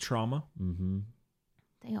 dealing with trauma. Mm-hmm.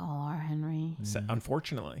 They all are, Henry.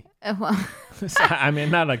 Unfortunately, Well, I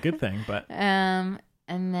mean, not a good thing, but and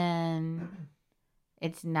then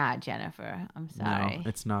it's not Jennifer. I'm sorry. No,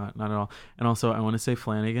 it's not at all. And also, I want to say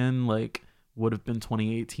Flanagan would have been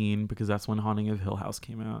 2018 because that's when Haunting of Hill House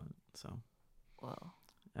came out. So, Whoa.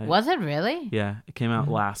 I- Was it really? yeah, it came out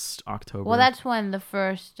last October. Well, that's when the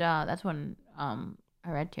first. That's when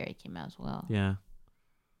Hereditary came out as well. yeah.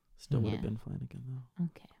 Still would have Yeah. been Flanagan though.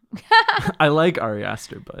 Okay. I like Ari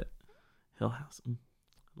Aster, but Hill House. Love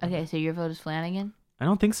Okay, it. so your vote is Flanagan. I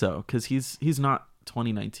don't think so because he's not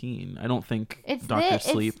 2019. I don't think It's Doctor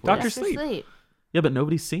it's Sleep. was- Dr. Dr. Sleep. Sleep. Yeah, but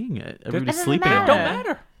nobody's seeing it. Everybody's doesn't sleeping. matter. on don't it.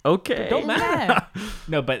 matter. Okay. Don't Doesn't matter.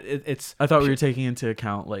 No, but it's I thought we were taking into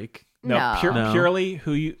account no, No. purely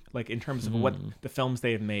who you like in terms of what Mm. the films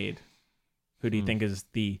they have made. Who do you think is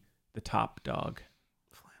the top dog?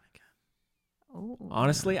 Ooh.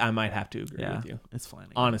 Honestly, I might have to agree Yeah, with you. it's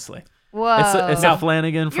Flanagan. Honestly, Whoa. It's a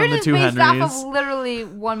Flanagan You're from the just two based Henrys. off of literally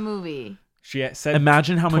one movie. she said.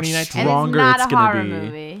 Imagine how much 2019. And stronger it's not it's a gonna horror be.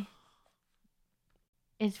 movie.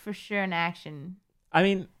 It's for sure an action. I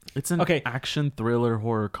mean, It's an Okay. action thriller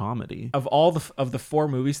horror comedy. of all the four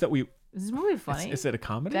movies that we, Is this movie funny? is it a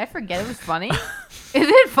comedy? Did I forget it was funny? Is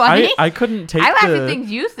it funny? I couldn't take I laughed the, at things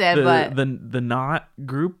you said, the, but the not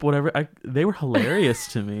group whatever. They were hilarious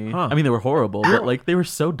to me. Huh. I mean, they were horrible, but they were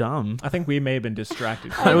so dumb. I think we may have been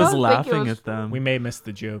distracted. I I was don't think it laughing was at them. We may have missed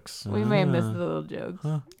the jokes. we may have missed the little jokes.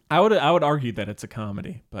 I would argue that it's a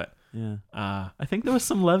comedy, but Yeah, uh, I think there was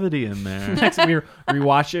some levity in there. next time we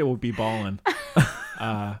rewatch it, we'll be balling.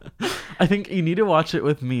 I think you need to watch it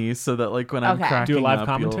with me so that when I'm Okay. cracking Do a live up,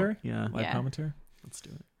 commentary? Yeah, Live Yeah. commentary. let's do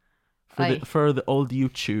it Like- for the old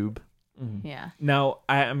YouTube. Yeah. Now,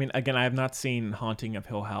 I mean, again, I have not seen Haunting of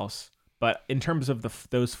Hill House, but in terms of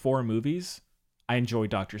those four movies, I enjoy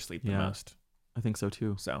Doctor Sleep the Yeah. most. I think so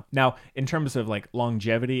too. So now, in terms of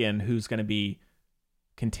longevity and who's going to be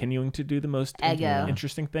continuing to do the most Ego.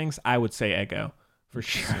 interesting things, I would say Ego for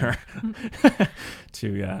sure.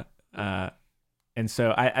 And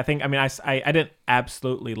so I think, I mean, I didn't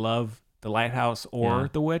absolutely love The Lighthouse or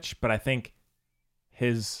The Witch, but I think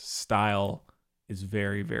his style is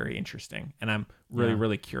very, very interesting. And I'm really,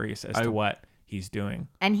 really curious as to what he's doing.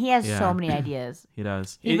 And he has so many ideas. He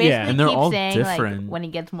does. He basically and they're keeps all saying different. like when he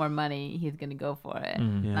gets more money, he's gonna go for it.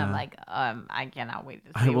 And I'm like, I cannot wait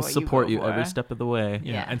to see I will what support you you go for. every step of the way.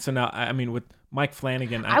 Yeah. And so now, I mean, with Mike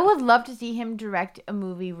Flanagan, I would love to see him direct a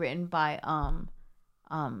movie written by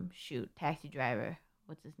Taxi Driver.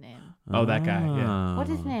 What's his name? Oh, that guy. Yeah. What's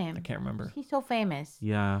his name? I can't remember. He's so famous.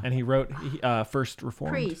 Yeah. And he wrote First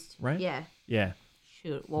Reformed. Priest. Right? Yeah. Yeah.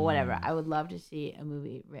 Shoot. Well, whatever. I would love to see a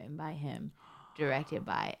movie written by him, directed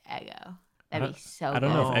by Ego. That'd be so good. I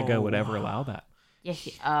don't know if Ego would ever allow that. Yes.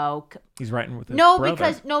 He's writing with his brother.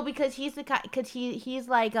 brother. because he's the guy. Because he's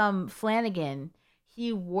like Flanagan.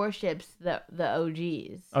 He worships the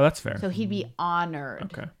OGs. Oh, that's fair. So he'd be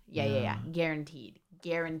honored. Okay. Yeah. Guaranteed.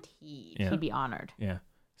 Yeah. He'd be honored. Yeah.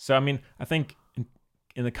 So I mean, I think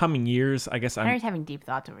in the coming years, I guess Henry's having deep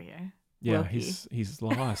thoughts over here. Yeah, Loki. he's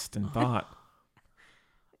lost in thought.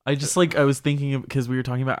 I just I was thinking of, because we were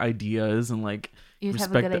talking about ideas and like You just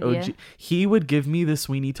have a respect good the OG. idea? He would give me the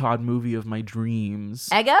Sweeney Todd movie of my dreams.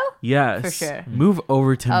 Ego? Yes, For sure. Move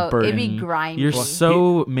over, Tim Burton. It'd be grimy. You're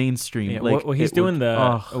so mainstream. Yeah, like, well, he's doing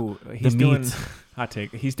he's doing hot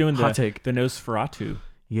take. He's doing the Nosferatu.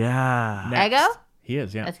 Yeah. Next. Ego? He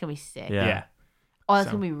is. Yeah. That's gonna be sick. Yeah. Oh, that's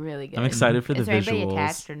gonna be really good. I'm excited for the Is there anybody visuals.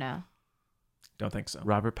 attached or no? Don't think so.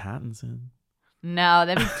 Robert Pattinson. No,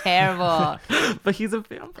 that'd be terrible. But he's a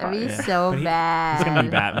vampire. That'd be so bad. He's gonna be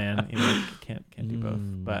Batman. You know, can't do both.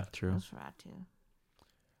 But true.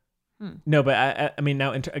 No, but I mean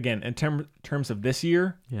now in terms of this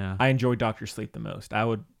year, I enjoy Doctor Sleep the most. I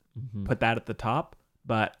would put that at the top.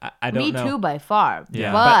 But I don't know. Me too, by far.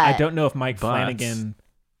 Yeah, but I don't know if Mike Flanagan.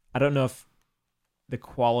 I don't know if the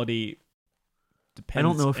quality depends. I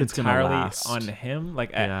don't know if it's entirely gonna last on him.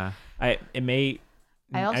 Like I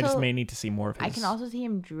just may need to see more of his. I can also see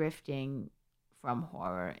him drifting from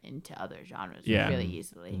horror into other genres really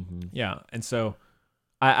easily. Yeah, and so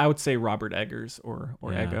I would say Robert Eggers or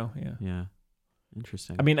Ego. Yeah,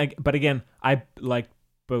 interesting. I mean, but again, I like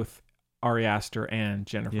both Ari Aster and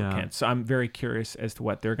Jennifer Kent, so I'm very curious as to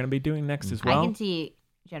what they're going to be doing next as well. I can see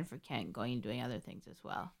Jennifer Kent going and doing other things as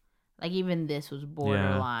well. Like even this was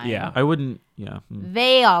borderline. Yeah. I wouldn't. Yeah.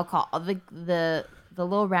 They all call the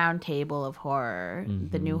little round table of horror,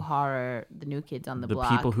 the new horror, the new kids on the block.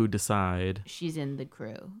 The people who decide. She's in the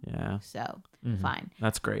crew. Yeah. So fine.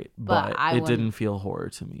 That's great, but it didn't feel horror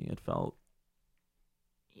to me. It felt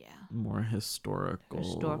more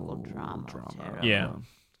historical drama. Yeah.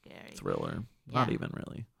 Scary. Thriller. Not even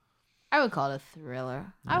really. I would call it a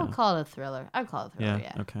thriller. I would call it a thriller.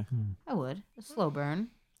 Yeah. Okay. I would. A slow burn.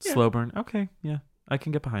 Slow burn. Okay. Yeah. I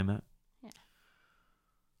can get behind that. Yeah.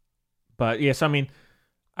 But yes, I mean,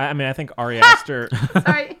 I think Ari Aster.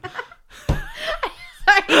 Sorry.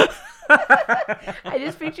 Sorry. I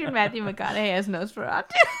just pictured Matthew McConaughey as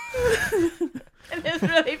Nosferatu. And it's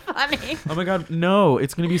really funny. Oh my god, no!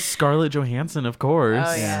 It's gonna be Scarlett Johansson, of course.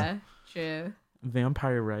 Oh yeah, true.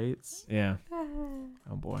 Vampire rights. Yeah.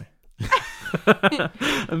 Oh boy.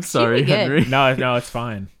 I'm sorry, Henry. No, it's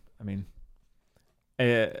fine. I mean,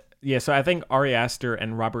 so I think Ari Aster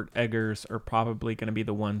and Robert Eggers are probably going to be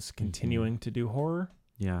the ones continuing to do horror.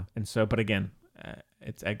 Yeah. And so, but again,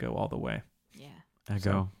 it's Ego all the way. Yeah. Ego.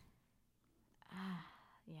 So.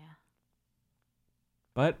 Yeah.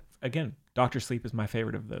 But again, Doctor Sleep is my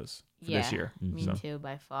favorite of those for this year. Me too,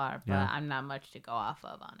 by far. But I'm not much to go off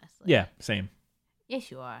of, honestly. Yeah, same.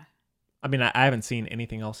 Yes, you are. I mean, I haven't seen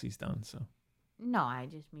anything else he's done, so. No, I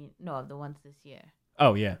just mean of the ones this year.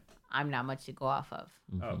 Oh yeah. I'm not much to go off of.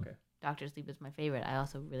 Oh, okay. Doctor Sleep is my favorite. I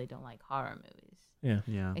also really don't like horror movies.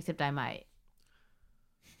 Yeah. Except I might.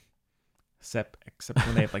 Except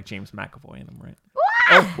when they have like James McAvoy in them, right?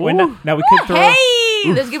 Now we could throw.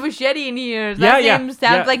 Hey, let's get Machete in here. That name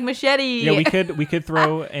sounds like Machete. Yeah, we could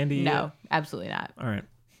throw Andy. No, absolutely not. All right.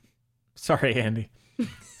 Sorry, Andy.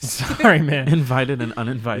 Sorry, man. Invited and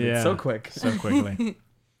uninvited so quickly.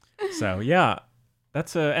 So yeah,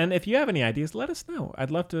 that's and if you have any ideas, let us know. I'd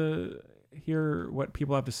love to hear what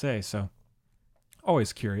people have to say. So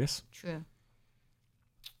always curious. True.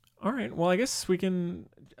 All right. Well, I guess we can.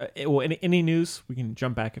 Any news? We can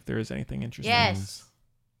jump back if there is anything interesting. Yes.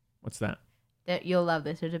 What's that? You'll love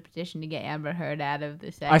this. There's a petition to get Amber Heard out of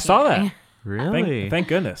the second. I saw that. Really? Thank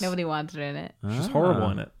goodness. Nobody wants her in it. She's horrible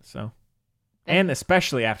in it. So, and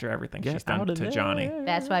especially after everything she's done to Johnny.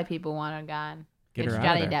 That's why people want her gone. Get her out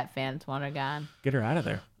Johnny of there. Depp fans want her gone. Get her out of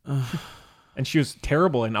there. And she was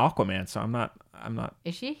terrible in Aquaman, so I'm not.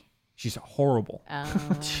 Is she? She's horrible.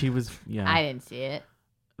 She was. Yeah. I didn't see it.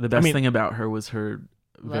 The best thing about her was her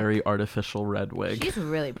very artificial red wig. She's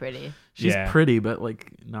really pretty. She's pretty, but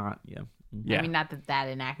like not. Yeah. I mean, not that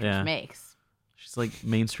an actress makes. She's like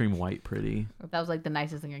mainstream white pretty. That was like the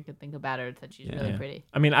nicest thing I could think about her. It's that she's really pretty.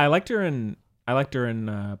 I mean, I liked her in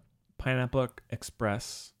Pineapple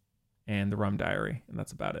Express and The Rum Diary, and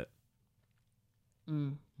that's about it.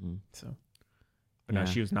 So, but no,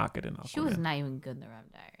 she was not good in Aquaman. She was not even good in The Rum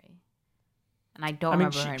Diary. And I don't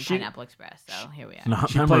remember her in Pineapple Express, so here we are.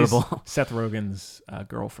 Not memorable. Plays Seth Rogen's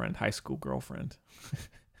girlfriend, high school girlfriend.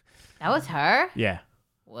 That was her? Yeah.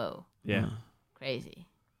 Whoa. Yeah. Crazy.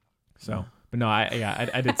 So, but no, I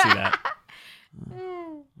did see that.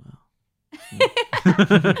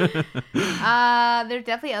 There's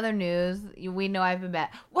definitely other news. We know I've been bad.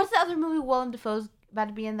 What's the other movie Willem Dafoe's about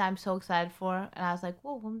to be in that I'm so excited for? And I was like,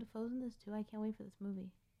 whoa, Willem Dafoe's in this too. I can't wait for this movie.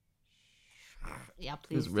 Yeah, please.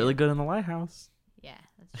 He was really good in The Lighthouse. Yeah,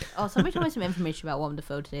 that's true. Oh, somebody told me some information about Willem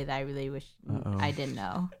Dafoe today that I really wish I didn't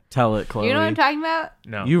know. Tell it, Chloe. You know what I'm talking about?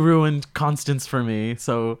 No. You ruined Constance for me,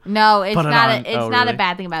 so no, it's not. It's not really? a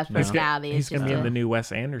bad thing about his personality. He's gonna be in the new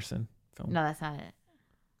Wes Anderson film. No, that's not it.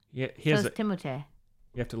 Yeah, so it's Timothée.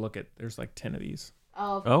 You have to look at. There's like 10 of these.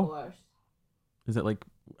 Oh, of course. Is it like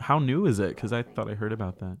how new is it? Because I thought I heard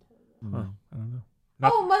about that. I don't know.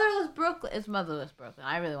 Motherless Brooklyn. It's Motherless Brooklyn.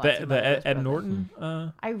 I really want to see the Ed Brooklyn. Norton.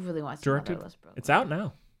 I really want to see directed. Motherless Brooklyn. It's out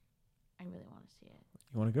now. I really want to see it.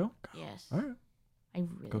 You want to go? Yes. All right. I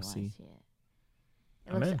really want to see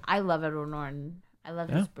it. I'm in. I love Edward Norton. I love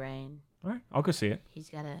his brain. All right, I'll go see it. He's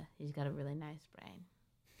got a really nice brain.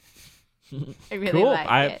 I really cool.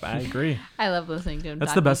 like it. I agree. I love listening to him.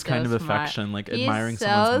 That's talk. the best He's kind so of smart. affection, like He's admiring so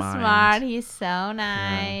someone's mind. smart. He's so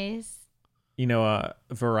nice. You know,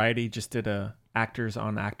 Variety just did a actors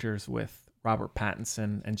on actors with Robert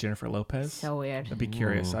Pattinson and Jennifer Lopez. So weird. I'd be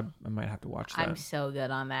curious. I might have to watch that. I'm so good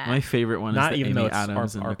on that. My favorite one Not is even Amy though it's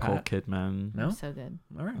Adams and our Nicole Pat. Kidman. No? So good.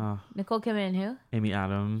 All right. Nicole Kidman and who? Amy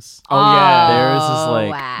Adams. Oh, yeah. Theirs is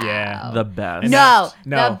like yeah. the best. No,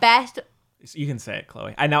 No. the best. You can say it,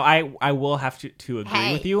 Chloe. I know. I will have to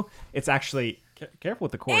agree with you. It's actually careful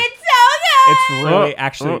with the chord. It's so good. It's really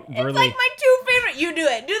really. It's like my two favorite. You do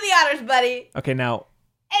it. Do the honors, buddy. Okay, now.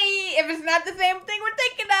 Hey, if it's not the same thing we're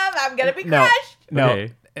thinking of, I'm gonna be No, crushed. no.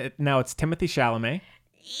 Okay. Now it's Timothée Chalamet.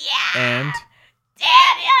 Yeah. And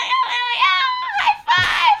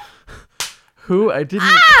High five. Who I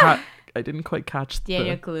didn't quite catch.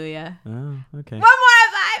 Daniel Kaluuya. Oh, okay. One more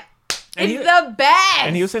high five. And It's the best.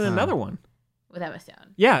 And he was in another one. with Emma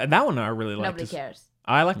Stone. Yeah, and that one I really liked. Nobody cares.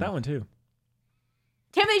 I like that one too.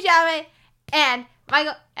 Timothy Chalamet and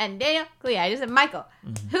Michael and Daniel Kaluuya. I just said Michael.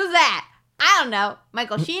 Who's that? I don't know.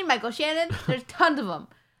 Michael Sheen, Michael Shannon. There's tons of them.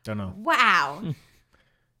 Don't know. Wow.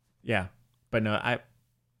 Yeah, but no,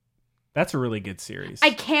 that's a really good series.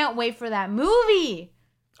 I can't wait for that movie.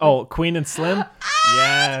 Oh, Queen and Slim. Yes. It's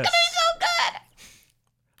gonna be so good.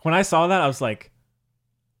 When I saw that, I was like,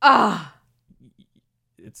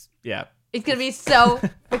 it's It's gonna be so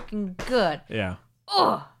freaking good. yeah,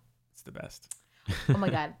 Oh. it's the best. Oh my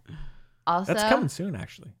god. Also, That's coming soon,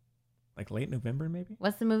 actually, like late November, maybe.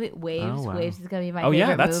 what's the movie? Waves. Oh, wow. Waves is gonna be my Oh, favorite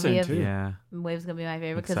yeah, that's movie. soon, too. Yeah. Waves is gonna be my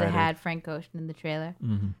favorite because it Excited. had Frank Ocean in the trailer.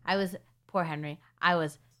 Mm-hmm. Poor Henry. I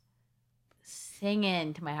was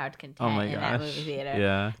singing to my heart's content Oh my in gosh. that movie theater.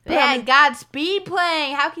 Yeah. They had Godspeed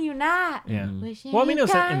playing. How can you not? Yeah. Wishing Well, I mean, it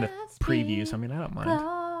was in the Godspeed, previews. I mean, I don't mind.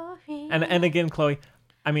 glory, And again, Chloe,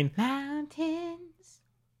 I mean, mountains.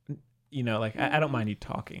 you know, like I don't mind you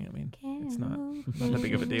talking. I mean, it's not that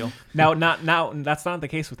big of a deal. Now, that's not the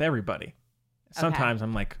case with everybody. Sometimes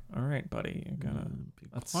I'm like, all right, buddy, you gotta.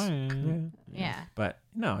 That's quiet. Yeah. But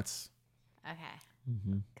no, it's Okay.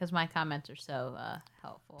 Because my comments are so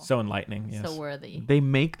helpful. so enlightening. Yes. So worthy. They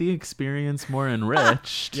make the experience more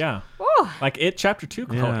enriched. Yeah. Woo. Like it, chapter 2,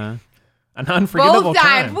 Chloe. Yeah. An unforgettable Both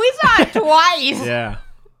times. time. We saw it twice. Yeah.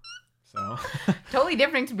 So. Totally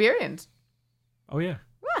different experience. Oh yeah.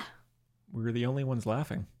 We were the only ones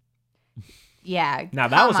laughing. Yeah. Now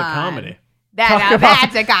that come was a on. comedy.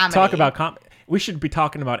 That's a comedy. Talk about we should be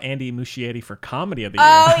talking about Andy Muschietti for comedy of the year.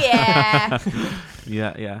 Oh yeah.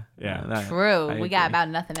 Yeah. that- True. I We got agree. about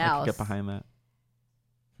nothing I could else. get behind that.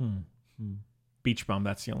 Beach Bum.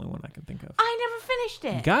 That's the only one I can think of. I never finished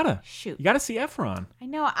it. You gotta see Efron. I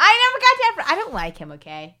know. I never got to. I don't like him.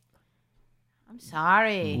 Okay. I'm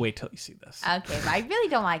sorry. Wait till you see this. Okay, but I really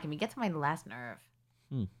don't like him. He gets on my last nerve.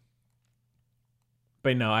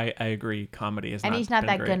 But no, I agree. Comedy is And not he's not been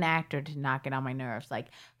that great. good an actor to not get on my nerves. Like,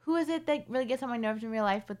 who is it that really gets on my nerves in real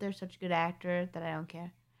life, but they're such a good actor that I don't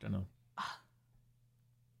care? Don't know.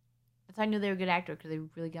 That's how I knew they were a good actor, because they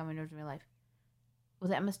really got on my nerves in real life.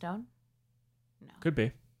 Was it Emma Stone? No. Could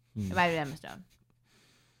be. It might have been Emma Stone.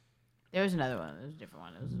 There was another one. It was a different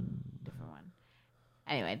one.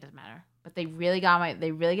 Anyway, it doesn't matter. But they really got my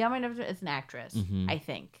nerves. It's an actress, I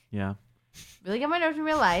think. Yeah. Really got my nerves in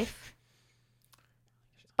real life.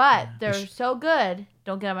 But they're so good.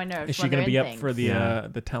 Don't get on my nerves. Is she going to be up for Yeah.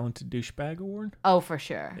 the Talented Douchebag Award? Oh, for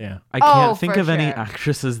sure. Yeah. I can't Oh, think for of any sure.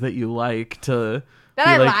 actresses that you like to That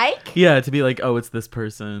be I like, like? Yeah, to be like, oh, it's this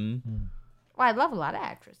person. Well, I love a lot of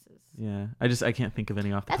actresses. Yeah. I can't think of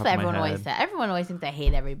any off the That's top what of my everyone head. always says. Everyone always thinks I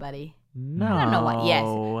hate everybody. No. I don't know why.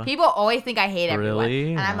 Yes. People always think I hate everyone.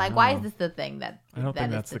 Really? And I'm like, why is Wow. this the thing that I don't think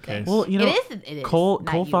is that's the thing? case. Well, you know, it is. Cole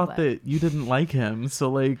Not Cole you, thought but- that you didn't like him, so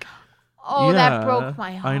like Oh, yeah, that broke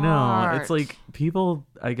my heart. I know. It's like people,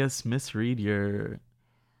 I guess, misread your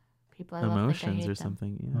people I love think I emotions hate or them.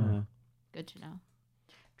 something. Yeah. Hmm. Good to know.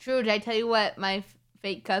 True. Did I tell you what my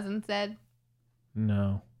fake cousin said?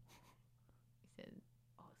 No. He said,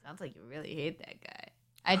 "Oh, sounds like you really hate that guy."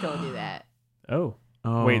 I told you that. Oh.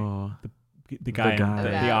 Oh. Wait. The guy, guy.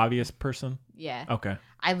 the obvious person? Yeah. Okay.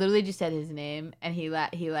 I literally just said his name, and he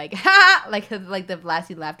like like the last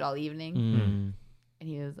he laughed all evening, Mm.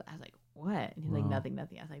 and I was like, "What?" And he's like, Wow. "Nothing." I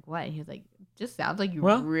was like, "What?" And he was like, "Just sounds like you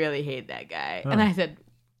Well- really hate that guy." Huh. And I said,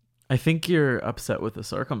 I think you're upset with the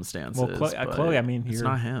circumstances. Well, Chloe, but I mean, it's you're-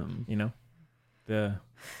 not him. You know, the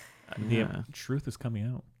Yeah. truth is coming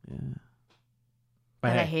out. Yeah. But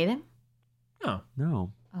 "Did I hey, hate him?" no,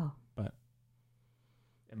 No. Oh,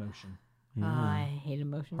 emotion, Yeah. I hate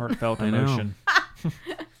emotion. heartfelt I know. emotion.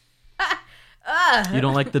 Ugh. You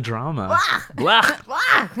don't like the drama. Blah.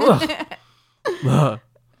 Ugh.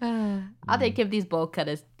 I'll take Timothy's bowl cut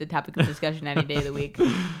as the topic of discussion any day of the week.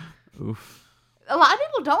 Oof. A lot of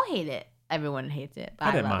people don't hate it. Everyone hates it, but I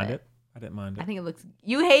I, didn't love mind it. it. I didn't mind it. I think it looks.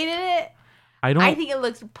 You hated it. I don't. I think it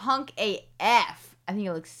looks punk AF. I think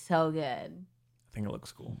it looks so good. I think it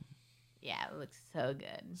looks cool. Yeah, it looks so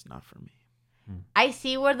good. It's not for me. I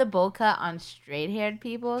see where the bowl cut on straight-haired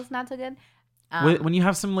people is not so good. When you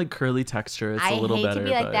have some like curly texture, it's I a little hate better. to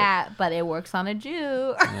be like but, that, but it works on a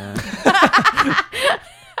Jew. Yeah.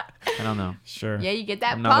 I don't know. Sure. Yeah, you get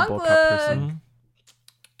that I'm not a punk bowl look. cut person.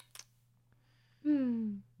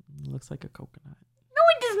 Hmm. It looks like a coconut. No,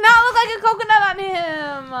 it does not look like a coconut on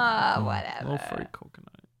him. Whatever. Little furry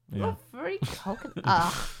coconut. Yeah. Little furry coconut.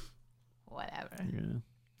 Ugh. Whatever.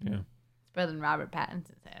 Yeah. Yeah. It's better than Robert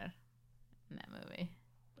Pattinson's hair in that movie.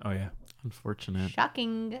 Oh yeah. Unfortunate.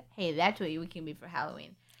 Shocking. Hey, that's what we can be for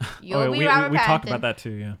Halloween. You'll Oh, be we Robert Pattinson. talked about that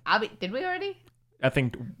too. Yeah. I'll be. Did we already? I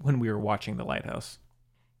think when we were watching The Lighthouse.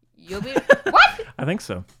 You'll be what? I think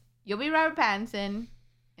so. You'll be Robert Pattinson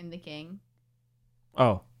in The King.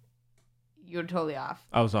 Oh, You're totally off.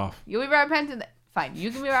 I was off. You'll be Robert Pattinson. Fine.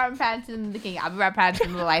 You can be Robert Pattinson in The King. I'll be Robert Pattinson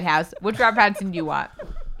in The Lighthouse. Which Robert Pattinson do you want?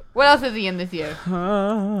 What else is he in this year?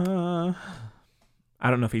 I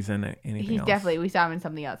don't know if he's in anything He's else. definitely. We saw him in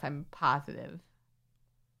something else. I'm positive.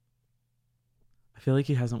 I feel like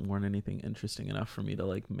he hasn't worn anything interesting enough for me to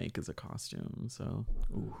like make as a costume. So,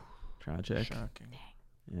 tragic. Shocking.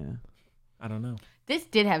 Yeah. I don't know. This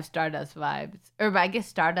did have Stardust vibes, or I guess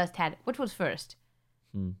Stardust had. Which was first?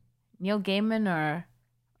 Neil Gaiman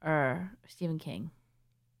or Stephen King?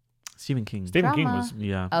 Stephen King. Stephen King Drama. was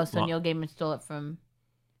Yeah. Oh, so Well- Neil Gaiman stole it from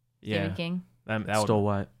yeah. Stephen King. That would- Stole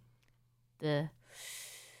what? The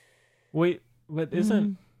Wait, what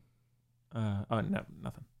isn't? Oh no,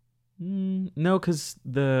 nothing. No, because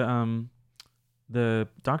the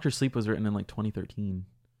Doctor Sleep was written in like 2013.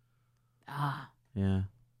 Yeah.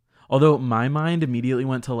 Although my mind immediately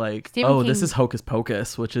went to like, Stephen this King- is Hocus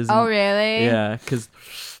Pocus, which is Oh, really? Yeah, because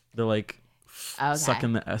they're like Okay.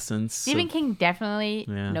 sucking the essence. Stephen of- King definitely,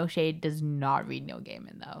 Yeah. no shade, does not read Neil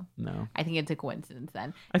Gaiman though. No, I think it's a coincidence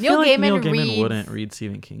then. I feel like Neil Gaiman reads- wouldn't read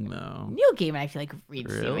Stephen King though. Neil Gaiman, I feel like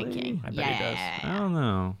reads Really? Stephen King. I bet yeah, he does. yeah, I yeah. don't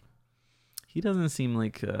know. He doesn't seem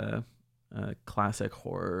like a classic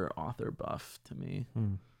horror author buff to me. I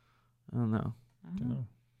don't know. Don't know.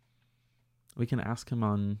 We can ask him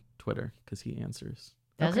on Twitter because he answers.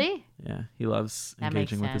 Does he? Yeah, he loves That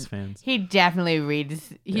makes engaging with his sense. fans. He definitely reads.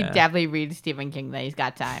 He Yeah. definitely reads Stephen King. That he's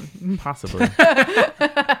got time. Possibly.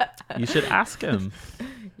 You should ask him.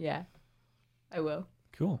 Yeah, I will.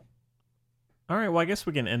 Cool. All right. Well, I guess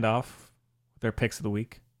we can end off with our picks of the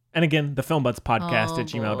week. And again, the filmbudspodcast at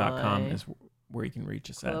gmail.com boy. is where you can reach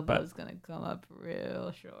us at. Club But was gonna come up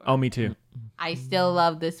real short. oh, me too. I still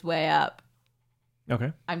love This Way Up.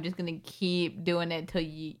 Okay. I'm just gonna keep doing it till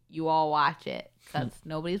you all watch it because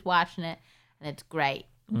nobody's watching it, and it's great.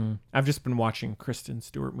 I've just been watching Kristen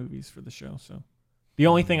Stewart movies for the show, so the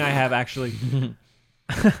only thing I have actually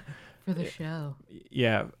For the show.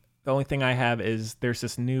 Yeah, the only thing I have is there's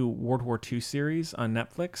this new World War II series on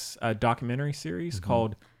Netflix, a documentary series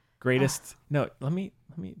called Greatest. No, let me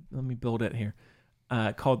build it here.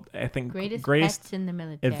 Called I think Greatest Greatest Pets in the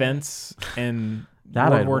Military. Events in That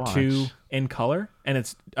World I'd War watch. II in color, and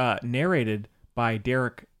it's narrated by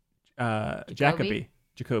Derek Jacobi.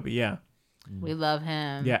 Yeah. We love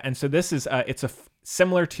him. Yeah, and so this is it's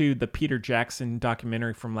similar to the Peter Jackson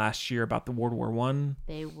documentary from last year about the World War One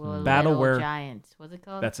They were battle little where giants. What's it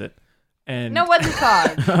called? that's it. And No, what's it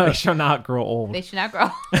called? they shall not grow old. They should not grow.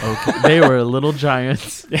 Okay. They were little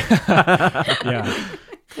giants. Yeah,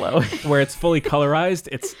 Chloe. where it's fully colorized.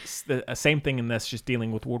 It's the same thing in this, just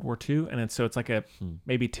dealing with World War II, and it's like a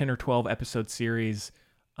maybe 10 or 12 episode series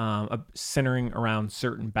centering around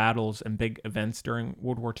certain battles and big events during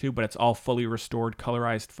World War II, but it's all fully restored,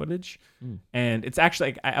 colorized footage. And it's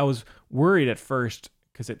actually, I was worried at first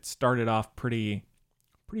because it started off pretty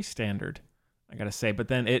standard, I gotta say, but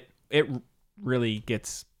then it really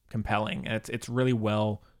gets compelling. And it's really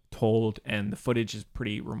well told, and the footage is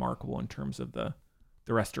pretty remarkable in terms of the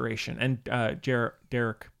restoration. And Derek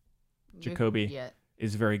Jacobi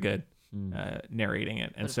is very good narrating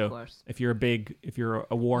it. And But of so course. if you're a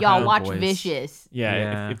warhound, Y'all watch boys. Vicious.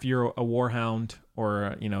 yeah. If you're a warhound,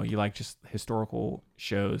 or you like just historical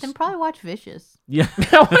shows, Then probably watch Vicious. Yeah.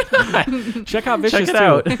 check out Vicious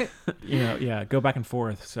Check it too. out. Yeah, go back and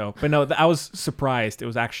forth. So, but no, I was surprised. It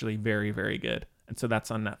was actually very, very good. And so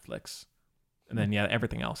that's on Netflix. And then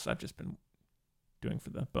everything else I've just been doing for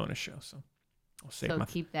the bonus show. So I'll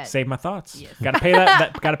Keep that. save my thoughts. Yes. Gotta pay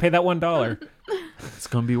that. Gotta pay that $1. It's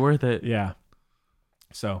gonna be worth it. Yeah.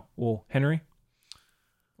 So, well, Henry,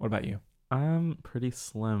 what about you? I'm pretty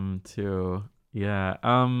slim too. Yeah.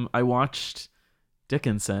 I watched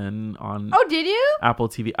Dickinson on Oh, did you? Apple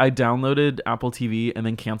TV. I downloaded Apple TV and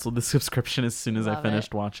then canceled the subscription as soon as I Love finished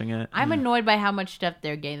it. watching it. I'm annoyed by how much stuff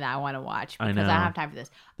they're getting that I want to watch I because know. I don't have time for this.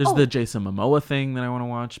 There's the Jason Momoa thing that I want to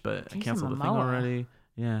watch, but I Jason canceled the thing Momoa. already.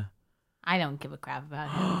 Yeah. I don't give a crap about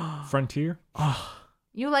him. Frontier? Oh,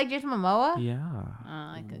 You like Jason Momoa? yeah. Oh,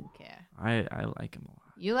 I couldn't care. I like him a lot.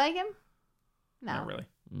 You like him? No. Not really.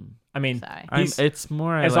 Mm. I mean, Sorry. It's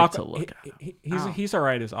more I as like Aqu- to look at. he's all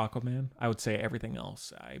right as Aquaman. I would say everything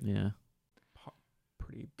else, Yeah.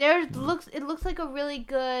 pretty. It looks like a really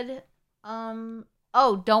good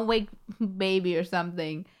Don't Wake Baby or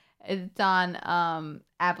something. It's on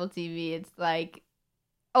Apple TV. It's like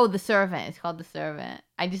The Servant. It's called The Servant.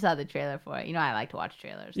 I just saw the trailer for it. I like to watch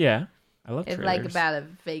trailers. Yeah, I love. It's trailers. like about a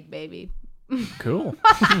fake baby. Cool.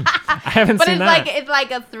 I haven't But seen that. it's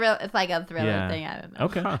like a thrill. It's like a thriller Yeah. thing. I don't know.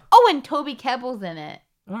 Okay. Oh, and Toby Kebbell's in it.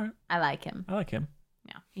 All right. I like him. I like him.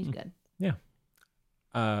 Yeah, he's good.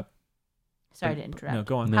 But- Sorry to interrupt. No,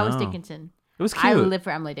 go on. No. How was Dickinson? It was I cute. live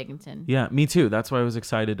for Emily Dickinson. Yeah, me too. That's why I was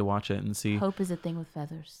excited to watch it and see. Hope is a thing with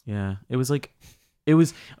feathers. Yeah, it was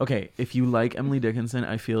okay. If you like Emily Dickinson,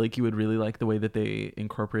 I feel like you would really like the way that they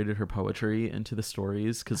incorporated her poetry into the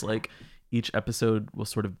stories, because like each episode will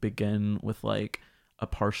sort of begin with like a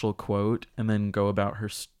partial quote and then go about her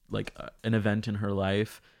an event in her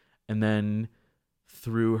life, and then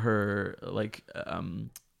through her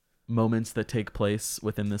moments that take place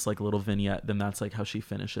within this like little vignette, then that's like how she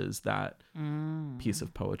finishes that piece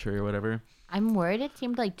of poetry or whatever. I'm worried it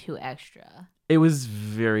seemed like too extra. It was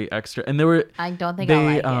very extra, and there were I don't think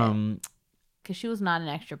I like it. Because she was not an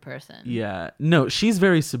extra person. Yeah. No, she's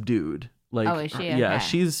very subdued. Like, Oh, is she? Yeah,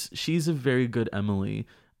 Okay. she's a very good Emily.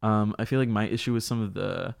 I feel like my issue with some of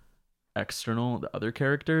the other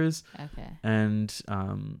characters, Okay. and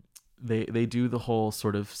they do the whole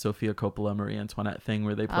sort of Sofia Coppola, Marie Antoinette thing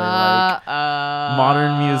where they play like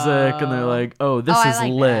modern music, and they're like, "Oh, this I is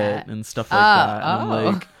like lit," that. and stuff like that. And I'm oh.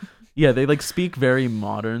 like, yeah, they like speak very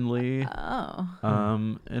modernly. Oh.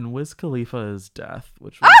 And Wiz Khalifa's death,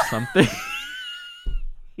 which was something.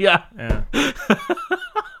 Yeah. Yeah.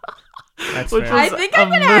 That's Which fair. I was think I'm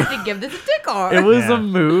gonna have to give this a tickle. It was Yeah. a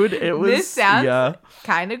mood. It was This sounds yeah.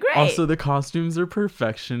 kind of great. Also, the costumes are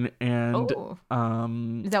perfection, and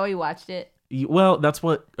Is that why you watched it? well, that's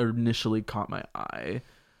what initially caught my eye.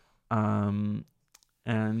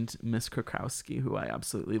 And Miss Krakowski, who I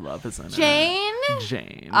absolutely love, is in it. Jane?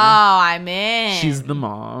 Jane. Oh, I'm in. She's the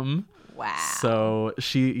mom. Wow. So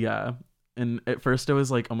yeah. And at first I was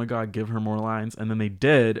like, oh my God, give her more lines. And then they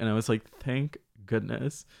did. And I was like, thank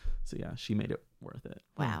goodness. So yeah, she made it worth it.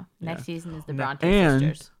 Wow. Yeah. Next season is the No- Bronte And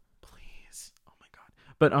sisters. please, oh my God.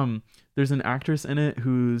 But there's an actress in it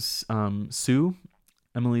who's Sue,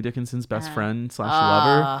 Emily Dickinson's best friend /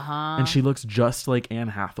 lover, Uh-huh. and she looks just like Anne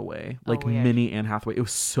Hathaway, like weird. mini Anne Hathaway. It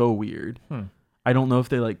was so weird. I don't know if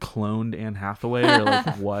they like cloned Anne Hathaway or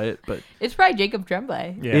like what, but It's probably Jacob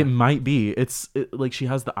Tremblay. Yeah. it might be. Like she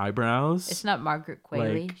has the eyebrows. It's not Margaret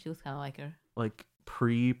Qualley. Like- She looks kind of like her. like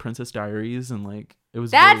pre Princess Diaries, and like it was.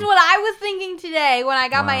 That's very- what I was thinking today when I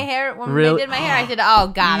got my Wow. hair. When Really? they did my hair, I said, "Oh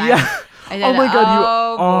God, Yeah. I said, Oh my God, you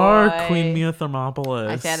 "Oh, are boy." Queen Mia Thermopolis.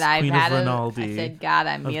 I said, "I've Queen had of I Rinaldi. said, "God,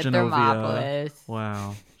 I'm of Mia Genovia. Thermopolis."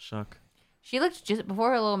 Wow, shuck. She looked just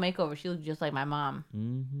before her little makeover. She looked just like my mom.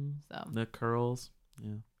 Mm-hmm. So, The curls,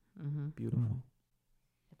 yeah, beautiful.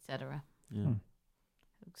 etc. Yeah,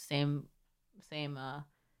 Same,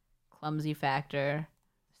 clumsy factor.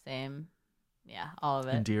 Same, all of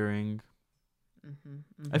it. endearing.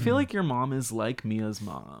 Mm-hmm. I feel like your mom is like Mia's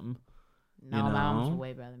mom. No, you my mom's know?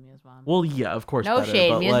 way better than Mia's mom. Well, yeah, of course. No better, shade.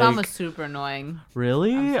 but Mia's like, mom was super annoying.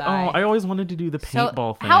 really. I'm Oh, sorry. I always wanted to do the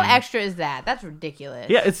paintball thing. How extra is that? That's ridiculous.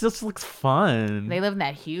 Yeah, it just looks fun. They live in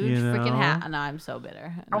that huge You freaking know? house. No, I'm so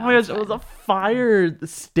bitter. Oh No, my it's gosh, it was fine. a fire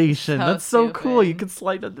station. So That's so cool. You stupid. could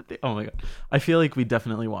slide on the thing. Oh my god. I feel like we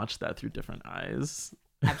definitely watched that through different eyes.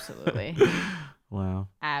 Absolutely. Wow.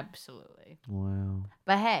 Absolutely. Wow.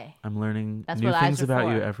 But hey, I'm learning That's new what eyes things are about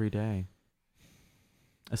you for. every day.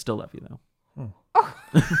 I still love you though.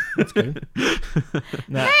 That's good.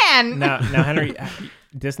 Now, man, now, Henry,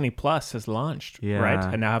 Disney Plus has launched, Yeah. right?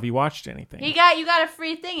 And now, have you watched anything? you got a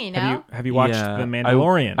free thingy, no? Have you watched Yeah, The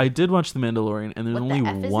Mandalorian? I did watch The Mandalorian, and there's What the only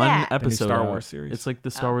F is one that? The new episode. Star out. Wars series. It's like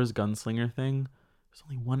the Star Oh. Wars gunslinger thing. There's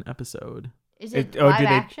only one episode. Is it Oh, live do they-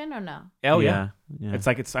 action or no? Oh yeah. Yeah. It's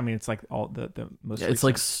like it's like all the most. Yeah, it's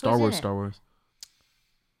like recent. Star Who's in Wars. it? Star Wars.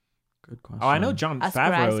 Good question. Oh, I know John Oscar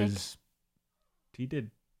Favreau Isaac? is.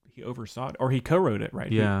 He oversaw it, or he co-wrote it,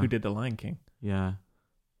 right? Yeah. Who did The Lion King? Yeah.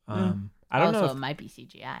 I don't know. So If, it might be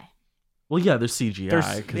CGI. Well, yeah, there's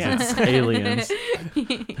CGI because it's aliens.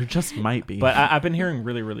 There just might be. but I've been hearing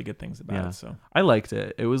really, really good things about Yeah. it. So I liked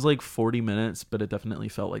it. It was like 40 minutes, but it definitely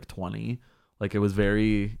felt like 20. Like it was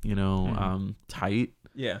very, tight.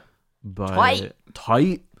 yeah, But Tight.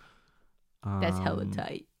 Tight. That's hella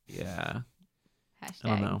tight. Yeah. Hashtag. I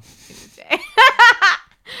don't know.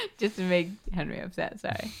 Just to make Henry upset.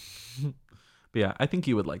 Sorry. But yeah, I think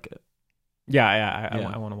you would like it. yeah. Yeah.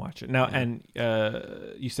 I want to watch it now. Yeah.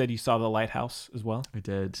 And you said you saw The Lighthouse as well. I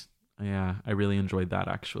did. Yeah, I really enjoyed that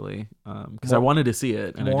actually. Because More- I wanted to see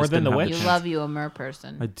it. And I more just than didn't The have Witch? You chance. love you a mer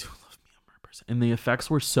person. I do love me a mer person. And the effects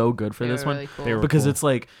were so good for They this were one. really cool. They were Because cool. it's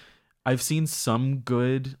like I've seen some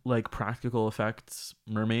good like practical effects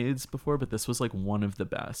mermaids before, but this was like one of the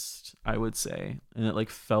best, I would say. And it like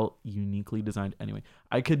felt uniquely designed. Anyway,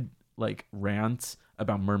 I could like rant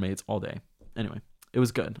about mermaids all day. Anyway, it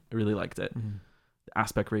was good. I really liked it. The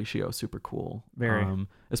aspect ratio super cool. Very.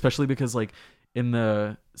 Especially because like in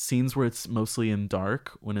the scenes where it's mostly in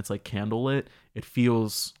dark, when it's like candlelit, it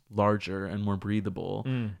feels larger and more breathable.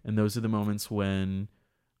 And those are the moments when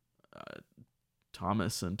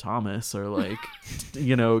Thomas and Thomas are like,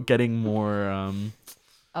 getting more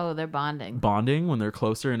Oh, they're bonding. bonding when they're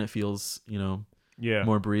closer, and it feels, Yeah.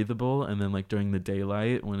 more breathable. And then like during the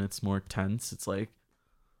daylight, when it's more tense, it's like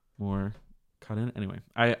more cut in. Anyway,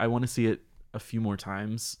 I want to see it a few more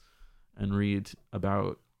times and read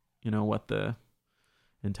about, what the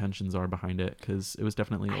intentions are behind it, because it was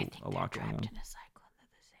definitely a lot going on. In a cycle,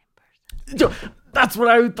 they're the same person. That's what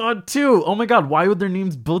I thought too. Oh my god, why would their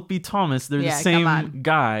names both be Thomas? They're Yeah, the come same on.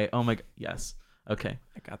 guy. Oh my god. Yes. Okay.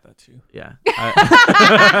 I got that too. Yeah.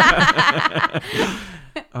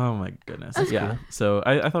 Oh my goodness. Yeah. So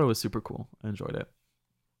I thought it was super cool. I enjoyed it.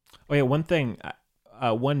 Oh yeah, one thing,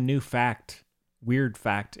 one new fact, weird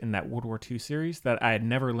fact in that World War II series that I had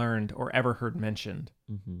never learned or ever heard mentioned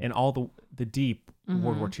in all the deep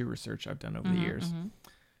World War II research I've done over the years.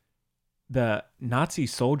 The Nazi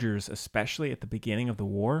soldiers, especially at the beginning of the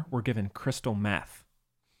war, were given crystal meth.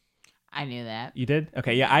 I knew that. You did?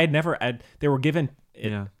 Okay, yeah, I had never. They were given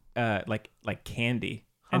it, Yeah. like candy,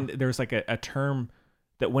 and there was like a term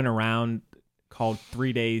that went around called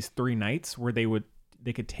 3 days, 3 nights, where they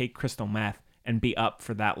could take crystal meth and be up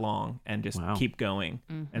for that long and just Wow. keep going.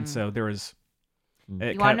 And so there was. You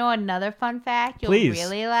want to know another fun fact you'll Please.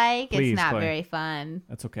 really like? Please, It's not Clay. very fun.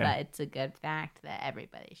 That's okay. But it's a good fact that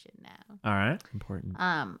everybody should know. All right. Important.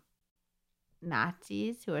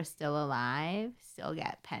 Nazis who are still alive still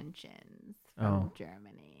get pensions from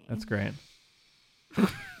Germany. That's great.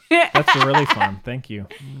 That's really fun. Thank you.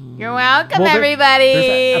 You're welcome, Well,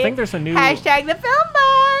 everybody. I think there's a new. Hashtag the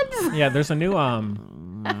film buds. Yeah, there's a new.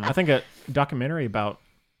 I think a documentary about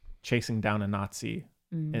chasing down a Nazi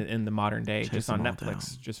in the modern day, Chase just on them all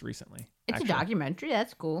Netflix, down. just recently. It's actually. a documentary.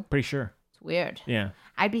 That's cool. Pretty sure. weird. Yeah.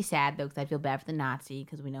 I'd be sad though because I feel bad for the Nazi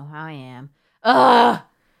because we know how I am. Ugh.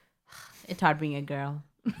 It's hard being a girl.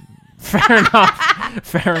 Fair enough.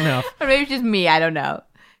 Fair enough. Or maybe it's just me. I don't know.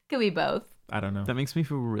 Could be both. I don't know. That makes me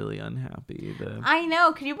feel really unhappy. I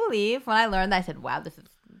know. Can you believe when I learned that? I said, "Wow, this is."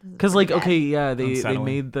 Because like, okay, yeah, they Unsettling.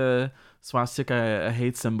 made the swastika a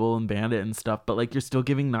hate symbol and banned it and stuff, but like, you're still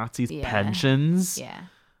giving Nazis Yeah. pensions. Yeah.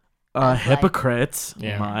 That's like- Hypocrites.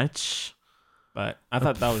 Yeah. Much. But I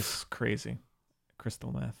thought that was crazy.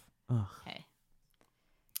 Crystal meth. Ugh. Okay.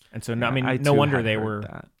 And so, no, I mean, I no too wonder had they heard were.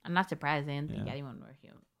 that. I'm not surprised. They didn't think Yeah. anyone were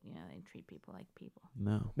human. You know, they treat people like people.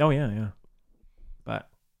 No. Oh, yeah, yeah. But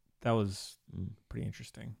that was pretty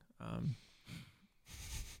interesting.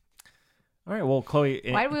 All right, well, Chloe.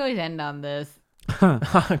 Why do we always end on this?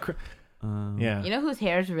 Yeah. You know whose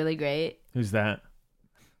hair is really great? Who's that?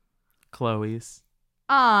 Chloe's.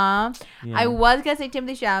 Aw. Yeah. I was gonna say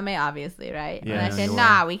Timothy Chalamet, obviously, right? Yeah, and I said, you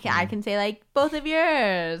nah, were. we can. I can say like both of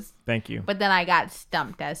yours. Thank you. But then I got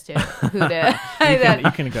stumped as to who to.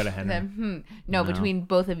 You can go to I Henry. said, No, No. between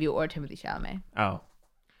both of you or Timothy Chalamet. Oh.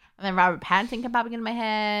 And then Robert Pattinson kept popping into my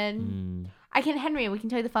head. Mm. Henry, we can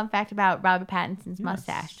tell you the fun fact about Robert Pattinson's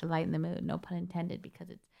mustache to lighten the mood. No pun intended, because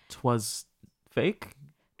it's 'Twas fake.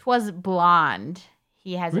 'twas blonde.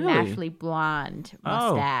 He has Really? a naturally blonde Oh.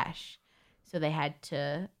 mustache. So they had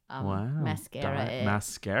to Wow. mascara it.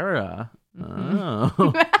 Mascara. Mhm.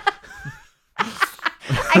 Oh.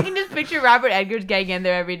 I can just picture Robert Edgars getting in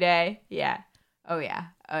there every day. Yeah. Oh, yeah.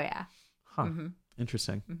 Oh, yeah. Huh. Mm-hmm.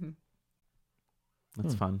 Interesting. Mm-hmm.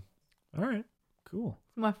 That's fun. All right. Cool.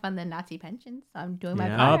 It's more fun than Nazi pensions. So I'm doing my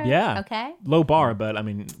Yeah. part. Yeah. Okay. Low bar, but I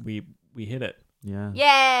mean, we hit it. Yeah.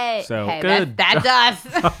 Yay! So- hey, Good. That's us.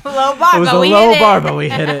 Low bar, It was but a we low hit bar, it. but we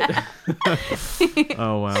hit it.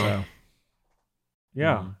 Oh wow. So,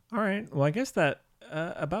 yeah. Mm. All right. Well, I guess that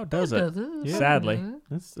about does it. Yeah. Sadly.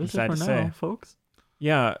 That's I'm it sad for to now, say. folks.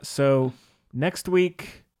 Yeah. So next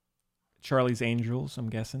week, Charlie's Angels, I'm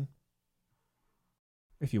guessing.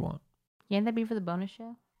 If you want, Can't that be for the bonus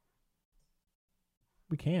show?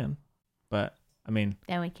 we can. But, I mean,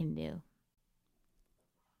 Then we can do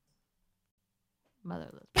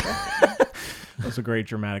Motherless. that was a great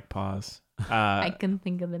dramatic pause. I couldn't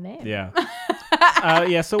think of the name. Yeah.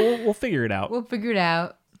 Yeah, so we'll figure it out. We'll figure it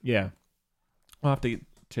out. Yeah. We'll have to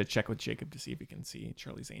check with Jacob to see if we can see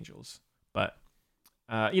Charlie's Angels. But,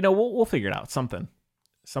 we'll figure it out. Something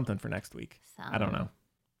for next week. I don't know.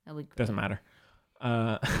 That'll be great. Doesn't matter.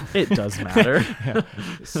 It does matter. Yeah.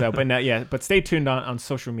 So, but but stay tuned on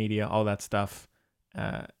social media, all that stuff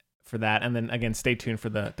for that. And then again, stay tuned for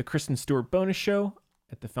the Kristen Stewart bonus show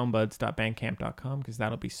at thefilmbuds.bandcamp.com because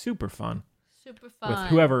that'll be super fun. Super fun. With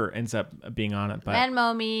whoever ends up being on it. But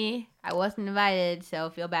Venmo me. I wasn't invited,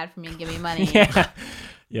 so feel bad for me and give me money.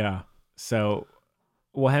 yeah. So,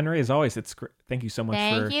 well, Henry, as always, thank you so much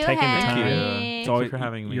Thank for you, taking the time. Henry. It's Thank you always, for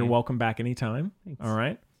having me. You're welcome back anytime. Thanks. All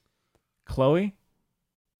right. Chloe,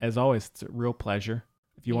 as always, it's a real pleasure.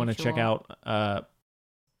 If you want to check Usual. out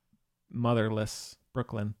Motherless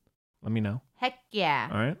Brooklyn, let me know. Heck yeah.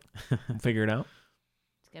 All right. We'll figure it out.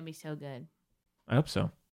 It's going to be so good. I hope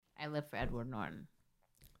so. I live for Edward Norton.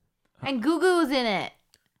 And Gugu's in it.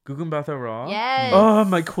 Gugu Mbatha Raw. Yes. Oh,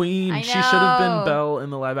 my queen. I She should have know. been Belle in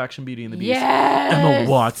the live action Beauty and the Beast. Yes. Emma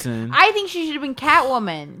Watson. I think she should have been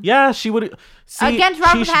Catwoman. Yeah, she would. Against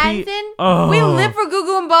Robert Pattinson? Oh. We live for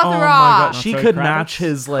Gugu and Oh Mbatha my Raw. god, she Zoe could Kravitz? match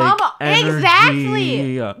his like Come on. energy.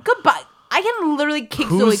 Exactly. Goodbye. I can literally kick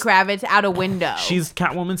Zoe Who's- Kravitz out a window. She's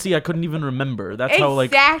Catwoman. See, I couldn't even remember. That's how like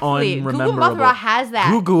exactly. Gugu unrememberable. Mbatha Raw has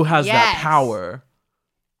that. Gugu has that Yes. power.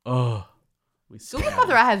 Oh, we Gugu stand. Mbatha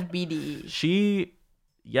Raw has BDE. She,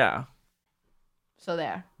 yeah, So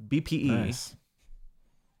there. BPE. Nice.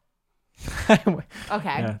 Okay.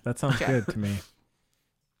 Yeah, that sounds Sure. good to me.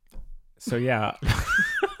 So, yeah.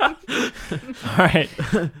 All right.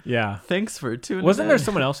 Yeah. Thanks for tuning. Wasn't there in.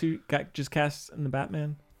 someone else who got just cast in the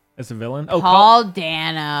Batman as a villain? Oh, Paul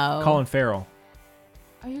Dano. Colin Farrell.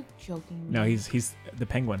 Are you joking me? No, he's the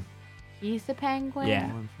Penguin. He's the Penguin?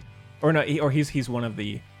 Yeah. Or no, he's one of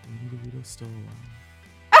the. Still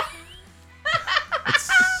alive.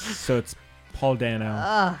 It's Paul Dano,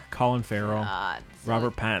 Ugh. Colin Farrell, God.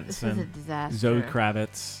 Robert This is a Pattinson, disaster. Zoe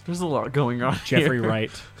Kravitz, There's a lot going on. Jeffrey here.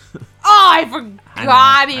 Wright. Oh, I forgot.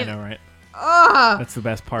 I know, right? Ugh. That's the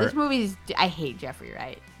best part. This movie's. I hate Jeffrey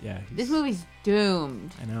Wright. Yeah. This movie's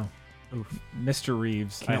doomed. I know. Mr.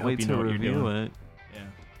 Reeves. I Can't hope wait you to know what you're review doing. it. Yeah.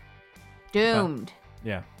 Doomed.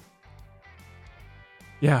 Yeah.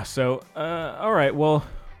 Yeah. So, all right. Well,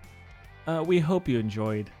 we hope you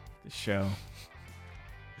enjoyed the show.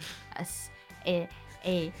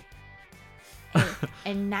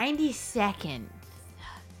 A 90 second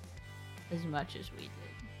as much as we did.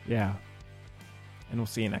 Yeah. And we'll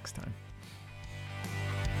see you next time.